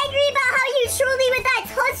so angry about how you trolled me with that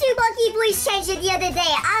Tatsubaki voice changer the other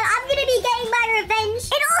day. I'm gonna be getting my revenge.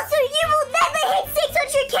 And also, you will never hit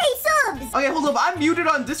 600k subs. Okay, hold up. I'm muted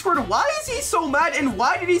on Discord. Why is he so mad? And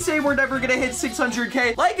why did he say we're never gonna hit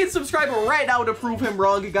 600k? Like and subscribe right now to prove him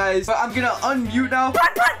wrong, guys. But I'm gonna unmute now.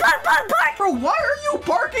 Bark, bark, bark, bark, bark. Bro, why are you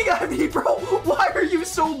barking at me, bro? Why are you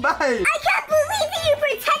so mad? I can't believe that you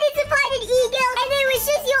pretended to find an e-girl and it was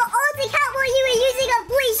just your alt account where you were using a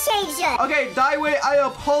voice changer. Okay, Daiwei, I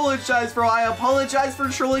apologize, bro. I apologize for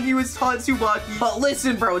trolling you as Tatsubaki. But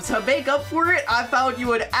listen, bro, to make up for it, I found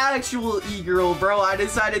you an actual e-girl, bro. I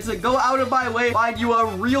decided to go out of my way, find you a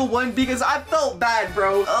real one because I felt bad,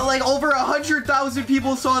 bro. Like over 100,000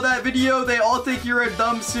 people saw that video. They all think you're a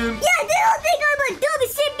dumb simp. Yeah, they all think I'm a dumb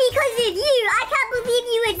simp because of you. I can't believe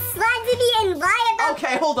you would slander me and lie about.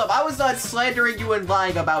 Okay, hold up. I was not slandering you and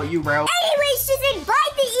lying about you, bro. Anyways, just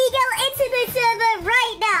invite the e-girl into the server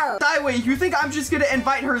right now. Daiwei, you think I'm just gonna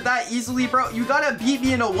invite her that easily, bro? You gotta beat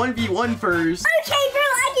me in a 1v1 first. Okay, bro,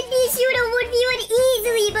 I can beat you in a 1v1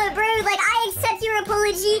 easily, but bro, like, I accept your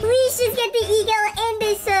apology. Please just get the e-girl in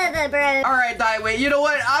the server, bro. All right, Daiwei, you know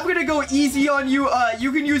what? I'm gonna go easy on you.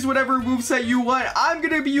 You can use whatever moveset you want. I'm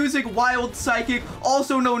gonna be using Wild Psychic,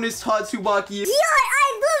 also known as Tatsubaki. Yeah,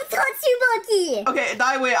 I love Tatsubaki. Okay,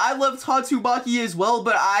 Daiwei, I love Tatsubaki as well,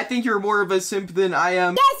 but I think you're more of a simp than I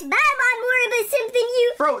am. Yes, ma'am, I'm more of a simp than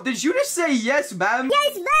you. Bro, did you just say yes, ma'am?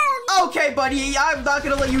 Yes, ma'am. Okay, buddy, I'm not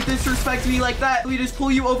gonna let you disrespect me like that. We just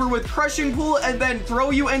pull you over with Crushing Pool and then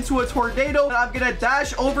throw you into a tornado. And I'm gonna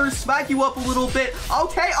dash over, smack you up a little bit.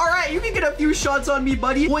 Okay, all right, you can get a few shots on me,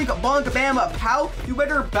 buddy. Boink, bonk, bam, pow. You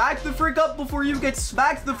better back the frick up before you get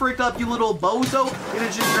smacked the frick up, you little bozo. I'm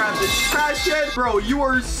gonna just grab this trash can. Bro, you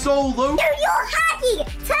are so low. Dude, you're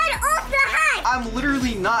hacking. Turn off the hack. I'm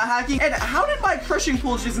literally not hacking. And how did my Crushing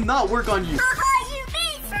Pool just not work on you? You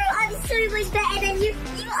beat, bro. I'm so much better than you.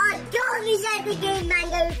 You are garbage at the game,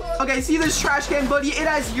 MangoPool. Okay, see this trash can, buddy? It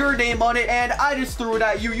has your name on it, and I just threw it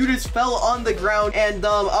at you. You just fell on the ground, and,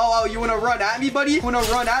 oh, you wanna run at me, buddy? You wanna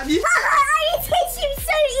run at me? I just hit you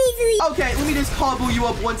so easily. Okay, let me just combo you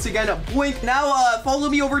up once again. Blink. Now, follow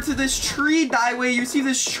me over to this tree. That way, you see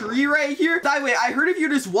this tree right here? That way, I heard if you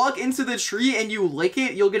just walk into the tree and you lick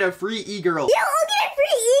it, you'll get a free e-girl. Yo, I'll get a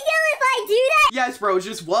free e-girl if I do that? Yes, bro.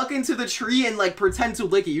 Just walk into the tree and, like, pretend to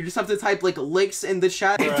lick it. You just have to type, like, licks in the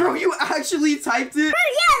chat. Bro, you actually typed it? Bro,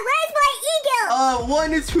 yeah, where's my e-girl?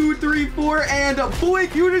 1, 2, 3, 4, and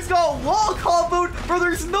boink, you just got wall comboed. Bro,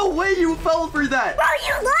 there's no way you fell for that. Bro,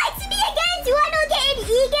 you lied to me again? Do I not get an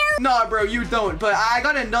e-girl? Nah, bro, you don't. But I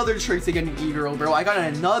got another trick to get an e-girl, bro. I got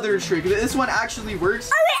another trick. This one actually works.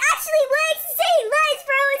 Oh, it actually works? Say less,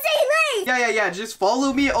 bro. Say less. Yeah. Just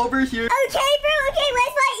follow me over here. Okay, bro. Okay,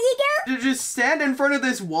 where's my e-girl? Just stand in front of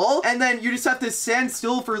this wall, and then you just have to stand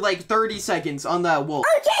still for like 30 seconds on that wall.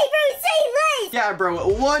 Okay, bro. Say less. Yeah, bro.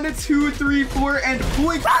 1, 2, 3, 4, and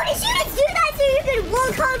boink. Bro, did you just do that so you could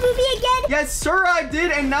wall combo me again? Yes, sir, I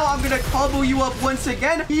did, and now I'm gonna combo you up once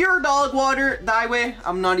again. Here, dog water. That way,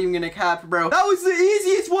 I'm not even gonna cap, bro. That was the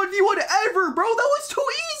easiest 1v1 ever, bro. That was too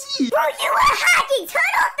easy. Bro, you were hacking. Turn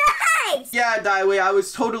off the hacks. Yeah, Daiwei, I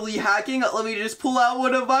was totally hacking. Let me just pull out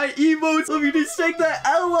one of my emotes. Let me just take the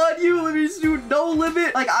L on you. Let me just do no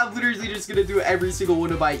limit. Like, I'm literally just gonna do every single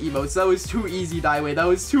one of my emotes. That was too easy, Daiwei. That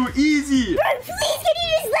was too easy. Bro, please, can you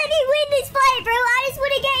just let me win this fight, bro? I just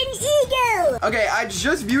want to get an e-girl. Okay, I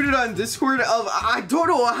just muted on Discord. I don't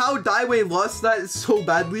know how Daiwei lost that so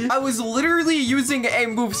badly. I was literally using a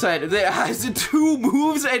moveset that has 2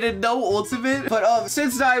 moves and no ultimate. But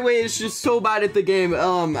since Daiwei is just so bad at the game,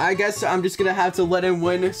 I guess I'm just gonna have to let him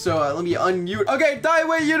win. So let me unmute. Okay,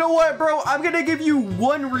 Daiwei, you know what, bro? I'm gonna give you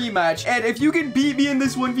 1 rematch. And if you can beat me in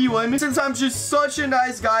this 1v1, since I'm just such a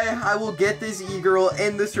nice guy, I will get this e-girl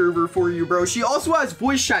in the server for you, bro. She also has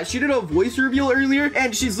voice chat. She did a voice reveal earlier,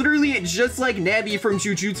 and she's literally just like Nabi from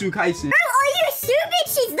Jujutsu Kaisen. Bro, are you stupid?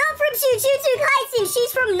 She's not from Jujutsu Kaisen.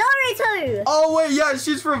 She's from Naruto. Oh, wait, yeah,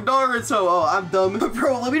 she's from Naruto. Oh, I'm dumb.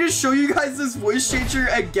 Bro, let me just show you guys this voice changer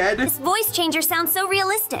again. This voice changer sounds so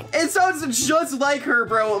realistic. It sounds just like her,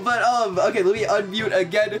 bro. But, okay, let me unmute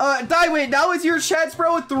again. Daiwei, now is your chance,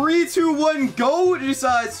 bro. 3, 2, 1, go. Just,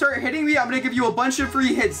 start hitting me. I'm gonna give you a bunch of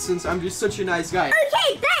free hits since I'm just such a nice guy.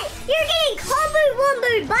 Okay, bet. You're getting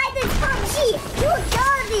combo-womboed by the top G. You're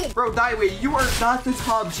garbage. Bro, Daiwei, you are not the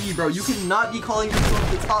top G, bro. You cannot be calling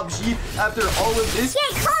yourself the top G after all of this.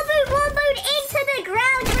 Get combo-womboed into the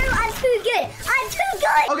ground, bro. I'm too good. I'm too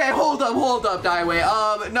good. Okay, hold up,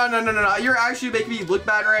 Daiwei. No. You're actually making me look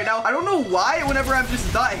bad right now. I don't know why whenever I'm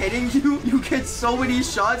just not hitting you, you get so many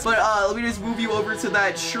shots. But, let me just move you over to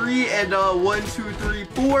that tree and, 1, 2, 3,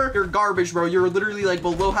 4. You're garbage, bro. You're literally, like,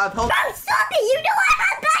 below half health. Bro, stop it. You know I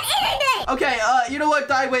have bad internet. Okay, you know what,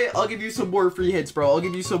 Daiwei? I'll give you some more free hits, bro. I'll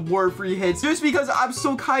give you some more free hits just because I'm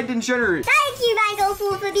so kind and generous. Thank you,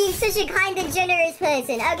 MangoPool, for being such a kind and generous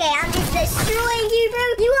person. Okay, I'm just destroying you,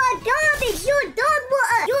 bro. You are garbage. You're dog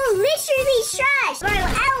water. You're literally trash. Bro,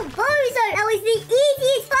 El Bozo. That was the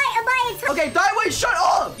easiest fight of my entire... Okay, Daiwei, shut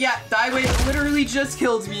up! Yeah, Daiwei literally just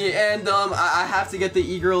killed me, and, I have to get the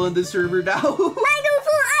e-girl in the server now. MangoPool,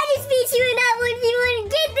 I just beat you in that 1v1.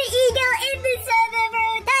 Get the e-girl in the server, bro.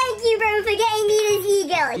 Thank you, bro, for getting me this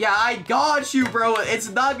e-girl. Yeah, I got you, bro. It's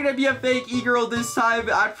not gonna be a fake e-girl this time,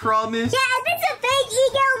 I promise. Yeah, if it's a fake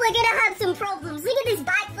e-girl, we're gonna have some problems. Look at this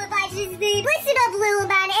backflip I just did. Listen up, little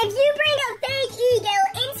man. If you bring a fake e-girl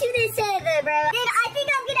into the server, bro, then I think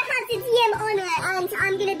I'm gonna have to DM on her, and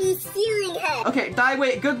I'm gonna be stealing her. Okay,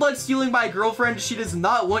 Daiwei, good luck stealing my girlfriend. She does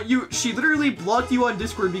not want you. She literally blocked you on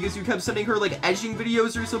Discord because you kept sending her, like, edging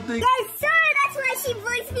videos or something. Yes, sir. That's why she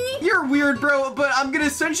blocked me. You're weird, bro, but I'm gonna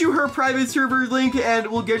send you her private server link, and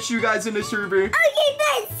we'll get you guys in a server. Okay,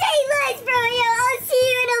 Ben, say less, bro. Yo, I'll see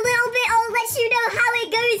you in a little bit. I'll let you know how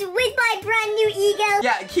it goes with my brand new e-girl.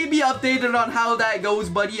 Yeah, keep me updated on how that goes,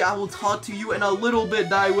 buddy. I will talk to you in a little bit,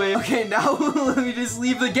 Daiwei. Okay, now let me just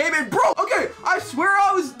leave the game. And bro, okay, I swear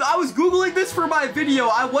I was Googling this for my video.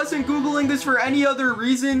 I wasn't Googling this for any other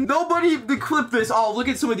reason. Nobody clip this. Oh, look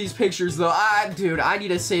at some of these pictures, though. Dude, I need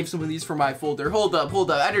to save some of these for my folder. Hold up.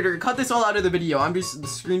 Editor, cut this all out of the video. I'm just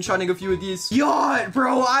screenshotting a few of these. Yacht,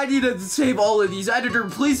 bro, I need to save all of these. Editor,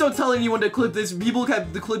 please don't tell anyone to clip this. People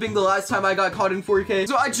kept clipping the last time I got caught in 4K.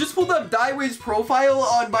 So I just pulled up Daiwei's profile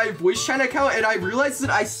on my voice chat account, and I realized that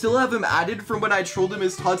I still have him added from when I trolled him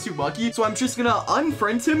as Tatsumaki. So I'm just gonna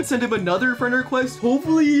unfriend him, send him another friend request.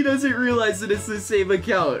 Hopefully he doesn't realize that it's the same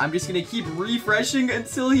account. I'm just gonna keep refreshing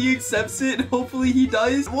until he accepts it. Hopefully he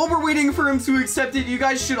does. While we're waiting for him to accept it, you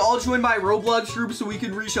guys should all join my Roblox group so we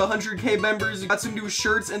can reach 100K members. Got some new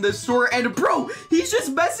shirts in the store, and bro, he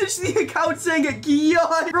just messaged the account saying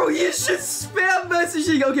Gion. Bro, he is just spam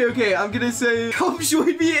messaging. Okay, I'm gonna say, come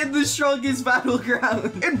join me in the strongest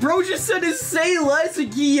battleground. And And bro just said to say less,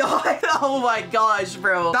 yawn. Oh my gosh,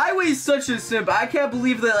 bro. Daiwei's such a simp. I can't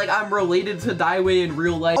believe that, like, I'm related to Daiwei in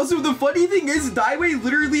real life. Also, the funny thing is, Daiwei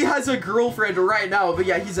literally has a girlfriend right now. But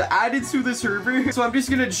yeah, he's added to the server. So I'm just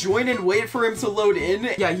gonna join and wait for him to load in.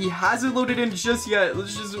 Yeah, he hasn't loaded in just yet.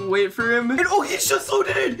 Let's just wait for him. And oh, he's just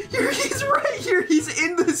loaded in. Here, he's right here. He's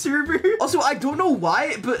in the server. Also, I don't know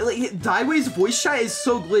why, but like Daiwei's voice chat is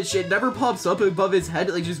so glitched. It never pops up above his head.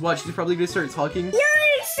 Like, just watch. He's probably gonna start talking. Yo,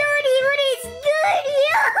 shorty, what is good?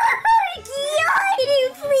 Yo, can you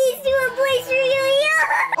please do a voice reveal?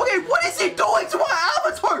 Yo. Okay, what is he doing to my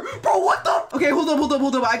avatar? Bro, what the? Okay, hold up.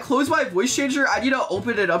 I closed my voice changer. I need to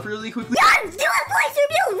open it up really quickly. Yo, do a voice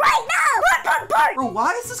reveal right now. Bark. Bro,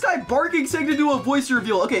 why is this guy barking saying to do a voice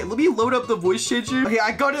reveal? Okay, let me load up the voice changer. Okay,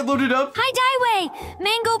 I got it loaded up. Hi, Daiwei.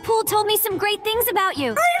 MangoPool told me some great things about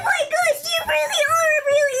you. Oh my gosh, you really are a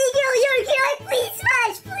real ego. Yo, can I please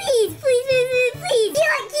smash? Please.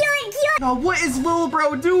 Now, what is Lil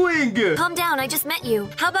Bro doing? Calm down, I just met you.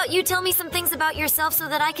 How about you tell me some things about yourself so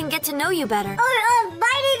that I can get to know you better?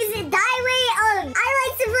 My name is Daiwei. I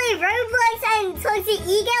like to play Roblox and talk to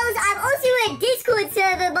egos. I'm also a Discord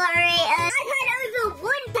server moderator. I've had over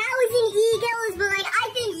 1,000 egos, but like, I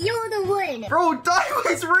think you're the one. Bro,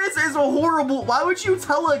 Daiwei's wrist is horrible. Why would you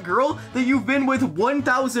tell a girl that you've been with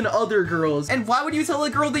 1,000 other girls? And why would you tell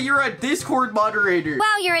a girl that you're a Discord moderator?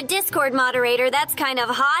 Wow, you're a Discord moderator. That's kind of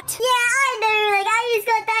hot. Yeah, I know. Like, I just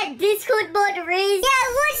got that Discord mod raised. Yeah,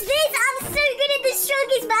 watch this. I'm so good at the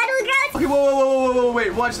strongest battlegrounds. Okay, whoa,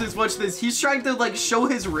 wait. Watch this. He's trying to, like, show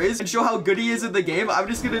his riz and show how good he is in the game. I'm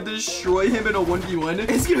just gonna destroy him in a 1v1.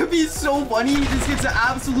 It's gonna be so funny. He just gets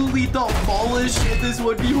absolutely demolished in this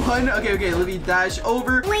 1v1. Okay, let me dash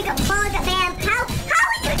over. Wait a bug, man. How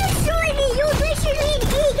are you destroying me? You're literally an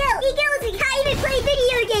ego. Egos can't even play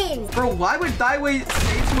video games. Bro, why would Daiwei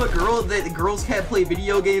say to a girl that girls can't play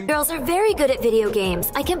video games? Girls are very good at video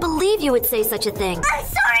games. I can't believe you would say such a thing. I'm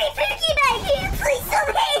sorry, Pookie Man. Can you please stop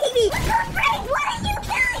hating me? What the frick? Why are you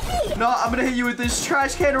killing me? No, I'm gonna hit you with this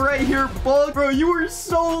trash can right here, bug. Bro, you are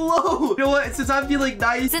so low. You know what? Since I'm feeling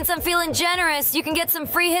nice. Since I'm feeling generous, you can get some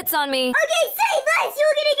free hits on me. Okay, say less.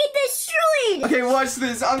 You're gonna get destroyed. Okay, watch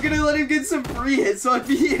this. I'm gonna let him get some free hits on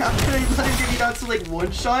me. I'm gonna let him get me down to like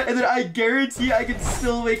one shot. And then I guarantee I can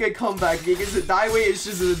still make a comeback because Daiwei is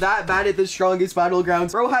just that bad at the strongest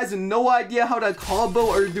battlegrounds. Bro has no idea how to combo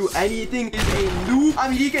or do anything. He's a noob. I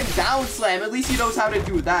mean, he can down slam. At least he knows how to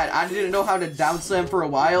do that. I didn't know how to down slam for a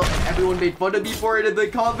while. And everyone made fun of me for it in the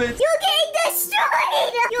comments. You're getting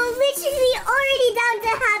destroyed. You're literally already down to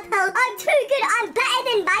half health. I'm too good. I'm better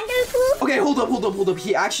than MangoPool. Okay, hold up.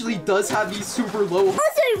 He actually does have these super low.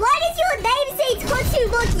 Also, why does your name say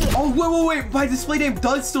Tatsumaki? Oh, wait. My display name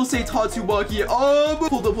does still say Tatsumaki.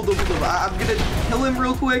 Hold up. I'm gonna kill him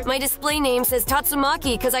real quick. My display name says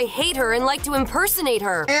Tatsumaki because I hate her and like to impersonate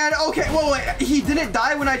her. And okay, wait. He didn't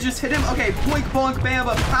die when I just hit him. Okay, boink, bonk, bam,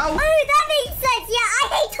 pow. Oh, that makes sense. Yeah, I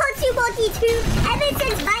hate Tatsumaki too. Ever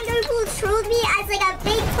since MangoPool trolled me as like a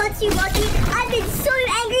fake Tatsumaki, I've been so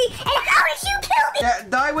angry. And how did you kill me? Yeah,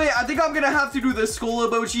 Daiwei, I think I'm gonna have to do the skull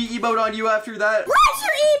emoji emote on you after that. Why'd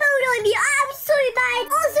you emote on me? I'm so bad.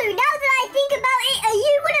 Also, now that I think about it, are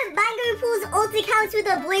you one of MangoPool's alt accounts with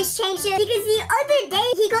a voice changer? Because the other day,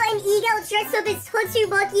 he got an ego dressed up as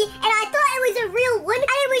Tatsumaki, and I thought it was a real one, and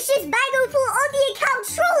it was just MangoPool on the account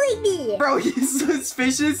trolling me. Bro, he's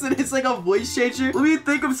suspicious and it's like a voice changer. Let me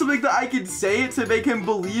think of something that I can say to make him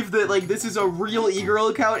believe that like this is a real e-girl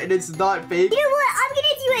account and it's not fake. You know what? I'm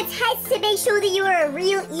gonna do a test to make sure that you are a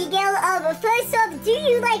real e-girl. First off, do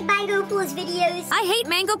you like MangoPool's videos? I hate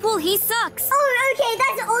MangoPool. He sucks. Oh, okay.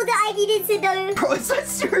 That's all that I needed to know. Bro, is that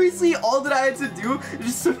seriously all that I had to do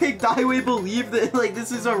just to make Daiwei believe that like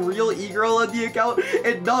this is a real e-girl on the account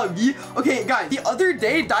and not me? Okay, guys, the other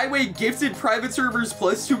day Daiwei gifted Private Servers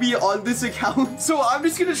Plus to me on this account. So I'm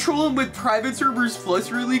just gonna troll him with Private Servers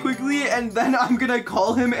Plus really quickly and then I'm gonna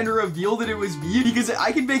call him and reveal that it was me because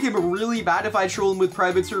I can make him really bad if I troll him with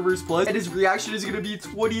Private Servers Plus and his reaction is gonna be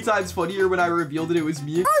 20 times funnier when I reveal that it was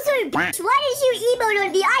me. Also, bitch, why did you emote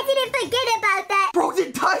on me? I didn't forget about that. Bro,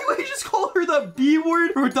 did Daiwei just call her the B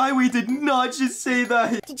word? Or Daiwei did not just say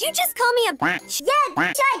that. Did you just call me a bitch? Yeah,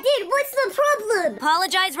 bitch, I did. What's the problem?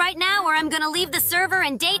 Apologize right now or I'm gonna leave the server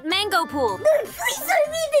and date MangoPool. No, please don't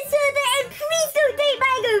leave the server and please don't date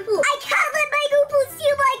MangoPool. I can't let MangoPool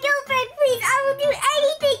steal my girlfriend, please. I will do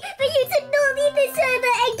anything for you to not leave the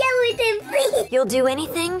server and get with him, please. You'll do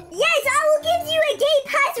anything? Yes, I will give you a gay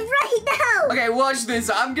pass right now. Okay, watch this.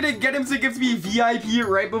 I'm gonna get him to gift me VIP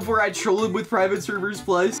right before I troll him with Private Servers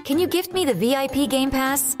Plus. Can you gift me the VIP Game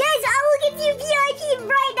Pass? Guys, I will give you VIP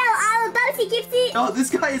right now. I'm about to gift it. Oh, this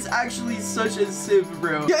guy is actually such a simp,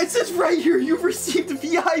 bro. Yeah, it says right here, you've received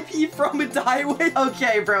VIP from a Dieway.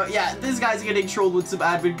 Okay, bro. Yeah, this guy's getting trolled with some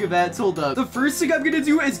admin commands. Hold up. The first thing I'm gonna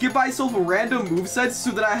do is give myself a random moveset so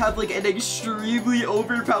that I have like an extremely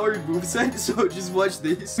overpowered moveset. So just watch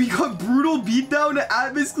this. We got brutal beatdown,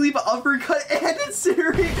 atmos cleave, uppercut, and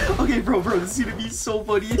incinerate. Okay, bro, this is gonna be so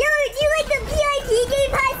funny. Yo, do you like the VIP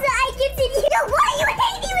Game Pass that I gifted you? Yo, why you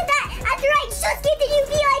hate me with that after I just gifted you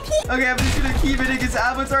VIP? Okay, I'm just gonna keep hitting his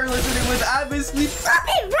avatar, listening with atmos cleave. Stop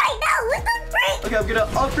it right now. What the frick? Okay, I'm gonna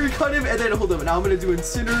uppercut him, and then hold up. Now I'm gonna do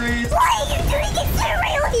incinerate. Why are you doing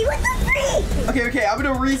incinerate on me? What the frick? Okay, I'm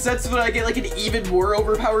gonna reset so that I get like an even more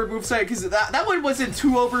overpowered moveset, because that one wasn't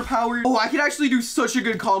too overpowered. Oh, I can actually do such a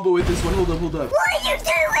good combo with this one. Hold up. What are you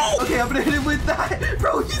doing? Okay, I'm gonna hit him with that.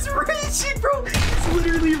 Bro, he's raging, bro. He's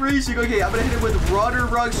literally raging. Okay, I'm gonna hit him with Rotter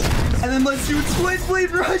Rock Streams, and then let's do Twin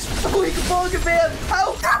Blade Rush. Boink, bonk, bam.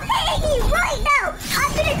 Ow. Stop hitting me right now.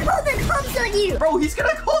 I'm gonna call the cops on you. Bro, he's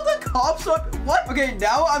gonna call the cops on... What? Okay,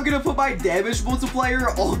 now I'm gonna put my damage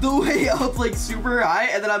multiplier all the way up, like, super high,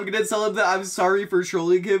 and then I'm gonna tell him that I'm sorry for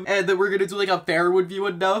trolling him, and that we're gonna do, like, a fair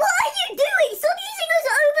 1v1 now. What are you doing? Stop using those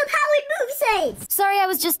overpowered movesets. Sorry, I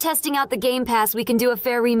was just testing out the Game Pass. We can do a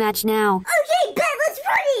fair rematch now. Okay, bet, let's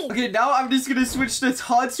run it. Okay, now I'm just gonna switch to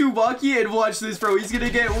Tatsumaki and watch this, bro. He's gonna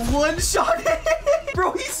get one shot.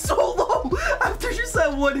 Bro, he's so low after just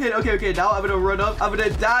that one hit. Okay, now I'm gonna run up. I'm gonna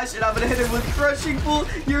dash, and I'm gonna hit him with Crushing Pull.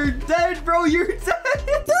 You're dead, bro. You're dead. Stop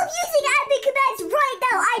using admin commands right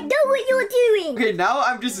now. I know what you're doing. Okay, now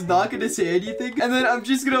I'm just not gonna say anything, and then I'm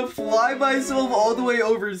just gonna fly myself all the way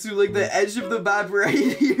over to like the edge of the map right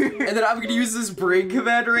here, and then I'm gonna use this brain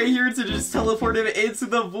command right here to just teleport him into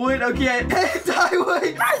the void. Okay,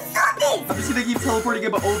 Dieway. Bro, stop it. I'm just gonna keep teleporting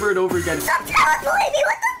him over and over again. Stop teleporting me.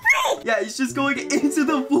 What the frick? Yeah, he's just going into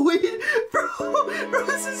the void. Bro,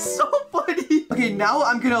 this is so funny. Okay, now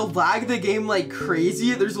I'm gonna lag the game like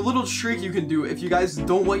crazy. There's a little trick you can do if you guys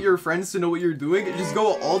don't want your friends to know what you're doing. Just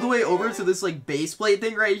go all the way over to this like base plate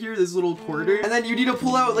thing right here, this little corner, and then you need to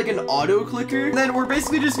pull out like an auto clicker. And then we're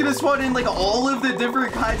basically just gonna spawn in like all of the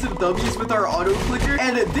different kinds of dummies with our auto clicker,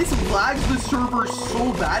 and this lags the server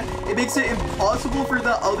so bad it makes it impossible for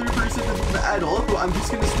the other person to move at all. So I'm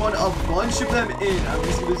just gonna spawn a bunch of them in. I'm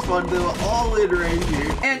just gonna spawn them all in right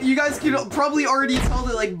here, and you guys can probably already tell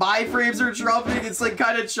that like my frames are dropping. It's like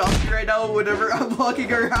kind of choppy right now whenever I'm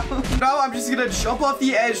walking around. Now I'm just gonna jump off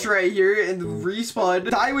the edge right here and respawn.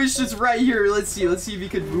 Dieway's just right here. Let's see if he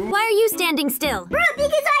can move. Why are you standing still? Bro,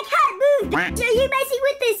 because I can't move. Are you messing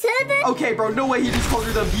with this server? Okay, bro, no way he just called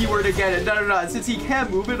her the B word again. No. Since he can't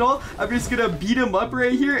move at all, I'm just gonna beat him up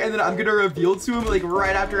right here, and then I'm gonna reveal to him like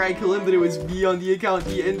right after I kill him that it was me on the account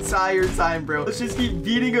the entire time, bro. Let's just keep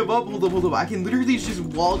beating him up. Hold up. I can literally just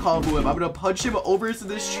wall combo him. I'm gonna punch him over to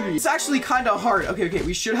this tree. It's actually kind of hard. Okay,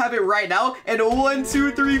 we should have it right now. And 1,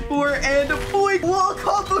 2, 3, 4, and boink, wall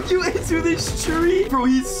combo you into this tree. Bro,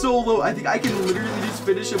 he's so low. I think I can literally just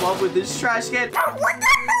finish him off with this trash can. Bro, what the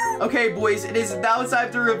hell? Okay, boys, it is now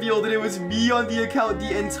time to reveal that it was me on the account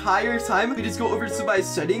the entire time. We just go over to my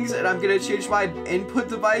settings, and I'm gonna change my input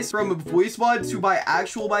device from voice mod to my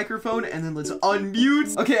actual microphone, and then let's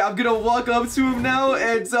unmute. Okay, I'm gonna walk up to him now,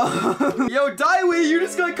 and yo, Dieway, you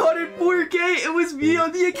just got caught in 4K. It was me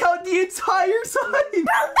on the account the entire time.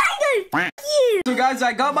 Bro, Mango, you. So guys,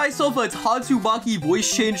 I got myself a Tatsumaki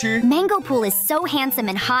voice changer. MangoPool is so handsome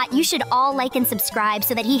and hot. You should all like and subscribe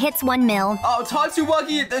so that he hits 1 mil. Oh,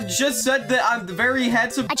 Tatsumaki just said that I'm very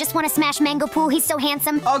handsome. I just want to smash MangoPool. He's so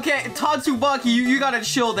handsome. Okay, Tatsumaki, you gotta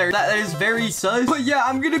chill there. That is very sus. But yeah,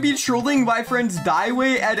 I'm gonna be trolling my friends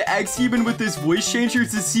Dieway and X-Demon with this voice changer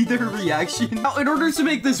to see their reaction. Now, in order to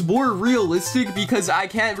make this more realistic, because I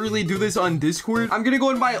can't really do this on Discord, I'm gonna go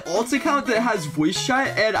on my alt account that has voice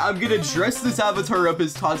chat, and I'm gonna dress this avatar up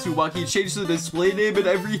as Tatsumaki, change the display name and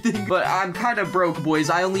everything. But I'm kind of broke, boys.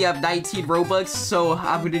 I only have 19 Robux, so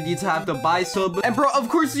I'm gonna need to have to buy some. And bro, of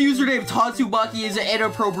course the username Tatsumaki is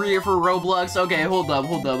inappropriate for Roblox. Okay, hold up.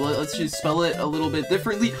 Let's just spell it a little bit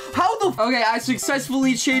differently. How the okay, I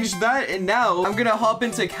successfully changed that, and now I'm gonna hop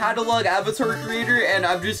into catalog avatar creator, and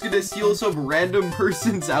I'm just gonna steal some random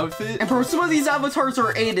person's outfit. And bro, some of these avatars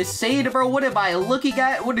are insane, bro. What am I looking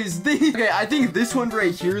at? What is this? Okay, I think this one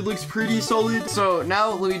right here looks pretty solid. So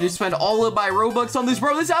now let me just spend all of my Robux on this.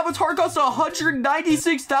 Bro, this avatar costs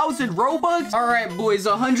 196,000 Robux. All right, boys,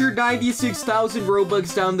 196,000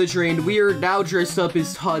 Robux down down the drain. We are now dressed up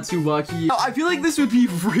as Tatsumaki. Now, I feel like this would be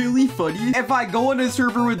really funny if I go on a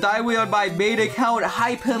server with Daiwei on my main account,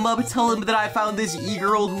 hype him up, tell him that I found this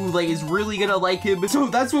e-girl who like is really gonna like him. So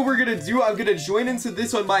that's what we're gonna do. I'm gonna join into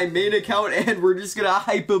this on my main account and we're just gonna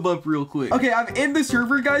hype him up real quick. Okay, I'm in the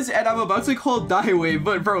server, guys, and I'm about to call Daiwei,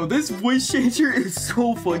 but bro, this voice changer is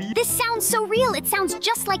so funny. This sounds so real. It sounds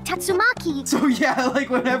just like Tatsumaki. So yeah, like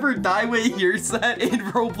whenever Daiwei hears that in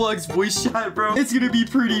Roblox voice chat, bro, it's gonna be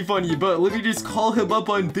pretty funny. But let me just call him up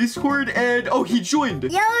on Discord and oh, he joined.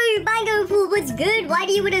 Yo, MangoPool, what's good? Why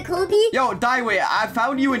do you wanna call me? Yo, Daiwei, I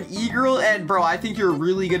found you an e-girl and bro, I think you're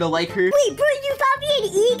really gonna like her. Wait, bro, you found me an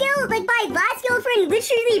e-girl? Like my last girlfriend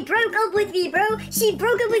literally broke up with me, bro. She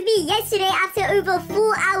broke up with me yesterday after over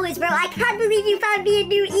 4 hours, bro. I can't believe you found me a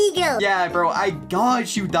new e-girl. Yeah, bro, I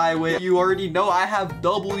got you, Daiwei. You already know I have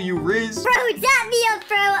W Riz. Bro, tap me up,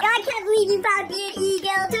 bro. I can't believe you found me an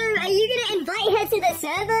e-girl. So, are you gonna invite her to the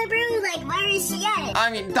server, bro? Like, where is she at?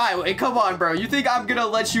 I mean, Daiwei, come on, bro. You think I'm gonna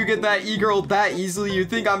let you get that e-girl that easily? You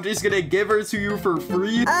think I'm just gonna give her to you for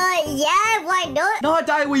free? Yeah, why not? Nah,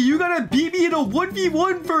 Daiwei, you gotta beat me in a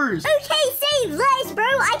 1v1 first. Okay, say less, bro.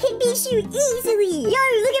 I can beat you easily. Yo,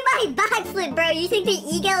 look at my backflip, bro. You think the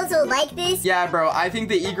e-girls will like this? Yeah, bro. I think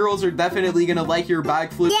the e-girls are definitely gonna like your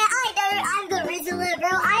backflip. Yeah, I know. I'm the Rizzler, bro.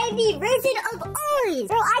 I am the Risen of Oz.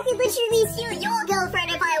 Bro, I could literally steal your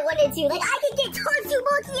girlfriend if I wanted to. Like, I could get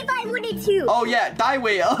Tatsumaki if I wanted to. Oh, yeah.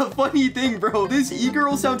 Daiwei, funny thing, bro. This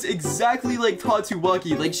e-girl sounds exactly like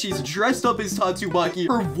Tatsumaki. Like, she's dressed up as Tatsumaki.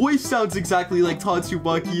 Her voice sounds exactly like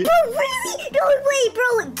Tatsumaki. Bro, really? No way,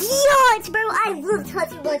 bro. Yes, bro. I love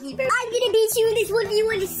Tatsumaki, bro. I'm gonna beat you in this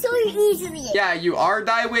 1v1 so easily. Yeah, you are,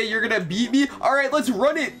 Daiwei. You're gonna beat me. All right, let's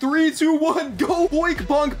run it. 3, 2, 1, go. Boink,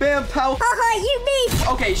 bonk, bam, pow. Haha, you missed.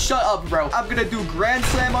 Okay, shut up, bro. I'm gonna do grand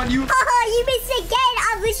slam on you. Haha, you missed again.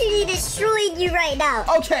 I'm literally destroying you right now.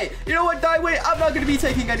 Okay, you know what, Daiwei? I'm not gonna be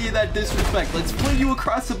taking any of that disrespect. Let's fling you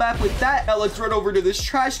across the map with that. Now let's run over to this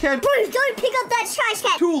trash can. Bro, don't pick up that trash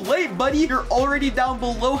can. Too late, buddy. You're already down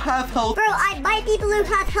below half health. Bro, I might be below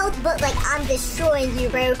half health, but like I'm destroying you,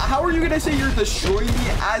 bro. How are you gonna say you're destroying me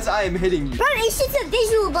as I am hitting you? Bro, it's just a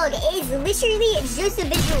visual bug. It's literally just a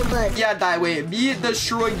visual bug. Yeah, Daiwei, me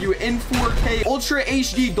destroying you in 4K, Ultra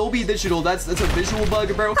HD, Dolby Digital. That's a visual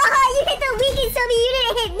bug, bro. Haha, you hit the weakest of me. You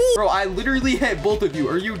didn't hit me. Bro, I literally hit both of you.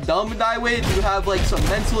 Are you dumb, Daiwei? Do you have like some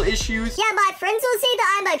mental issues? Yeah, my friends will say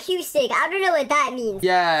that I'm acoustic. I don't know what that means.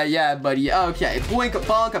 Yeah, buddy. Okay, boink,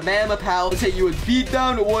 bonk, mama, pow. Let's hit you with beat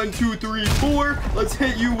down. 1, 2, 3, 4. Let's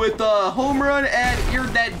hit you with a home run, and you're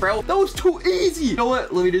dead, bro. That was too easy. You know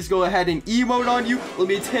what? Let me just go ahead and emote on you. Let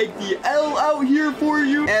me take the L out here for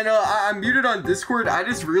you. And I'm muted on Discord. I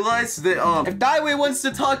just realized that if Daiwei wants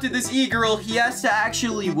to talk to this e-girl, he has to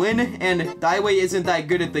actually win, and Daiwei isn't that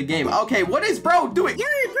good at the game. Okay, what is bro doing? Yo,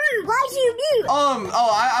 bro, why'd you mute?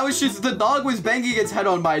 I was just, the dog was banging its head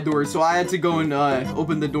on my door, so I had to go and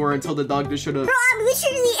open the door and tell the dog to shut up. Bro, I'm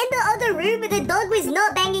literally in the other room, but the dog was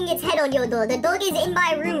not banging its head on your door. The dog is in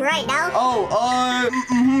my room right now.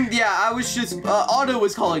 Yeah, I was just, Otto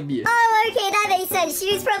was calling me. Oh, okay, that makes sense.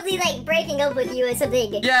 She was probably like breaking up with you or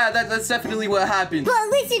something. Yeah, that's definitely what happened. But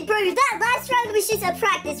listen, bro, that last round was just a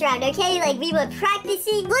practice round, okay? Like, we were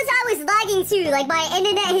practicing. Plus, I was lagging too. Like, my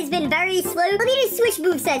internet has been very slow. Let me just switch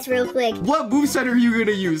movesets real quick. What moveset are you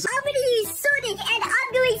gonna use? I'm gonna use Sonic, and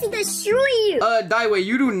I'm going to destroy you. Daiwei,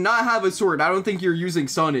 you do not have a sword. I don't think you're using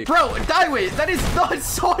Sonic. Bro, Daiwei, that is not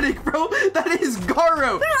Sonic, bro. That is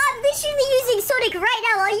Garo. Bro, I'm literally using Sonic right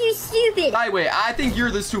now. Are you stupid? Daiwei, I think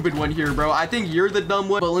you're the stupid one here, bro. I think you're the dumb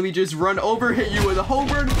one. But let me just run over, hit you with a home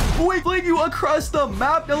run, boink, fling you across the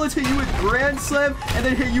map. Now let's hit you with grand slam, and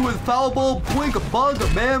then hit you with foul ball, boink, bug,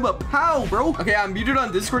 ma'am, pow, bro. Okay, I'm muted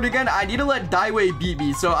on Discord again. I need to let Daiwei beat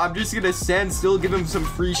me, so I'm just gonna stand still, give him some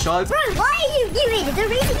free shots. Bro, why are you muted? The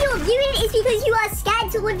reason you're muted is because you are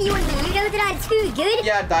scared to 1v1 me. You know that I'm too good?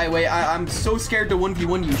 Yeah, Daiwei, I'm so scared to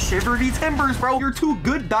 1v1 you. Shivery timbers, bro. You're too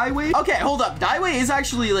good, Daiwei. Okay, hold up. Daiwei is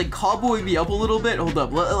actually like comboing me up a little bit. Hold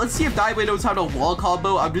up. Let's see if Daiwei knows how to wall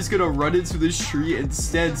combo. I'm just gonna run into this tree and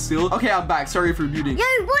stand still. Okay, I'm back. Sorry for muting. Yo,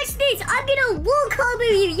 watch this. I'm gonna wall combo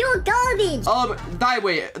you. You're garbage.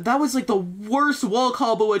 Daiwei, that was like the worst wall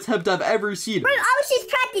combo attempt I've ever seen. Bro, I was just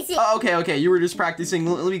practicing. Okay. You were just practicing.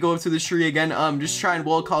 Let me go up to this tree again. Just try and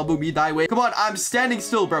wall combo me, Daiwei. Come on, I'm standing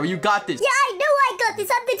still, bro. You got this. Yeah, I know I got this.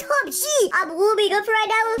 I'm the top G. I'm warming up right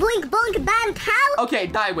now. Boink, bonk, bam, pow. Okay,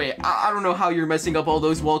 Daiwei, I don't know how you're messing up all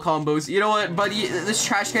those wall combos. You know what, buddy? This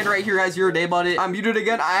trash can right here has your name on it. I'm muted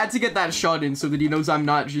again. I had to get that shot in so that he knows I'm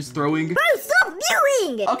not just throwing. Bro, stop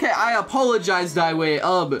muting. Okay, I apologize, Daiwei.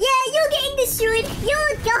 Yeah, you're getting destroyed.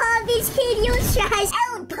 You're garbage, kid. You're trash.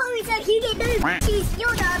 El Poser You get no cheese.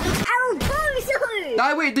 You're garbage. Ow,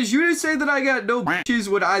 bozo. Wait, did you just say that I got no bitches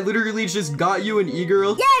when I literally just got you an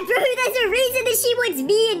e-girl? Yeah, bro, there's a reason that she wants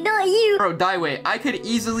me and not you. Bro, Daiwei, I could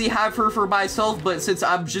easily have her for myself, but since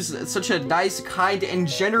I'm just such a nice, kind, and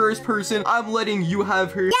generous person, I'm letting you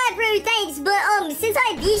have her. Yeah, bro, thanks, but since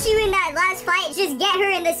I beat you in that last fight, just get her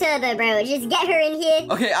in the server, bro. Just get her in here.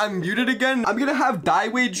 Okay, I'm muted again. I'm gonna have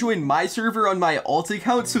Daiwei join my server on my alt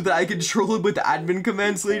account so that I can troll him with admin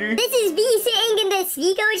commands later. This is me sitting in the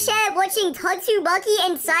Sneeko chat watching Tatsubaki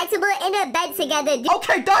and Saitama in a bed together, dude.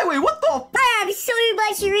 Okay, Daiwei, what the? I have so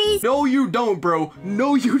much reason. No, you don't, bro.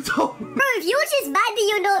 No, you don't. Bro, if you're just mad that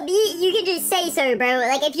you're not me, you can just say so, bro.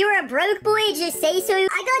 Like, if you're a broke boy, just say so. I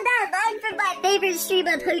got that line from my favorite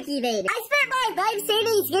streamer, Pokimane. I spent my life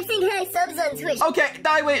savings gifting her subs on Twitch. Okay,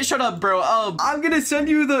 Daiwei, shut up, bro. I'm gonna send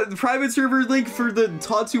you the private server link for the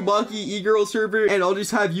Tatsubaki e-girl server, and I'll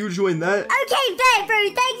just have you join that. Okay, bet, bro.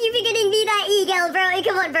 Thank you for getting me that e-girl, bro. Hey,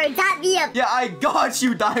 come on, bro. Tap me up. Yeah, I got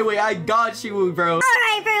you, Daiwei. I got you, bro.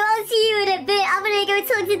 Alright, bro. I'll see you in a bit. I'm gonna go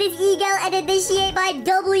talk to this e-girl and initiate my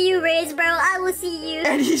W raise, bro. I will see you.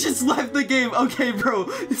 And he just left the game. Okay, bro.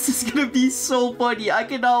 This is gonna be so funny. I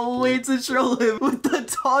cannot wait to troll him with the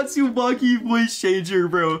Tatsubaki voice changer,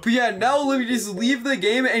 bro. But yeah, now let me just leave the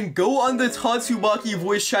game and go on the Tatsubaki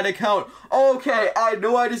voice chat account. Okay, I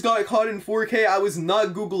know I just got caught in 4K. I was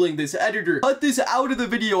not Googling this. Editor, cut this out of the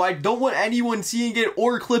video. I don't want anyone seeing it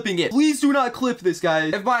or clipping it. Please do not clip this,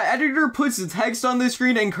 guys. If my editor puts text on the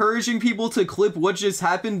screen encouraging people to clip what just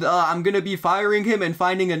happened, I'm gonna be firing him and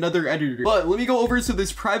finding another editor. But let me go over to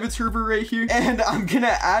this private server right here, and I'm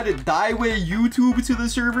gonna add Daiwei YouTube to the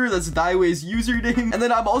server. That's Daiwei's username. And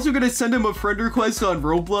then I'm also gonna send him a friend request on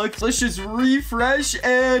Roblox. Let's just refresh,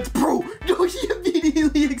 and bro, no, he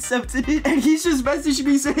immediately accepted it. And he's just messaged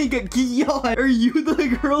me saying, Gion, are you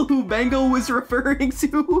the girl who Mango was referring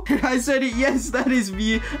to? And I said, yes, that is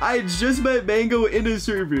me. I just met Mango in a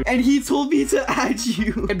server. And he told me to add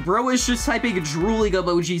you. And bro is just typing drooling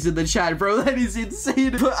emojis in the chat, bro. That is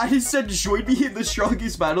insane. But I just said, join me in the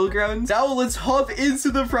strongest battlegrounds. Now let's hop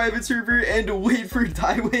into the private server and wait for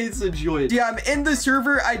Daiwei to join. Yeah, I'm in the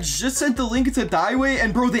server. I just sent the link to Daiwei.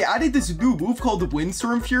 And bro, they added this new move called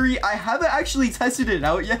Windstorm Fury. I haven't actually tested it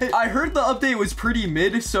out yet. I heard the update was pretty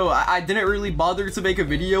mid, so I didn't really bother to make a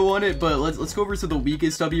video on it, but let's go over to the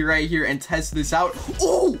weakest W right here and test this out.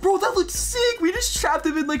 Oh, bro, that looks sick. We just trapped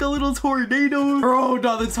him in like a little tornado. Bro,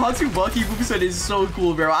 no, the Tatsubaki moveset is so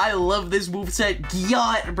cool, bro. I love this moveset.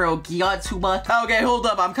 Gyat, bro. Gyat too much. Okay, hold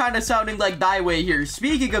up. I'm kind of sounding like Daiwei here.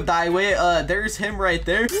 Speaking of Daiwei, there's him right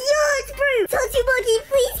there. Gyat, bro. Tatsubaki,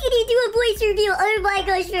 please can you do a voice reveal? Oh my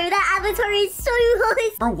gosh, bro. That avatar is so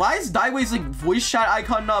hot. Bro, why is Daiwei's like voice chat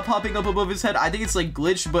icon not popping up above his head? I think it's like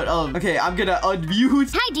glitched, but okay, I'm gonna unmute.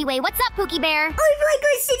 Hi, D-Way. What's up, Pookie Bear? Oh my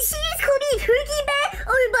gosh, did she just call me Pookie Bear?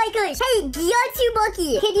 Oh my gosh. Hey,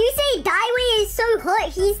 Gyatsubaki, can you say Daiwei is so hot,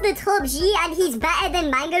 he's the top G and he's better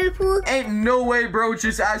than MangoPool? Ain't no way, bro.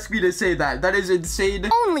 Just ask me to say that. That is insane.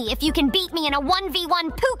 Only if you can beat me in a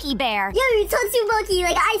 1v1 Pookie Bear. Yo, Tatsubaki,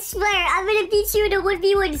 like, I swear, I'm gonna beat you in a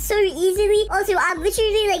 1v1 so easily. Also, I'm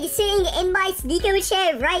literally, like, sitting in my Sneeko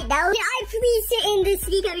chair right now. Can I please sit in the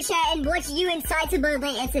Sneeko chair and watch you and Saitama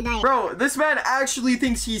later tonight? Bro, this man actually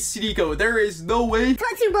thinks he's Sneeko. There is no way.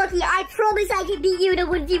 Tatsubaki, I promise I can beat you in a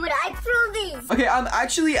 1v1. I promise. Okay, I'm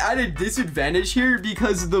actually at a disadvantage here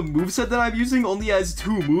because the moveset that I'm using only has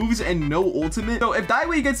 2 moves and no ultimate. So if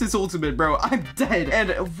Daiwei gets his ultimate, bro, I'm dead.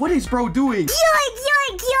 And what is bro doing?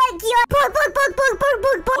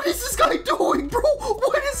 What is this guy doing, bro?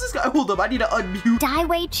 What is this guy? Hold up, I need to unmute.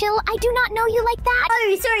 Daiwei, chill. I do not know you like that.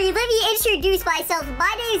 Oh, sorry. Let me introduce myself.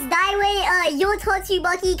 My name is Daiwei. You're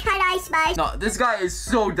Tatsubaki. Can I smash? No, this guy is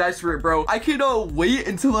so desperate, bro. I cannot wait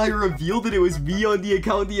until I reveal that it was me on the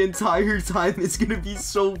account the entire time. It's gonna be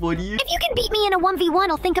so funny. If you can beat me in a 1v1,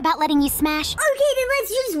 I'll think about letting you smash. Okay, then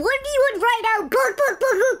let's just 1v1 right now.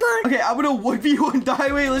 Okay, I'm gonna 1v1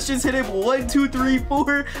 Daiwei. Let's just hit him 1, 2, 3,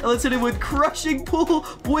 4. And let's hit him with crushing pull.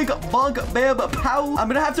 Boink, bonk, bam, pow. I'm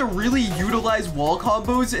gonna have to really utilize wall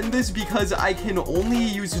combos in this because I can only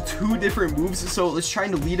use 2 different moves. So let's try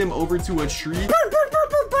and lead him over to a tree.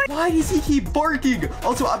 Why does he keep barking?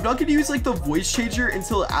 Also, I'm not gonna use like the voice changer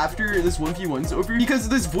until after this 1v1's over because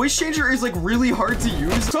this voice changer is like really hard to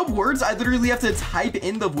use. Some words I literally have to type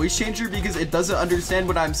in the voice changer because it doesn't understand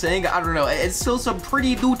what I'm saying. I don't know. It's still some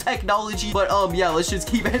pretty new technology, but yeah, let's just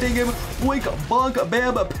keep hitting him. Boink, bonk,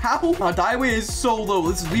 bam, pow. Now, Daiwei is so low.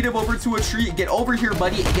 Let's lead him over to a tree. Get over here,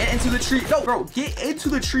 buddy. Get into the tree. No, bro, get into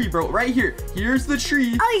the tree, bro. Right here. Here's the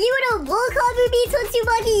tree. Oh, you wanna walk off with me,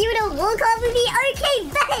 Tatsubaki? You wanna walk off with me? Okay,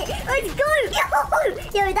 Let's go.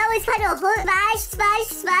 Yo, that was kind of hot.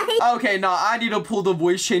 Smash. Okay, nah, I need to pull the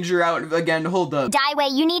voice changer out again. Hold up.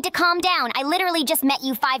 Daiwei, you need to calm down. I literally just met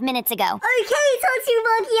you 5 minutes ago. Okay, Tatsu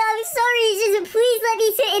Monkey, I'm sorry. Just please let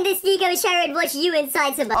me sit in the sneako chair and watch you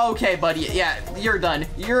inside somebody. Okay, buddy. Yeah, you're done.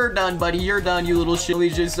 You're done, buddy. You're done, you little shit. Let me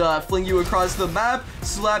just fling you across the map,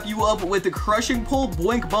 slap you up with the crushing pull,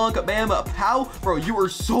 boink, bonk, bam, pow. Bro, you are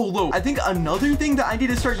so low. I think another thing that I need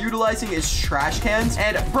to start utilizing is trash cans.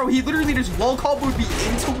 And bro, he literally just wall comboed me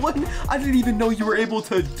into one. I didn't even know you were able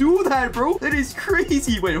to do that, bro. That is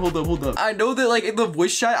crazy. Wait, hold up. I know that like in the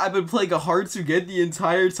voice chat, I've been playing a hard to get the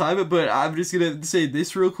entire time, but I'm just gonna say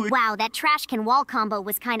this real quick. Wow, that trash can wall combo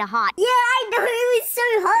was kind of hot. Yeah, I know. It was so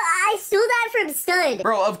hot. I stole that from Stud.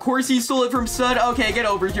 Bro, of course he stole it from Stud. Okay, get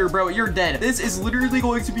over here, bro. You're dead. This is literally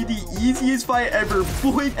going to be the easiest fight ever,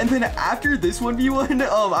 boy. And then after this 1v1,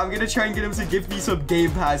 I'm gonna try and get him to give me some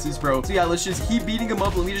game passes, bro. So yeah, let's just keep beating him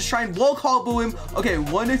up. Let me just try and wall combo him. Okay,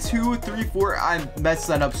 1, 2, 3, 4. I messed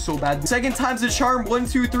that up so bad. Second time's a charm. 1,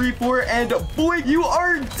 2, 3, 4. And boy, you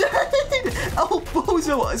are dead.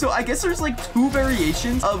 Elbozo. So I guess there's like 2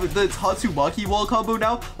 variations of the Tatsumaki wall combo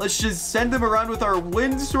now. Let's just send them around with our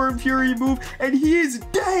Windstorm Fury move. And he is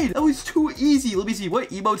dead. That was too easy. Let me see. What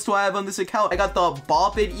emotes do I have on this account? I got the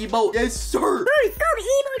Bop It emote. Yes, sir. Bro, stop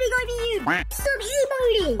emoting on you. Stop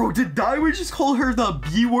emoting. Bro, did Daiwei just call her the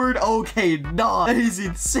B word? Okay, nah. That is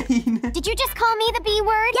insane. Did you just call me the B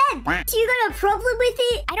word? Yeah, do you got a problem with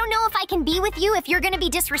it? I don't know if I can be with you if you're gonna be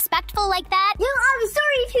disrespectful like that. No, I'm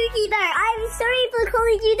sorry, Pookie Bear. I'm sorry for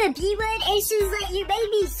calling you the B word. It's just like you made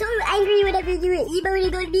me so angry whenever you were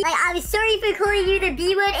emoting on me. Like, I'm sorry for calling you the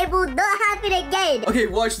B word. It will not happen again. Okay,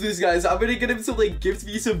 watch this, guys. I'm gonna get him to like gift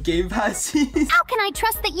me some game passes. How can I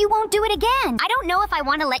trust that you won't do it again? I don't know if I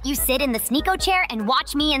want to let you sit in the sneako chair and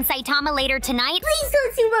watch me and Saitama later tonight. Please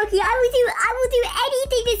don't, Tsumaki. I will do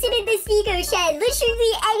anything to sit in the sneako chair.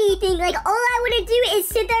 Literally anything. Like, all I want to do is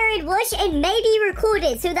sit there and watch and maybe record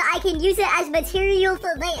it so that I can use it as material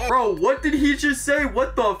for later. Bro, what did he just say?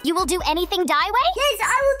 What the You will do anything, Daiwei? Yes,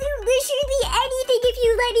 I will do literally anything if you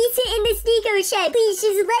let me sit in the sneako chair. Please,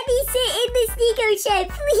 just let me sit in the sneako chair.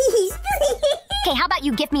 Please. Okay, how about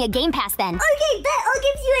you give me a game pass then? Okay, bet I'll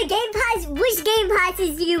give you a game pass. Which game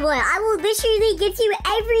passes do you want? I will literally give you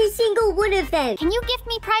every single one of them. Can you gift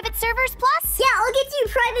me private servers plus? Yeah, I'll give you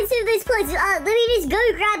private servers plus. Let me just go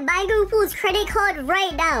grab MangoPool's credit card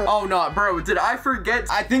right now. Oh no, bro, did I forget?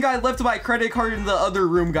 I think I left my credit card in the other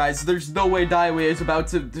room, guys. There's no way Daiwei is about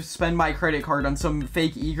to spend my credit card on some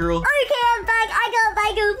fake e-girl. Okay, I'm back. I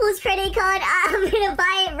got MangoPool's credit card. I'm gonna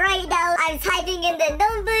buy it right now. I'm typing in the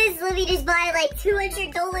numbers. Let me just buy like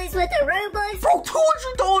 $200 worth of Robux. Bro,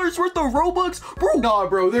 $200 worth of Robux? Bro, nah,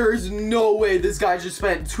 bro, there is no way this guy just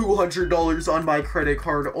spent $200 on my credit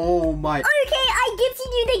card. Oh my. Okay, I gifted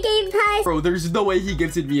you the game pass. Bro, there's no way he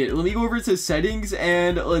gifted me it. Let me go over to settings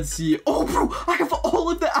and let's see. Oh, bro, I have all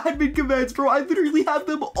of the admin commands, bro. I literally have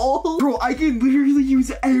them all. Bro, I can literally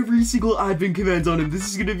use every single admin command on him. This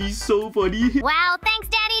is gonna be so funny. Wow, thanks,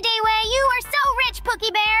 Daddy Daiwei. You are so rich,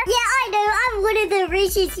 Pookie Bear. Yeah, I know. I'm one of the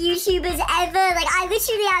richest YouTubers ever. Like, I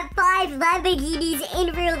literally have 5 Lamborghinis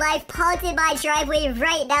in real life parked in my driveway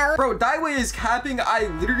right now. Bro, Daiwei is capping. I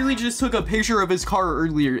literally just took a picture of his car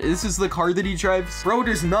earlier. This is the car that he drives. Bro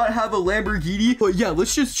does not have a Lamborghini. But yeah,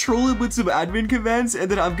 let's just troll him with some admin commands. And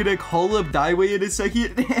then I'm gonna call up Daiwei in a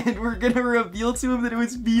second. And we're gonna reveal to him that it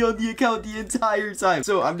was me on the account the entire time.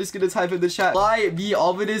 So I'm just gonna type in the chat, fly be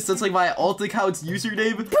ominous. That's like my alt account's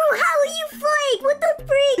username. Bro, how are you flying? What the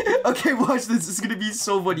freak? Okay, watch this. It's gonna be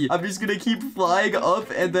so funny. I'm just gonna keep flying up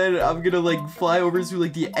and then I'm gonna like fly over to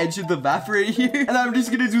like the edge of the map right here. And I'm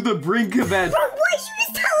just gonna do the bring command. Bro, why'd you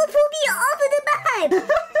just teleport me off of the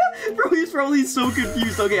map? Bro, he's probably so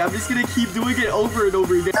confused. Okay, I'm just gonna keep doing it over and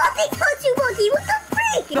over again. Stop it, Tatsumaki. What the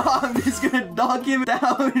freak? No, I'm just gonna knock him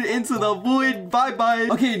down into the void. Bye-bye.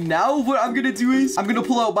 Okay, now what I'm gonna do is I'm gonna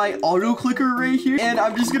pull out my auto clicker right here and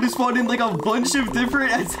I'm just gonna spawn in like a bunch of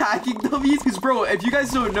different attacking dummies. Because bro, if you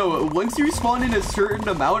guys don't know, once you spawn in a certain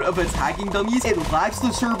amount of attacking dummies, it lags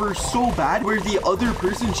the server so bad where the other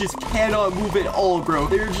person just cannot move at all, bro.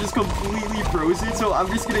 They're just completely frozen. So I'm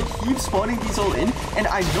just gonna keep spawning these all in. And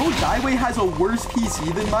I know Daiwei has a worse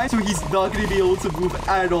PC than mine, so he's not gonna be able to move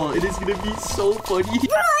at all. It is gonna be so funny.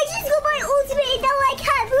 Bro, I just my ultimate and now I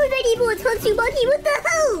can't move anymore, Tatsumaki. What the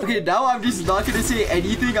hell? Okay, now I'm just not gonna say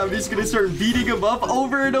anything. I'm just gonna start beating him up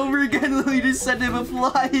over and over again. Let me just send him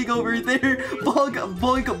flying over there. Bonk,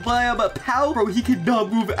 bonk, blam, pow. Bro, he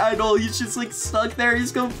cannot move at all. He's just like stuck there.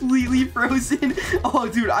 He's completely frozen. Oh,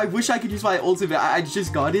 dude, I wish I could use my ultimate. I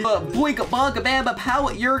just got it. Boink, bonk, bam, pow.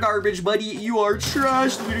 You're garbage, buddy. You are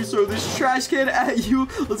trash. Let me just throw this trash can at you.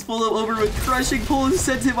 Let's pull him over with crushing pull and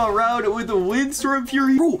send him around with the windstorm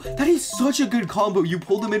fury. Bro, that is such a good combo. You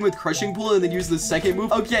pulled him in with crushing pull and then use the second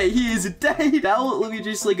move. Okay, he is dead. Now let me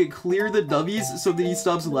just like clear the dummies so that he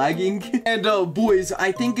stops lagging. And boys,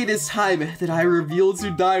 I think it is time that I reveal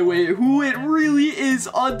to Daiwei who it really is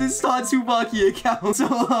on this Tatsumaki account. So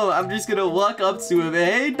I'm just gonna walk up to him.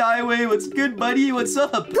 Hey Daiwei, what's good, buddy? What's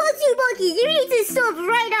up? Tatsumaki, you need to stop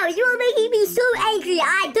right now. You are making me so angry.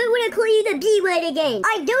 I don't want to call you the B word again.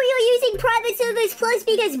 I know you're using private servers plus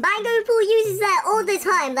because MangoPool uses that all the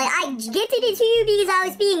time. Like, I gifted it to you because I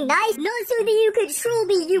was being nice, not so that you could troll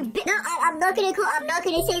me, No, I'm not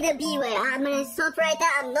gonna say the B word. I'm gonna stop right there.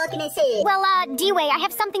 I'm not gonna say it. Well, D-Way, I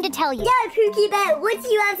have something to tell you. Yeah, Pookie, what do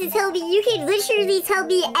you have to tell me? You can literally tell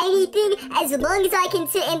me anything as long as I can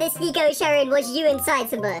sit in the Sneeko shower and watch you inside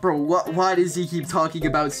somewhere. Bro, why does he keep talking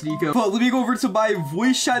about Sneeko? But let me go over to my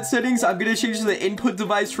voice chat settings. I'm gonna change the input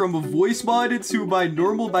device from a voice mod to my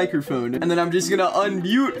normal microphone. And then I'm just gonna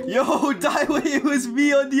unmute. Yo, Daiwei, it was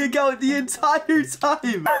me on the account the entire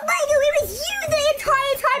time. Oh, Mango, it was you the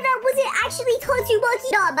entire time. That wasn't actually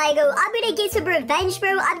Tatsumaki. Nah, Mango, I'm gonna get some revenge,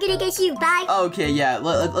 bro. I'm gonna get you back. Okay, yeah,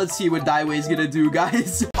 let's see what Daiwei's gonna do,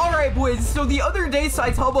 guys. Alright, boys, so the other day,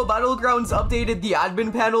 Saitama Battlegrounds updated the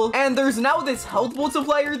admin panel, and there's now this health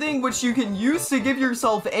multiplier thing, which you can use to give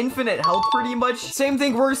yourself infinite health, pretty much. Same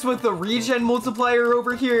thing works with the regen multiplier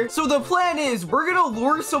over here. So the plan is, we're gonna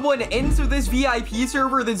lure someone into this VIP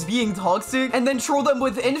server that's being toxic, and then troll them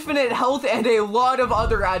with infinite health and a lot of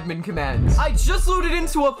other admin commands. I just loaded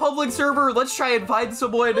into a public server. Let's try and find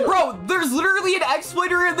someone. Bro, there's literally an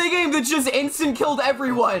exploiter in the game that just instant killed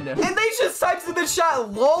everyone. And they just typed in the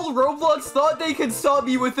chat, lol, Roblox thought they could stop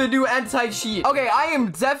me with the new anti-cheat. Okay, I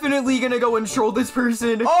am definitely gonna go and troll this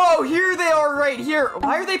person. Oh, here they are right here.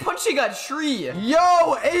 Why are they punching a tree?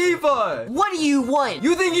 Yo, Ava. What do you want?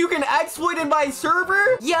 You think you can exploit in my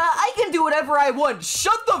server? Yeah, I can do whatever I want.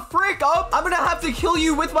 Shut the frick up. I'm gonna have to kill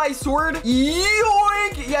you with my sword.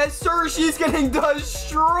 Yoink. Yes, sir. She's getting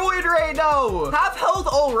destroyed right now. Half health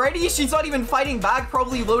already. She's not even fighting back.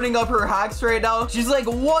 Probably loading up her hacks right now. She's like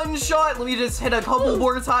one shot. Let me just hit a couple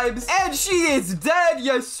more times. And she is dead.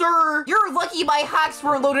 Yes, sir. You're lucky my hacks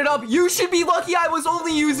weren't loaded up. You should be lucky I was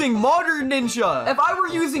only using Modern Ninja. If I were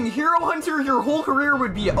using Hero Hunter, your whole career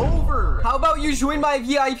would be over. How about you join my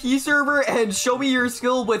VIP server and show me your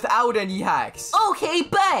skill without any hacks? Okay,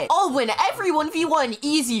 bet. I'll win every 1v1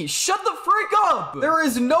 easy. Shut the frick up. There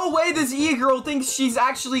is no way this e-girl thinks she's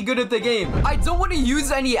actually good at the game. I don't want to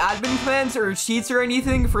use any admin commands or cheats or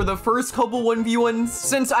anything for the first couple 1v1s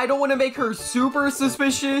since I don't want to make her super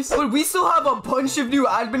suspicious, but we still have a bunch of new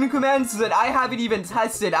admin commands that I haven't even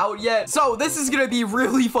tested out yet. So this is gonna be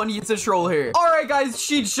really funny to troll her. All right, guys,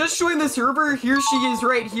 she just joined the server. Here she is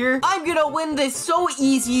right here. I'm gonna win this so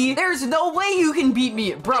easy. There's no way you can beat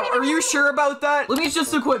me. Bro, are you sure about that? Let me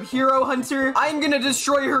just equip Hero Hunter. I'm gonna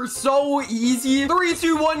destroy her so easy. 3,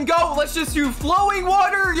 2, 1, go. Let's just do flowing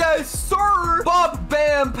water. Yes, sir. Bop,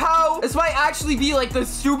 bam, pow. This might actually be like the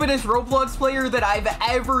stupidest Roblox player that I've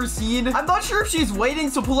ever seen. I'm not sure if she's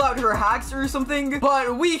waiting to pull out her hacks or something,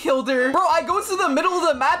 but we killed her. Bro, I go to the middle of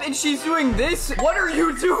the map and she's doing this. What are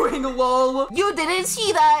you doing, lol? You didn't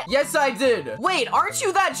see that. Yes, I did. Wait, aren't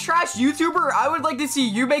you that trash YouTuber? I would like to see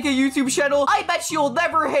you make a YouTube channel. I bet you'll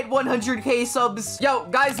never hit 100k subs. Yo,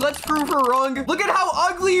 guys, let's prove her wrong. Look at how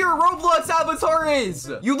ugly your Roblox avatar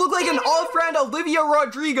is. You look like an off-brand Olivia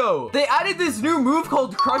Rodrigo. They added this new move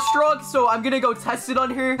called Crush Rock, so I'm gonna go test it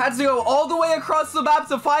on her. Had to go all the way across the map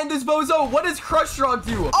to find this bozo. What does Crush Rock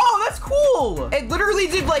do? Oh, that's cool. It literally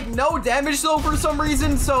did like no damage though for some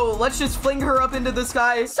reason, so let's just fling her up into the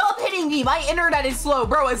sky. Stop hitting me. My internet is slow.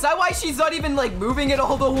 Bro, is that why she's not even like moving at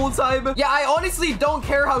all the whole time? Yeah, I honestly don't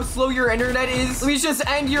care how slow your internet is. Let me just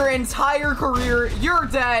end your entire career. You're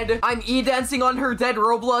dead. I'm e-dancing on her dead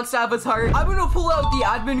Roblox avatar. I'm gonna pull out the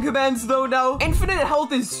admin commands though now. Infinite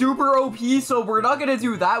health is super OP, so we're not not gonna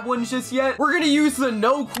do that one just yet. We're gonna use the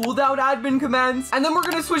no cooldown admin commands, and then we're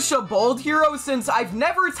gonna switch to Bald Hero since I've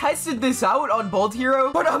never tested this out on Bald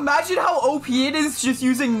Hero. But imagine how OP it is just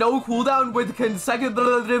using no cooldown with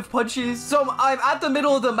consecutive punches. So I'm at the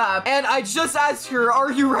middle of the map, and I just asked her,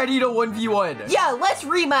 are you ready to 1v1? Yeah, let's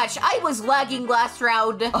rematch. I was lagging last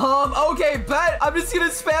round. Okay, bet. I'm just gonna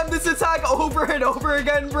spam this attack over and over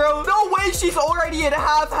again, bro. No way, she's already at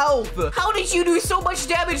half health. How did you do so much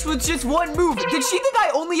damage with just one move? Did she think I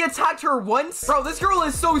only attacked her once? Bro, this girl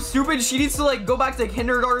is so stupid. She needs to, like, go back to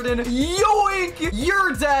kindergarten. Yoink!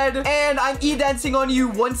 You're dead. And I'm e-dancing on you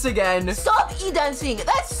once again. Stop e-dancing.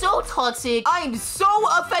 That's so toxic. I'm so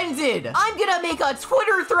offended. I'm gonna make a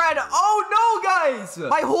Twitter thread. Oh, no, guys.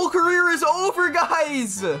 My whole career is over,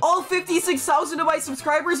 guys. All 56,000 of my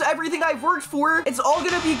subscribers, everything I've worked for, it's all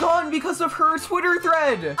gonna be gone because of her Twitter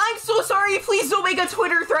thread. I'm so sorry. Please don't make a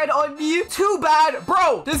Twitter thread on me. Too bad.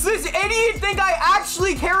 Bro, does this idiot think I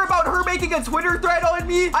actually care about her making a Twitter thread on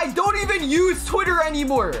me? I don't even use Twitter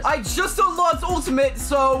anymore. I just unlocked Ultimate,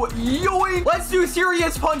 so yoink. Let's do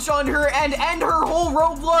Serious Punch on her and end her whole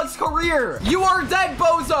Roblox career. You are dead,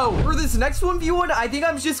 bozo. For this next 1v1, I think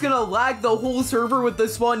I'm just gonna lag the whole server with the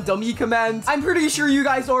spawn dummy command. I'm pretty sure you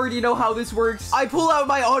guys already know how this works. I pull out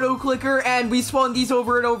my auto clicker and we spawn these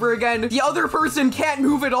over and over again. The other person can't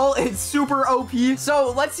move at all. It's super OP.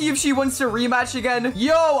 So let's see if she wants to rematch again.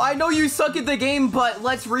 Yo, I know you suck at the game, but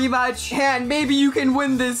let's rematch and maybe you can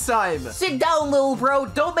win this time. Sit down, little bro.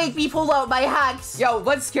 Don't make me pull out my hacks. Yo,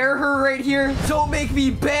 let's scare her right here. Don't make me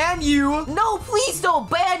ban you. No, please don't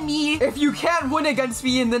ban me. If you can't win against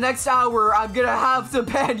me in the next hour, I'm gonna have to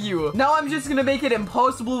ban you. Now I'm just gonna make it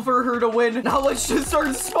impossible for her to win. Now let's just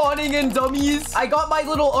start spawning in dummies. I got my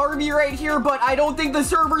little army right here, but I don't think the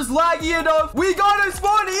server's laggy enough. We gotta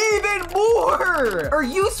spawn even more. Are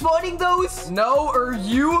you spawning those? No, are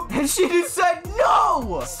you? And she just said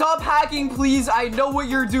no. Stop hacking, please. I know what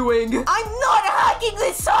you're doing. I'm not hacking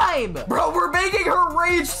this time. Bro, we're making her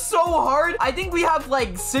rage so hard. I think we have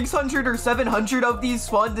like 600 or 700 of these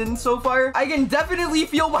spawned in so far. I can definitely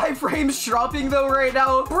feel my frames dropping though right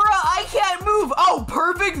now. Bruh, I can't move. Oh,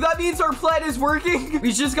 perfect. That means our plan is working.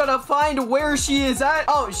 We just gotta find where she is at.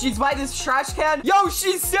 Oh, she's by this trash can. Yo,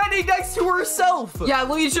 she's standing next to herself. Yeah,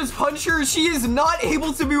 let me just punch her. She is not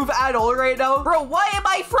able to move at all right now. Bro, why am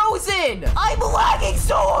I frozen? I'm lagging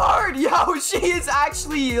so hard. Yo, she is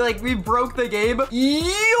actually, like, we broke the game.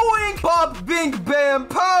 Yoink, pop, bink, bam,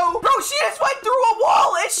 pow. Bro, she just went through a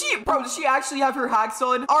wall and bro, does she actually have her hacks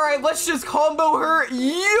on? All right, let's just combo her.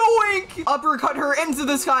 Yoink, uppercut her into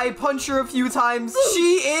the sky, punch her a few times.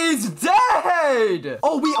 She is dead.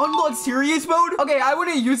 Oh, we unlocked serious mode. Okay, I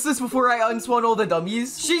want to use this before I unspawn all the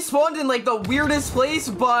dummies. She spawned in like the weirdest place,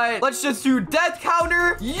 but let's just do death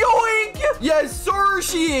counter. Yoink. Yes, sir.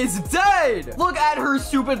 She is dead. Look at her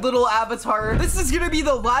stupid little avatar. This is gonna be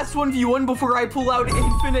the last 1v1 before I pull out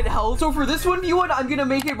infinite health. So for this 1v1, I'm gonna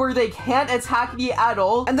make it where they can't attack me at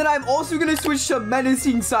all. And then I'm also gonna switch to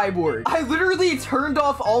menacing cyborg. I literally turned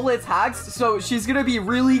off all attacks, so she's gonna be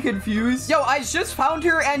really confused. Yo, I just found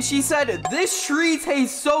her and she said, this tree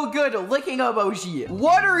tastes so good, licking emoji.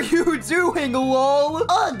 What are you doing, lol?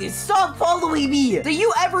 Ugh, stop following me. Do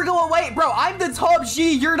you ever go away? Bro, I'm the top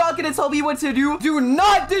G. You're not gonna tell me what to do. Do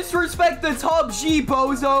not disrespect the top G,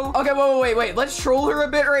 bozo. Okay, wait. Let's troll her a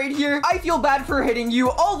bit right here. I feel bad for hitting you.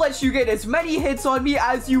 I'll let you get as many hits on me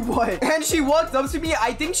as you want. And she walked up to me.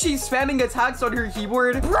 I think she's spamming attacks on her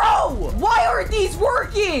keyboard. Bro, why aren't these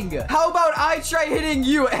working? How about I try hitting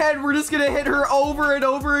you and we're just gonna hit her over and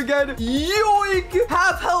over again. Yoink!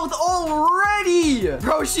 Half health already.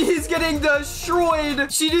 Bro, she's getting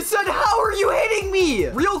destroyed. She just said, how are you hitting me?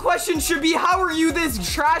 Real question should be, how are you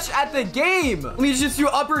this trash at the game? Let me just do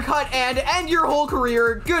uppercut and end your whole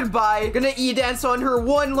career. Goodbye. Gonna e-dance on her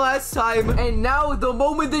one last time. And now the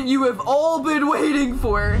moment that you have all been waiting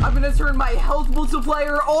for. I'm gonna turn my health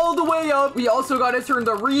multiplier all the way up. We also gotta turn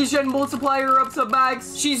the regen multiplier up to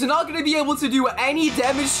max. She's not gonna be able to do any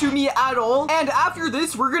damage to me at all. And after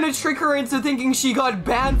this, we're gonna trick her into thinking she got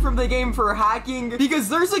banned from the game for hacking, because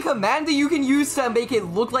there's a command that you can use to make it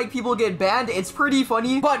look like people get banned. It's pretty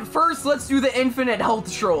funny. But first, let's do the infinite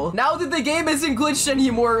health troll. Now that the game isn't glitched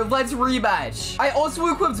anymore, let's rematch. I also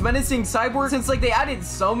equipped menacing cyborg since like they added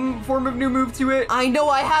some form of new move to it. I know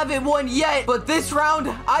I haven't won yet, but this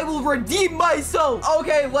round I will redeem myself.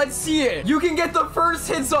 Okay, let's see it. You can get the first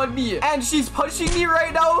hits on me, and she's punching me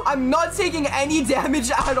right now. I'm not taking any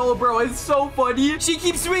damage at all, bro. It's so funny. She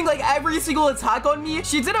keeps doing like every single attack on me.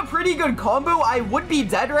 She did a pretty good combo. I would be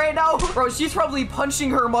dead right now. Bro, she's probably punching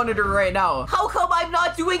her monitor right now. How come I'm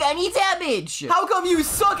not doing any damage? How come you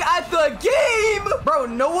suck at the game? Bro,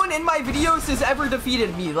 no one in my videos has ever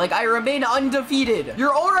defeated me. Like, I remain undefeated.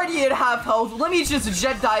 You're already at half health. Let me just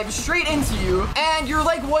jet dive straight into you. And you're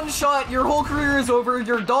like one shot. Your whole career is over.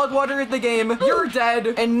 You're dog water at the game. You're dead.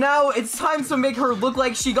 And now it's time to make her look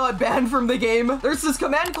like she got banned from the game. There's this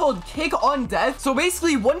command called kick on death. So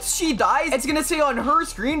basically, once she dies, it's gonna say on her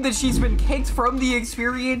screen that she's been kicked from the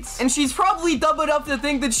experience. And she's probably dumb enough to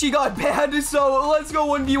think that she got banned. So let's go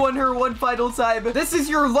 1v1 her one final time. This is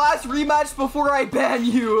your last rematch before I ban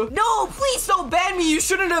you. No, please don't ban me. You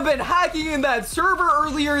shouldn't have been hacking in that server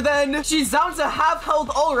earlier then. She's down to half health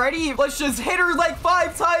already. Let's just hit her like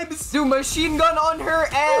 5 times. Do machine gun on her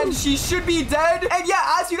and she should be dead. And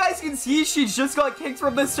yeah, as you guys can see, she just got kicked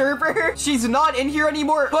from the server. She's not in here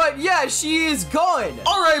anymore. But yeah, she is gone.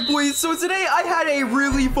 All right, boys. So today I had a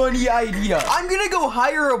really funny idea. I'm gonna go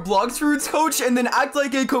hire a Blox Fruits coach and then act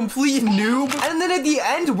like a complete noob. And then at the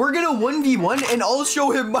end, we're gonna 1v1 and I'll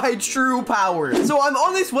show him my true power. So I'm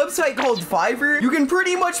on this website called Fiverr. You can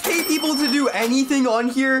pretty much pay people to do anything on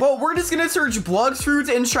here, but we're just gonna search Blox Fruits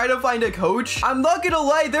and try to find a coach. I'm not gonna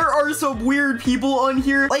lie, there are some weird people on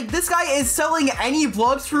here. Like, this guy is selling any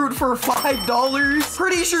Blox Fruit for $5.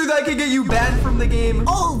 Pretty sure that could get you banned from the game.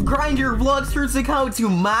 I'll grind your Blox Fruits account to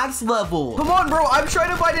max level. Come on, bro. I'm trying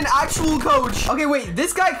to find an actual coach. Okay, wait.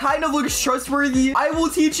 This guy kind of looks trustworthy. I will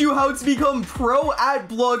teach you how to become pro at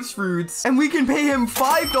Blox Fruits, and we can pay him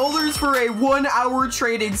 $5 for a 1-hour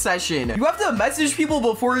trading session. You have to message people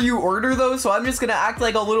before you order, though, so I'm just gonna act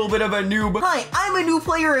like a little bit of a noob. Hi, I'm a new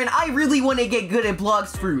player, and I really want to get good at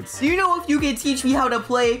Blox Fruits. Do you know if you can teach me how to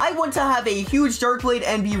play? I want to have a huge dark blade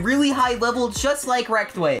and be really high level, just like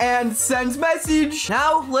Rectway. And send message.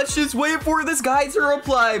 Now, let's just wait for this guy to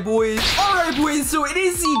reply, boys. All right, boys, so it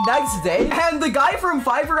is the next day, and the guy from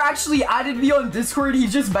Fiverr actually added me on Discord. He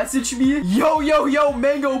just messaged me, yo,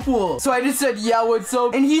 MangoPool. So I just said, yeah, what's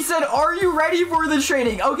up? And he said, are you ready for the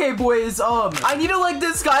training? Okay, boys, I need to like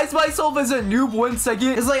disguise myself as a noob 1 second.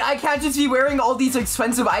 It's like, I can't just be wearing all these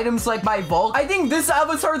expensive items like my vault. I think this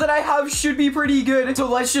avatar that I have should be pretty good. So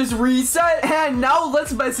let's just reset, and now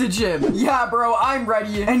let's message him. Yeah, bro, I'm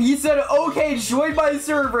ready. And he said, okay, join my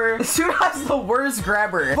server. This dude has the worst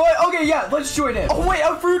grammar. But okay, yeah, let's join him. Oh wait,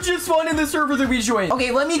 a fruit just spawned in the server that we joined.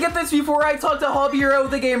 Okay, let me get this before I talk to Hobby Hero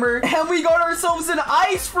the gamer. And we got ourselves an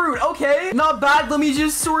ice fruit. Okay, not bad. Let me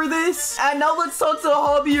just store this. And now let's talk to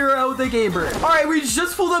Hobby Hero the gamer. All right, we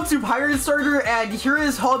just pulled up to Pirate Starter, and here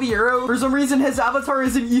is Hobby Hero. For some reason, his avatar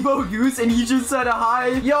is an emo goose, and he just said hi.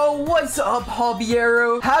 Yo, what's up, Hobby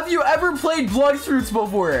Hero? Have you ever played Blox Fruits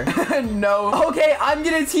before? No. Okay, I'm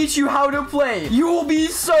gonna teach you how to play. You will be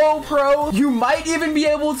so pro. You might even be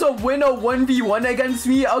able to win a 1v1 against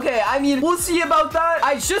me. Okay, I mean, we'll see about that.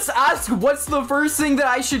 I just asked what's the first thing that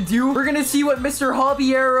I should do. We're gonna see what Mr.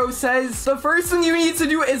 Hobby Arrow says. The first thing you need to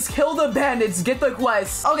do is kill the bandits. Get the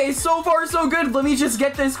quest. Okay, so far so good. Let me just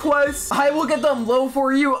get this quest. I will get them low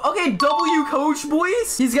for you. Okay, W coach,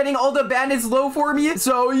 boys. He's getting all the bandits low for me.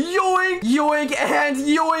 So yoink, yoink, and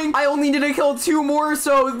yoink. I only need to kill 2 more,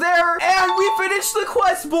 so there. And we finished the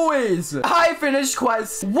quest, boys. I finished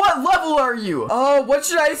quest. What level are you? Oh, what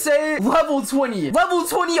should I say? Level 20. Level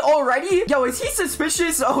 20 already? Yo, is he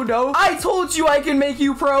suspicious? Oh no. I told you I can make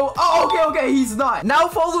you pro. Oh, okay, he's not. Now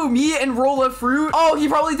follow me and roll a fruit. Oh, he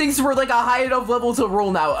probably thinks we're like a high enough level to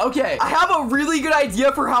roll now. Okay, I have a really good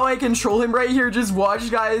idea for how I control him right here. Just watch,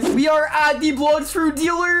 guys. We are at the Blox Fruit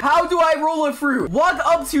dealer. How do I roll a fruit? Walk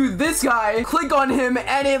up to this guy, click on him,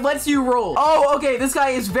 and it lets you roll. Oh, okay, this guy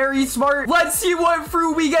is very smart. Let's see what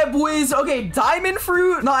fruit we get, boys. Okay, diamond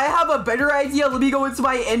fruit. No, I have a better idea. Let me go into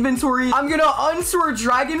my inventory. I'm gonna unsort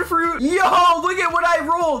dragon fruit. Yo, look at what I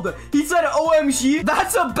rolled. He said OMG.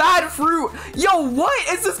 That's a bad fruit. Yo, what?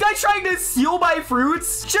 Is this guy trying to steal my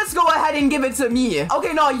fruits? Just go ahead and give it to me.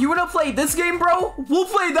 Okay, no, you wanna play this game, bro? We'll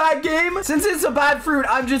play that game. Since it's a bad fruit,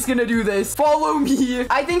 I'm just gonna do this. Follow me.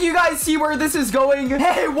 I think you guys see where this is going.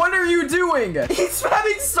 Hey, what are you doing? He's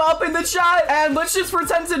spamming stop in the chat. And let's just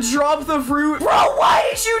pretend to drop the fruit. Bro, why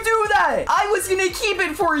did you do that? I was gonna keep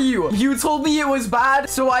it for you. You told me it was bad,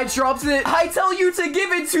 so I dropped it. I tell you to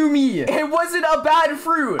give it to me. It wasn't a bad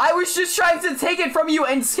fruit. I was just trying to take it from you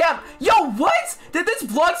and scam. Yo, what? Did this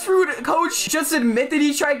Blox Fruit coach just admit that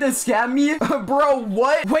he tried to scam me? Bro,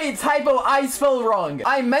 what? Wait, typo, I spelled wrong.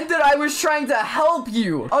 I meant that I was trying to help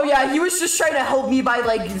you. Oh yeah, he was just trying to help me by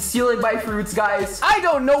like stealing my fruits, guys. I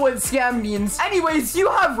don't know what scam means. Anyways, you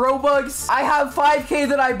have Robux. I have 5K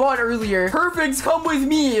that I bought earlier. Perfect, come with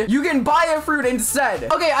me. You can buy a fruit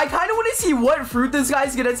instead. Okay, I kind of want to see what fruit this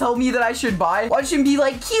guy's gonna tell me that I should buy. Watch him be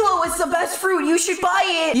like, Kilo, it's the best fruit. You should buy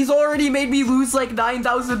it. He's already made me lose like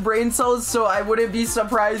 9,000 brain cells, so I wouldn't be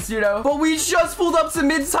surprised, you know. But we just pulled up to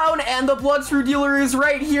Midtown, and the Blox fruit dealer is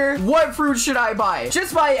right here. What fruit should I buy?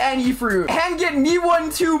 Just buy any fruit. And get me one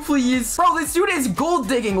too, please. Bro, this dude is gold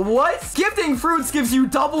digging. What? Gifting fruits gives you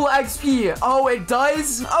double XP. Oh, it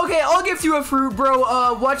does? Okay, I'll gift you a fruit, bro.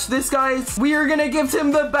 Watch this, guys. We are gonna gift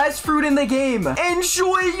him the best fruit in the game.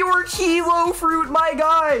 Enjoy your kilo fruit, my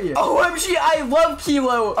guy. OMG, I love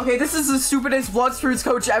kilo. Okay, this is the stupidest Blox fruits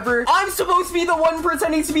coach ever. I'm supposed to be the one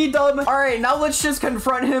pretending to be dumb. All right, now let's just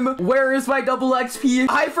confront him. Where is my double XP?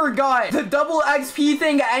 I forgot. The double XP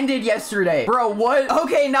thing ended yesterday. Bro, what?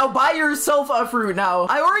 Okay, now buy yourself a fruit now.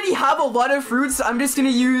 I already have a lot of fruits. I'm just gonna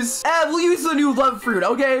use... we'll use the new love fruit,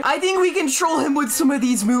 okay? I think we can troll him with some of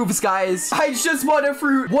these moves, guys. I just bought a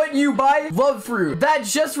fruit. What you buy? Love fruit. That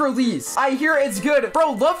just released. I hear it's good.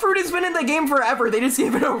 Bro, love fruit has been in the game forever. They just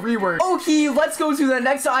gave it a rework. Okay, let's go to the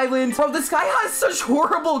next island. Bro, this guy has such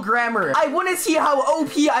horrible grammar. I want to see how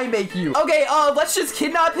OP I make you. Okay, let's just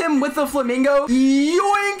kidnap him with the flamingo.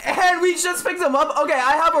 Yoink! And we just picked him up. Okay,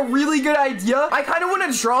 I have a really good idea. I kind of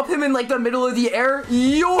want to drop him in like the middle of the air.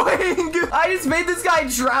 Yoink! I just made this guy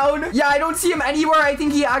drown. Yeah, I don't see him anywhere. I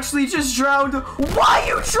think he actually just drowned. Why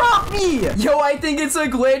you drop me? Yo, I think it's a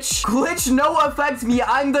glitch. Glitch no affect me.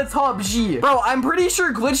 I'm the top G. Bro, I'm pretty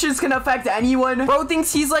sure glitches can affect anyone. Bro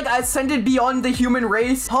thinks he's like ascended beyond the human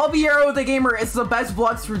race. Hobby Arrow the gamer is the best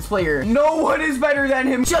Blox fruits player. No one is better than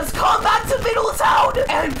him. Just come back to Middletown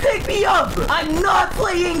and pick me up. I'm not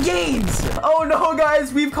playing games. Oh no,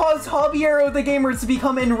 guys, we've caused Hobby Arrow the gamer to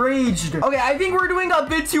become enraged. Okay, I think we're doing a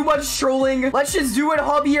bit too much trolling. Let's just do what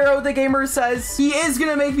Hobby Arrow the gamer says. He is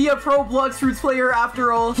gonna make me a pro Blox fruits player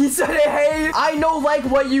after all. He said, hey, I know like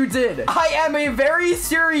what you did. I am a very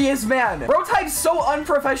serious man. Bro types so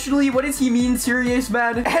unprofessionally. What does he mean, serious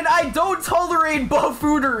man? And I don't tolerate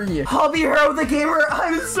buffoonery. Hobby Arrow the gamer,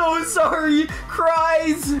 I'm so sorry.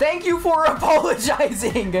 Cries. Thank you for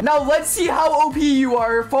apologizing. Now let's see how OP you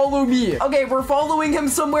are. Follow me. Okay, we're following him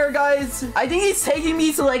somewhere, guys. I think he's taking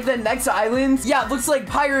me to like the next island. Yeah, it looks like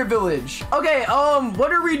Pirate Village. Okay,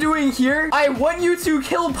 what are we doing here? I want you to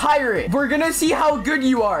kill Pirate. We're gonna see how good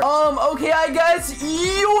you are. Okay, I guess.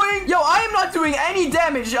 Yoink. Yo, I am not doing any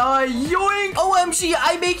damage. Yoink. OMG,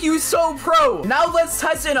 I make you so pro. Now let's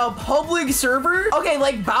test in a public server. Okay,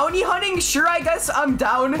 like bounty hunting. Sure, I guess I'm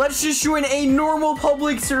down. Let's just join a normal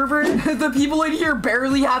public server. The people in here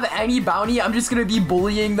barely have any bounty. I'm just gonna be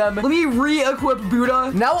bullying them. Let me re-equip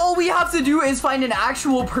Buddha. Now all we have to do is find an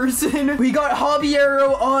actual person. We got Hobby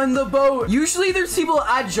Arrow on the boat. Usually there's people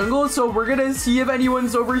at jungle, so we're gonna see if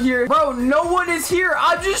anyone's over here. Bro, no one is here.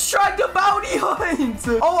 I'm just trying to bounty hunt.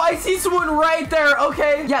 Oh, I see someone right there.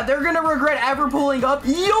 Okay. Yeah, they're gonna regret ever pulling up.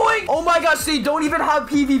 Yoink. Oh my gosh, they don't even have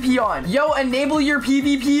PvP on. Yo, enable your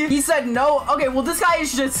PvP. He said no. Okay, well, this guy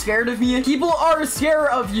is just scared of me. People are scared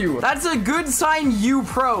of you. That's a good sign, you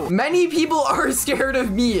pro. Many people are scared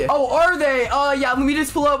of me. Oh, are they? Yeah, let me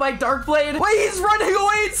just pull out my dark blade. Wait, he's running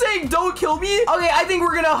away and saying, don't kill me. Okay, I think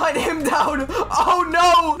we're gonna hunt him down. Oh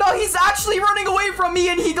no. No, he's actually running away from me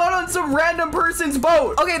and he got on some random person's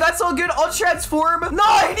boat. Okay, that's all good. I'll transform. No,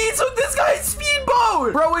 I need this guy's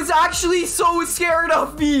speedboat. Bro is actually so scared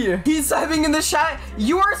of me. He's typing in the chat,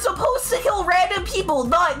 you are supposed to kill random people,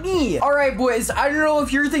 not me. All right, boys, I don't know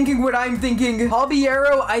if you're thinking what I'm thinking. Hobby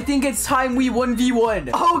Arrow, I think it's time we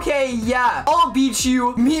 1v1. Okay, yeah, I'll beat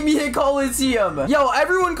you. Meet me at Coliseum. Yo,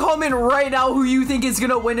 everyone comment right now who you think is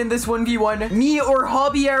gonna win in this 1v1. Me or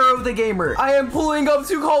Hobby Arrow the gamer. I am pulling up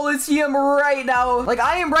to Coliseum right now. Like,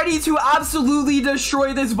 I am ready to absolutely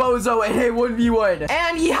destroy this bozo in a 1v1.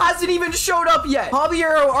 And he hasn't even showed up yet. Hobby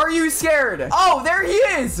Arrow, are you scared? Oh, there he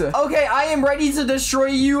is. Okay, I am ready to destroy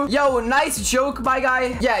you. Yo, nice joke, my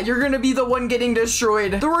guy. Yeah, you're gonna be the one getting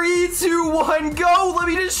destroyed. 3, 2, 1, go. Let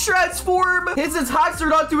me just transform. His attacks are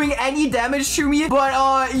not doing any damage to me, but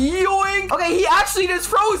yoink. Okay, he actually just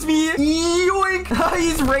froze me. Yoink.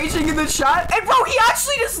 He's raging in the chat. And bro, he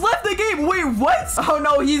actually just left the game. Wait, what? Oh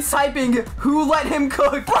no, he's typing, who let him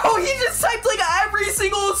cook? Bro, he just typed like every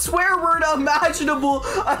single swear word imaginable.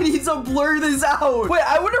 I need to blur this out. Wait,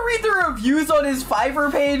 I want to read the reviews on his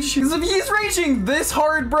Fiverr page. Because if he's raging this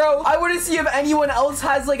hard, bro, I want to see if anyone else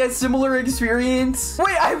has like a similar experience.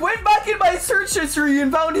 Wait, I went back in my search history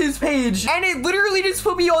and found his page, and it literally just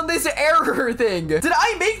put me on this error thing. Did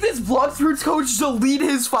I make this Blox fruits coach delete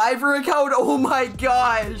his Fiverr account? Oh my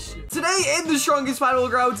gosh. Today in the strongest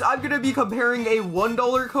battlegrounds, I'm gonna be comparing a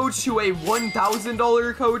 $1 coach to a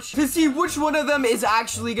 $1,000 coach to see which one of them is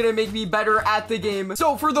actually gonna make me better at the game.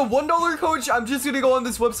 So for the $1 coach, I'm just gonna go on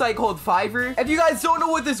this website called Fiverr. If you guys don't know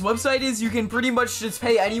what this website is, you can pretty much just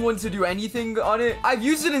pay anyone to do anything on it. I've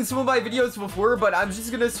used it in some of my videos before, but I'm just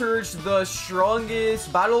gonna search the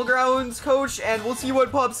strongest battlegrounds coach and we'll see what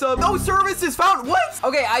pops up. No service is found. What?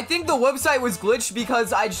 Okay, I think the website was glitched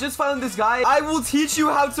because I just found this guy. I will teach you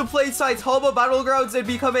how to play Saitama Battlegrounds and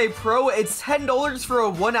become a pro. It's $10 for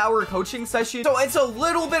a 1-hour coaching session. So it's a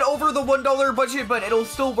little bit over the $1 budget, but it'll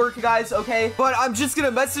still work, guys, okay? But I'm just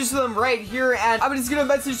gonna message them right here and I'm just gonna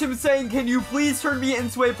message him saying, can you please turn me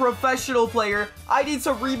into a professional player? I need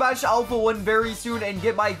to rematch Alpha 1 very soon and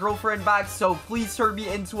get my girlfriend back, so please turn me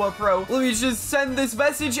into a pro. Let me just send this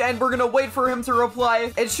message and we're gonna wait for him to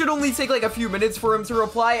reply. It should only take like a few minutes for him to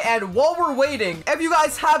reply, and while we're waiting, if you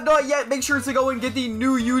guys have not yet, make sure to go and get the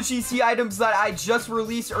new UGC items that I just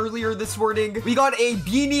released earlier this morning. We got a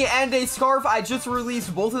beanie and a scarf. I just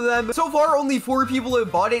released both of them. So far, only 4 people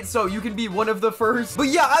have bought it, so you can be one of the first. But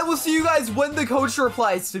yeah, I will see you guys when the coach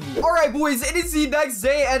replies to me. All right, boys, it is the next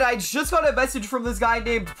day, and I just got a message from this guy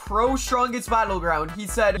named Pro Strongest Battleground. He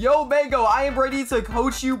said, yo, Mango, I am ready to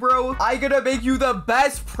coach you, bro. I gonna make you the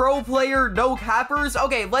best pro player, no cappers.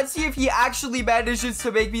 Okay, let's see if he actually manages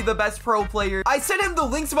to make me the best pro player. I sent him the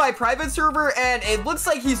link to my private server, and it looks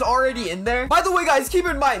like he's already in there. By the way, guys, keep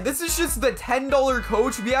in mind, this is just the $10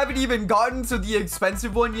 coach. We haven't even gotten to the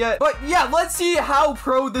expensive one yet. But yeah, let's see how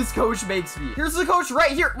pro this coach makes me. Here's the coach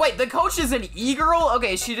right here. Wait, the coach is an e-girl?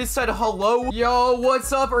 Okay, she just said hello. Yo,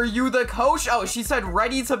 what's up? Are you the coach? Oh, she said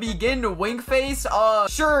ready to begin, wink face.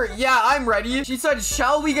 Sure, yeah, I'm ready. She said,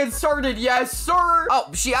 shall we get started? Yes, sir. Oh,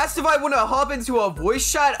 she asked if I want to hop into a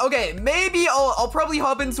voice chat. Okay, maybe I'll probably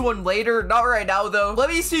hop into one later. Not right now, though. Let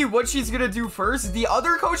me see what she's gonna do first. The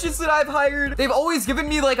other coaches that I've hired, they've always given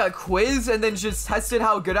me like a quiz and then just tested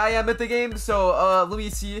how good I am at the game. So, let me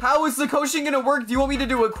see. How is the coaching gonna work? Do you want me to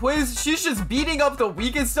do a quiz? She's just beating up the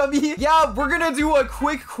weakest of me. Yeah, we're gonna do a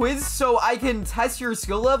quick quiz so I can test your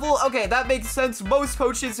skill level. Okay, that makes sense. Most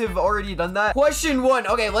coaches have already done that. Question 1.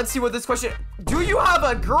 Okay, let's see what this question... Do you have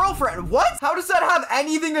a girlfriend? What? How does that have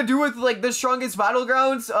anything to do with like the strongest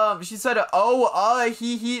battlegrounds? She said,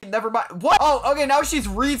 he, never mind. What? Oh, okay, now she's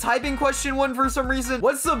retyping question 1 for some reason.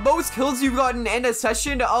 What's the most kills you've gotten in a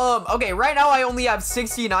session? Okay, right now I only have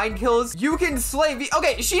 69 kills. You can slay me.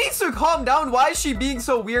 Okay, she needs to calm down. Why is she being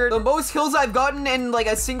so weird? The most kills I've gotten in like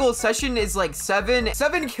a single session is like 7.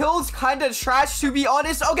 7 kills, kind of trash to be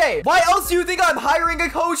honest. Okay, why else do you think I'm hiring a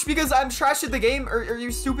coach? Because I'm trash at the game? Are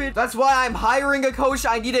you stupid? That's why I'm hiring a coach.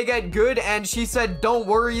 I need to get good. And she said, don't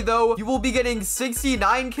worry though, you will be getting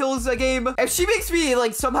 69 kills a game. If she makes me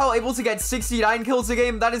like somehow able to get 69 kills a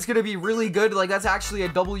game, that is gonna be really good. Like that's actually a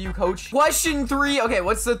W, coach. Question 3. Okay,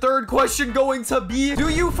 what's the third question going to be? Do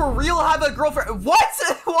you for real have a girlfriend? What?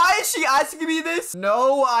 Why is she asking me this?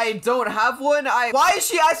 No, I don't have one. Why is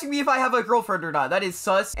she asking me if I have a girlfriend or not? That is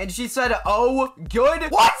sus. And she said, oh, good.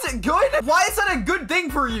 What? Good? Why is that a good thing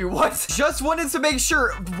for you? What? Just wanted to make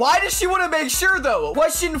sure. Why does she want to make sure though?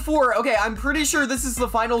 Question 4. Okay, I'm pretty sure this is the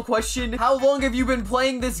final question. How long have you been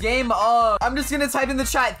playing this game? I'm just gonna type in the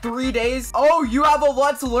chat 3 days. Oh, you have a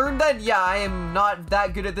lot to learn then? Yeah, I am not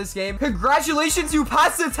that good at this game. Congratulations, you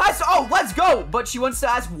passed the test. Oh, let's go. But she wants to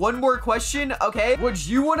ask one more question. Okay, would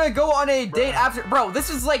you want to go on a date after? Bro, this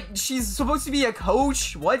is like, she's supposed to be a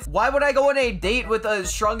coach. What? Why would I go on a date with a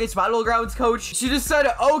strongest battlegrounds coach? She just said,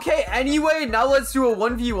 okay, anyway, now let's do a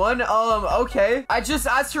 1v1. Okay. I just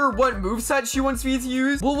asked her what moveset she wants me to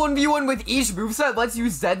use. We'll 1v1 with each moveset. Let's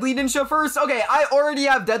use Deadly Ninja first. Okay, I already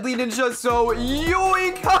have Deadly Ninja, so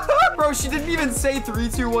yoink. Bro, she didn't even say 3,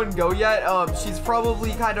 2, 1, go yet. She's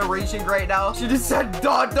probably kind of raging right now. She just said ...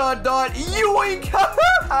 yoink.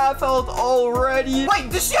 Half health already. Wait,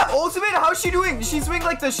 does she have ultimate? How's she doing? She's doing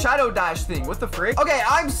like the shadow dash thing. What the frick? Okay,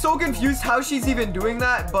 I'm so confused how she's even doing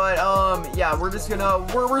that, but yeah, we're just gonna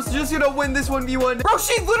win this 1v1. Bro,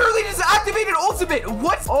 she literally just activated ultimate.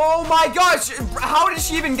 What? Oh my gosh, how did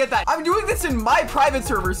she even get that? I'm doing this in my private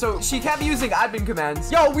server, so she can't be using admin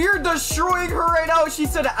commands. Yo, we're destroying her right now. She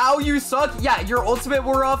said, ow, you suck. Yeah, your ultimate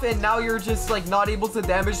wore off and now you're just like not able to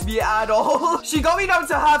damage me at all. She got me down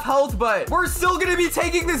to half health, but we're still gonna be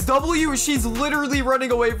taking this W. She's literally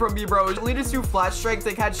running away from me, bro. She'll need to do flash strike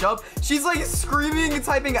to catch up. She's like screaming and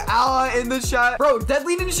typing "ah" in the chat. Bro,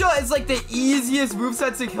 Deadly Ninja is like the easiest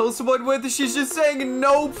moveset to kill someone with. She's just saying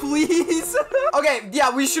no, please. Okay,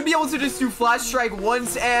 yeah, we should be able to just do flash strike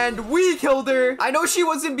once and we killed her. I know she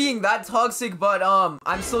wasn't being that toxic, but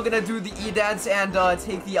I'm still gonna do the E dance and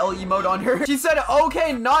take the L emote on her. She said,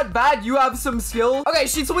 okay, not bad. You have some skill. Okay,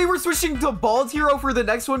 she told me we're switching to bald hero for the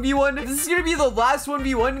next 1v1. This is gonna be the last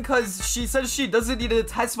 1v1 because she says she doesn't need to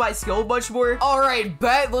test my skill much more. All right,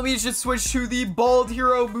 bet. Let me just switch to the bald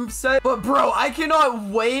hero moveset. But bro, I cannot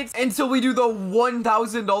wait until we do the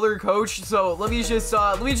 $1,000 coach. So let me just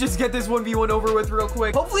get this 1v1 over with real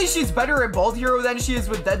quick. Hopefully she's better at bald hero than she is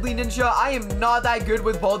with deadly ninja. I am not that good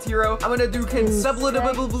with bald hero. I'm gonna do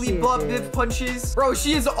consecutively block biff punches. Bro,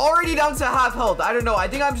 she is already down to half health. I don't know. I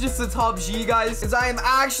think I'm just the top G, guys, because I am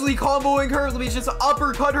actually comboing her. Let me just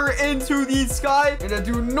uppercut her into the sky. I'm gonna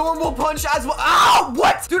do normal punch as well. Ow!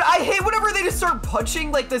 What? Dude, I hate whenever they just start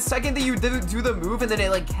punching like the second that you do the move and then it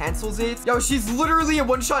like cancels it. Yo, she's literally a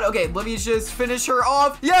one shot. Okay, let me just finish her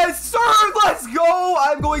off. Yes, sir! Let's go!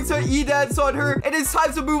 I'm going to E-dance on her. It is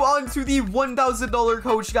time to move on to the $1,000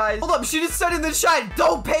 coach, guys. Hold up, she just said in the chat,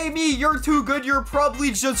 don't pay me. You're too good. You're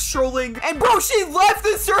probably just trolling. And bro, she left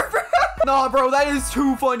the server. Nah, bro, that is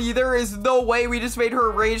too funny. There is no way we just made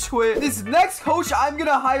her rage quit. This next coach, I'm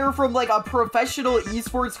gonna hire from like a professional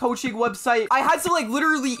esports coaching website. I had to like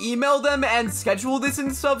literally email them and schedule this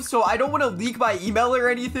and stuff, so I don't want to leak my email or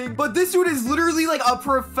anything. But this dude is literally like a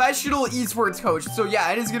professional esports coach. So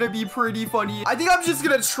yeah, it is gonna be pretty funny. I think I'm just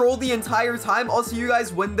gonna troll the entire time. I'll see you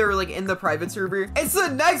guys when they're like in the private server. It's the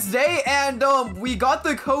next day and we got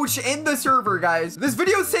the coach in the server, guys. This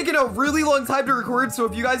video's taking a really long time to record, so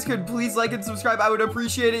if you guys could please like and subscribe, I would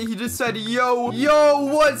appreciate it. He just said, yo,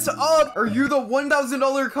 what's up? Are you the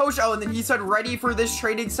 $1,000 coach? Oh, and then he said, ready for this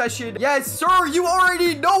training session? Yes, sir. You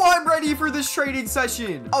already know I'm ready for this training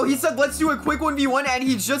session. Oh, he said, let's do a quick 1v1 and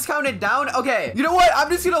he just counted down. Okay, you know what? I'm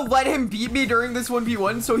just gonna let him beat me during this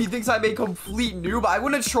 1v1 so he thinks I'm a complete noob. I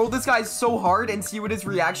want to troll this guy so hard and see what his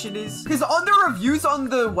reaction is. Because on the reviews on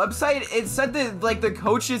the website, it said that like the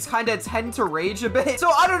coaches kind of tend to rage a bit.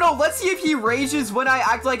 So I don't know. Let's see if he rages when I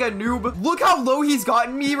act like a noob. Look how low he's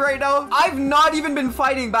gotten me right now. I've not even been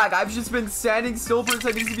fighting back. I've just been standing still for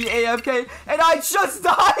seconds to be AFK and I just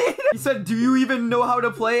died. He said, do you even know how to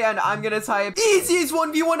play? And I'm gonna type, easiest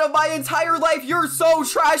 1v1 of my entire life. You're so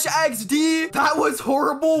trash, XD. That was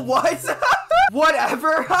horrible. What?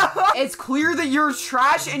 Whatever. It's clear that you're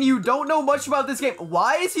trash and you don't know much about this game.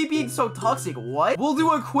 Why is he being so toxic? What? We'll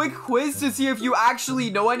do a quick quiz to see if you actually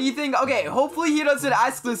know anything. Okay, hopefully he doesn't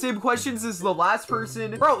ask the same questions as the last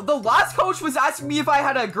person. Bro, the last coach was asking me if I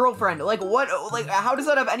had a girlfriend. Like, what? Like, how does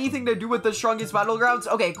that have anything to do with the strongest battlegrounds?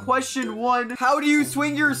 Okay, question 1. How do you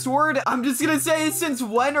swing your sword? I'm just gonna say, since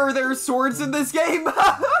when are there swords in this game?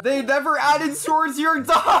 They never added swords here.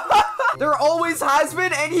 There always has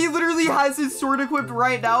been, and he literally has his sword equipped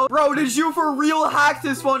right now. Bro, did you for real hack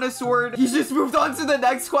to spawn a sword? He just moved on to the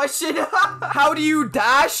next question. How do you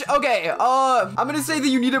dash? Okay, I'm gonna say that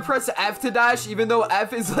you need to press F to dash, even though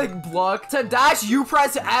F is like block. To dash, you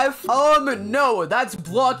press F. No, that's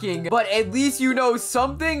blocking, but at least you know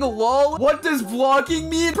something, lol. What does blocking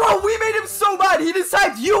mean? Bro, we made him so mad. He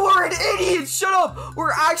decided you are an idiot. Shut up.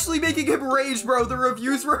 We're actually making him rage, bro. The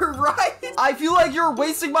reviews were right. I feel like you're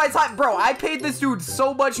wasting my time. Bro, I paid this dude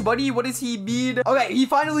so much money. What does he mean? Okay, he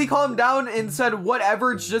finally calmed down and said,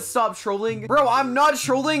 whatever, just stop trolling. Bro, I'm not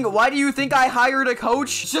trolling. Why do you think I hired a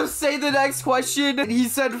coach? Just say the next question. And he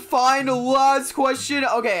said, fine, last question.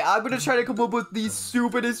 Okay, I'm gonna try to come up with the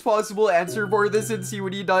stupidest possible answer for this and see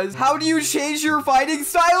what he does. How do you change your fighting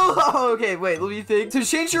style? Oh, okay, wait, let me think. To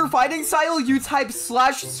change your fighting style, you type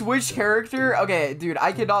 /switch character. Okay, dude,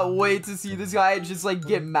 I cannot wait to see this guy just like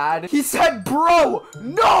get mad. He said, bro,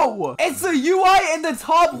 no, it's the UI in the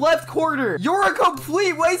top left corner. You're a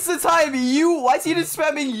complete waste of time. Why is he just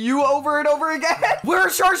spamming you over and over again? We're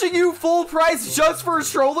charging you full price just for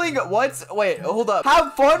trolling. What? Wait, hold up.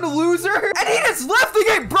 Have fun, loser. And he just left the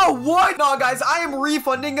game. Bro, what? No, guys, I am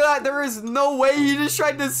refunding that. There is no way he just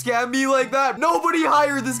tried to scam me like that. Nobody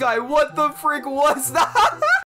hired this guy. What the frick was that?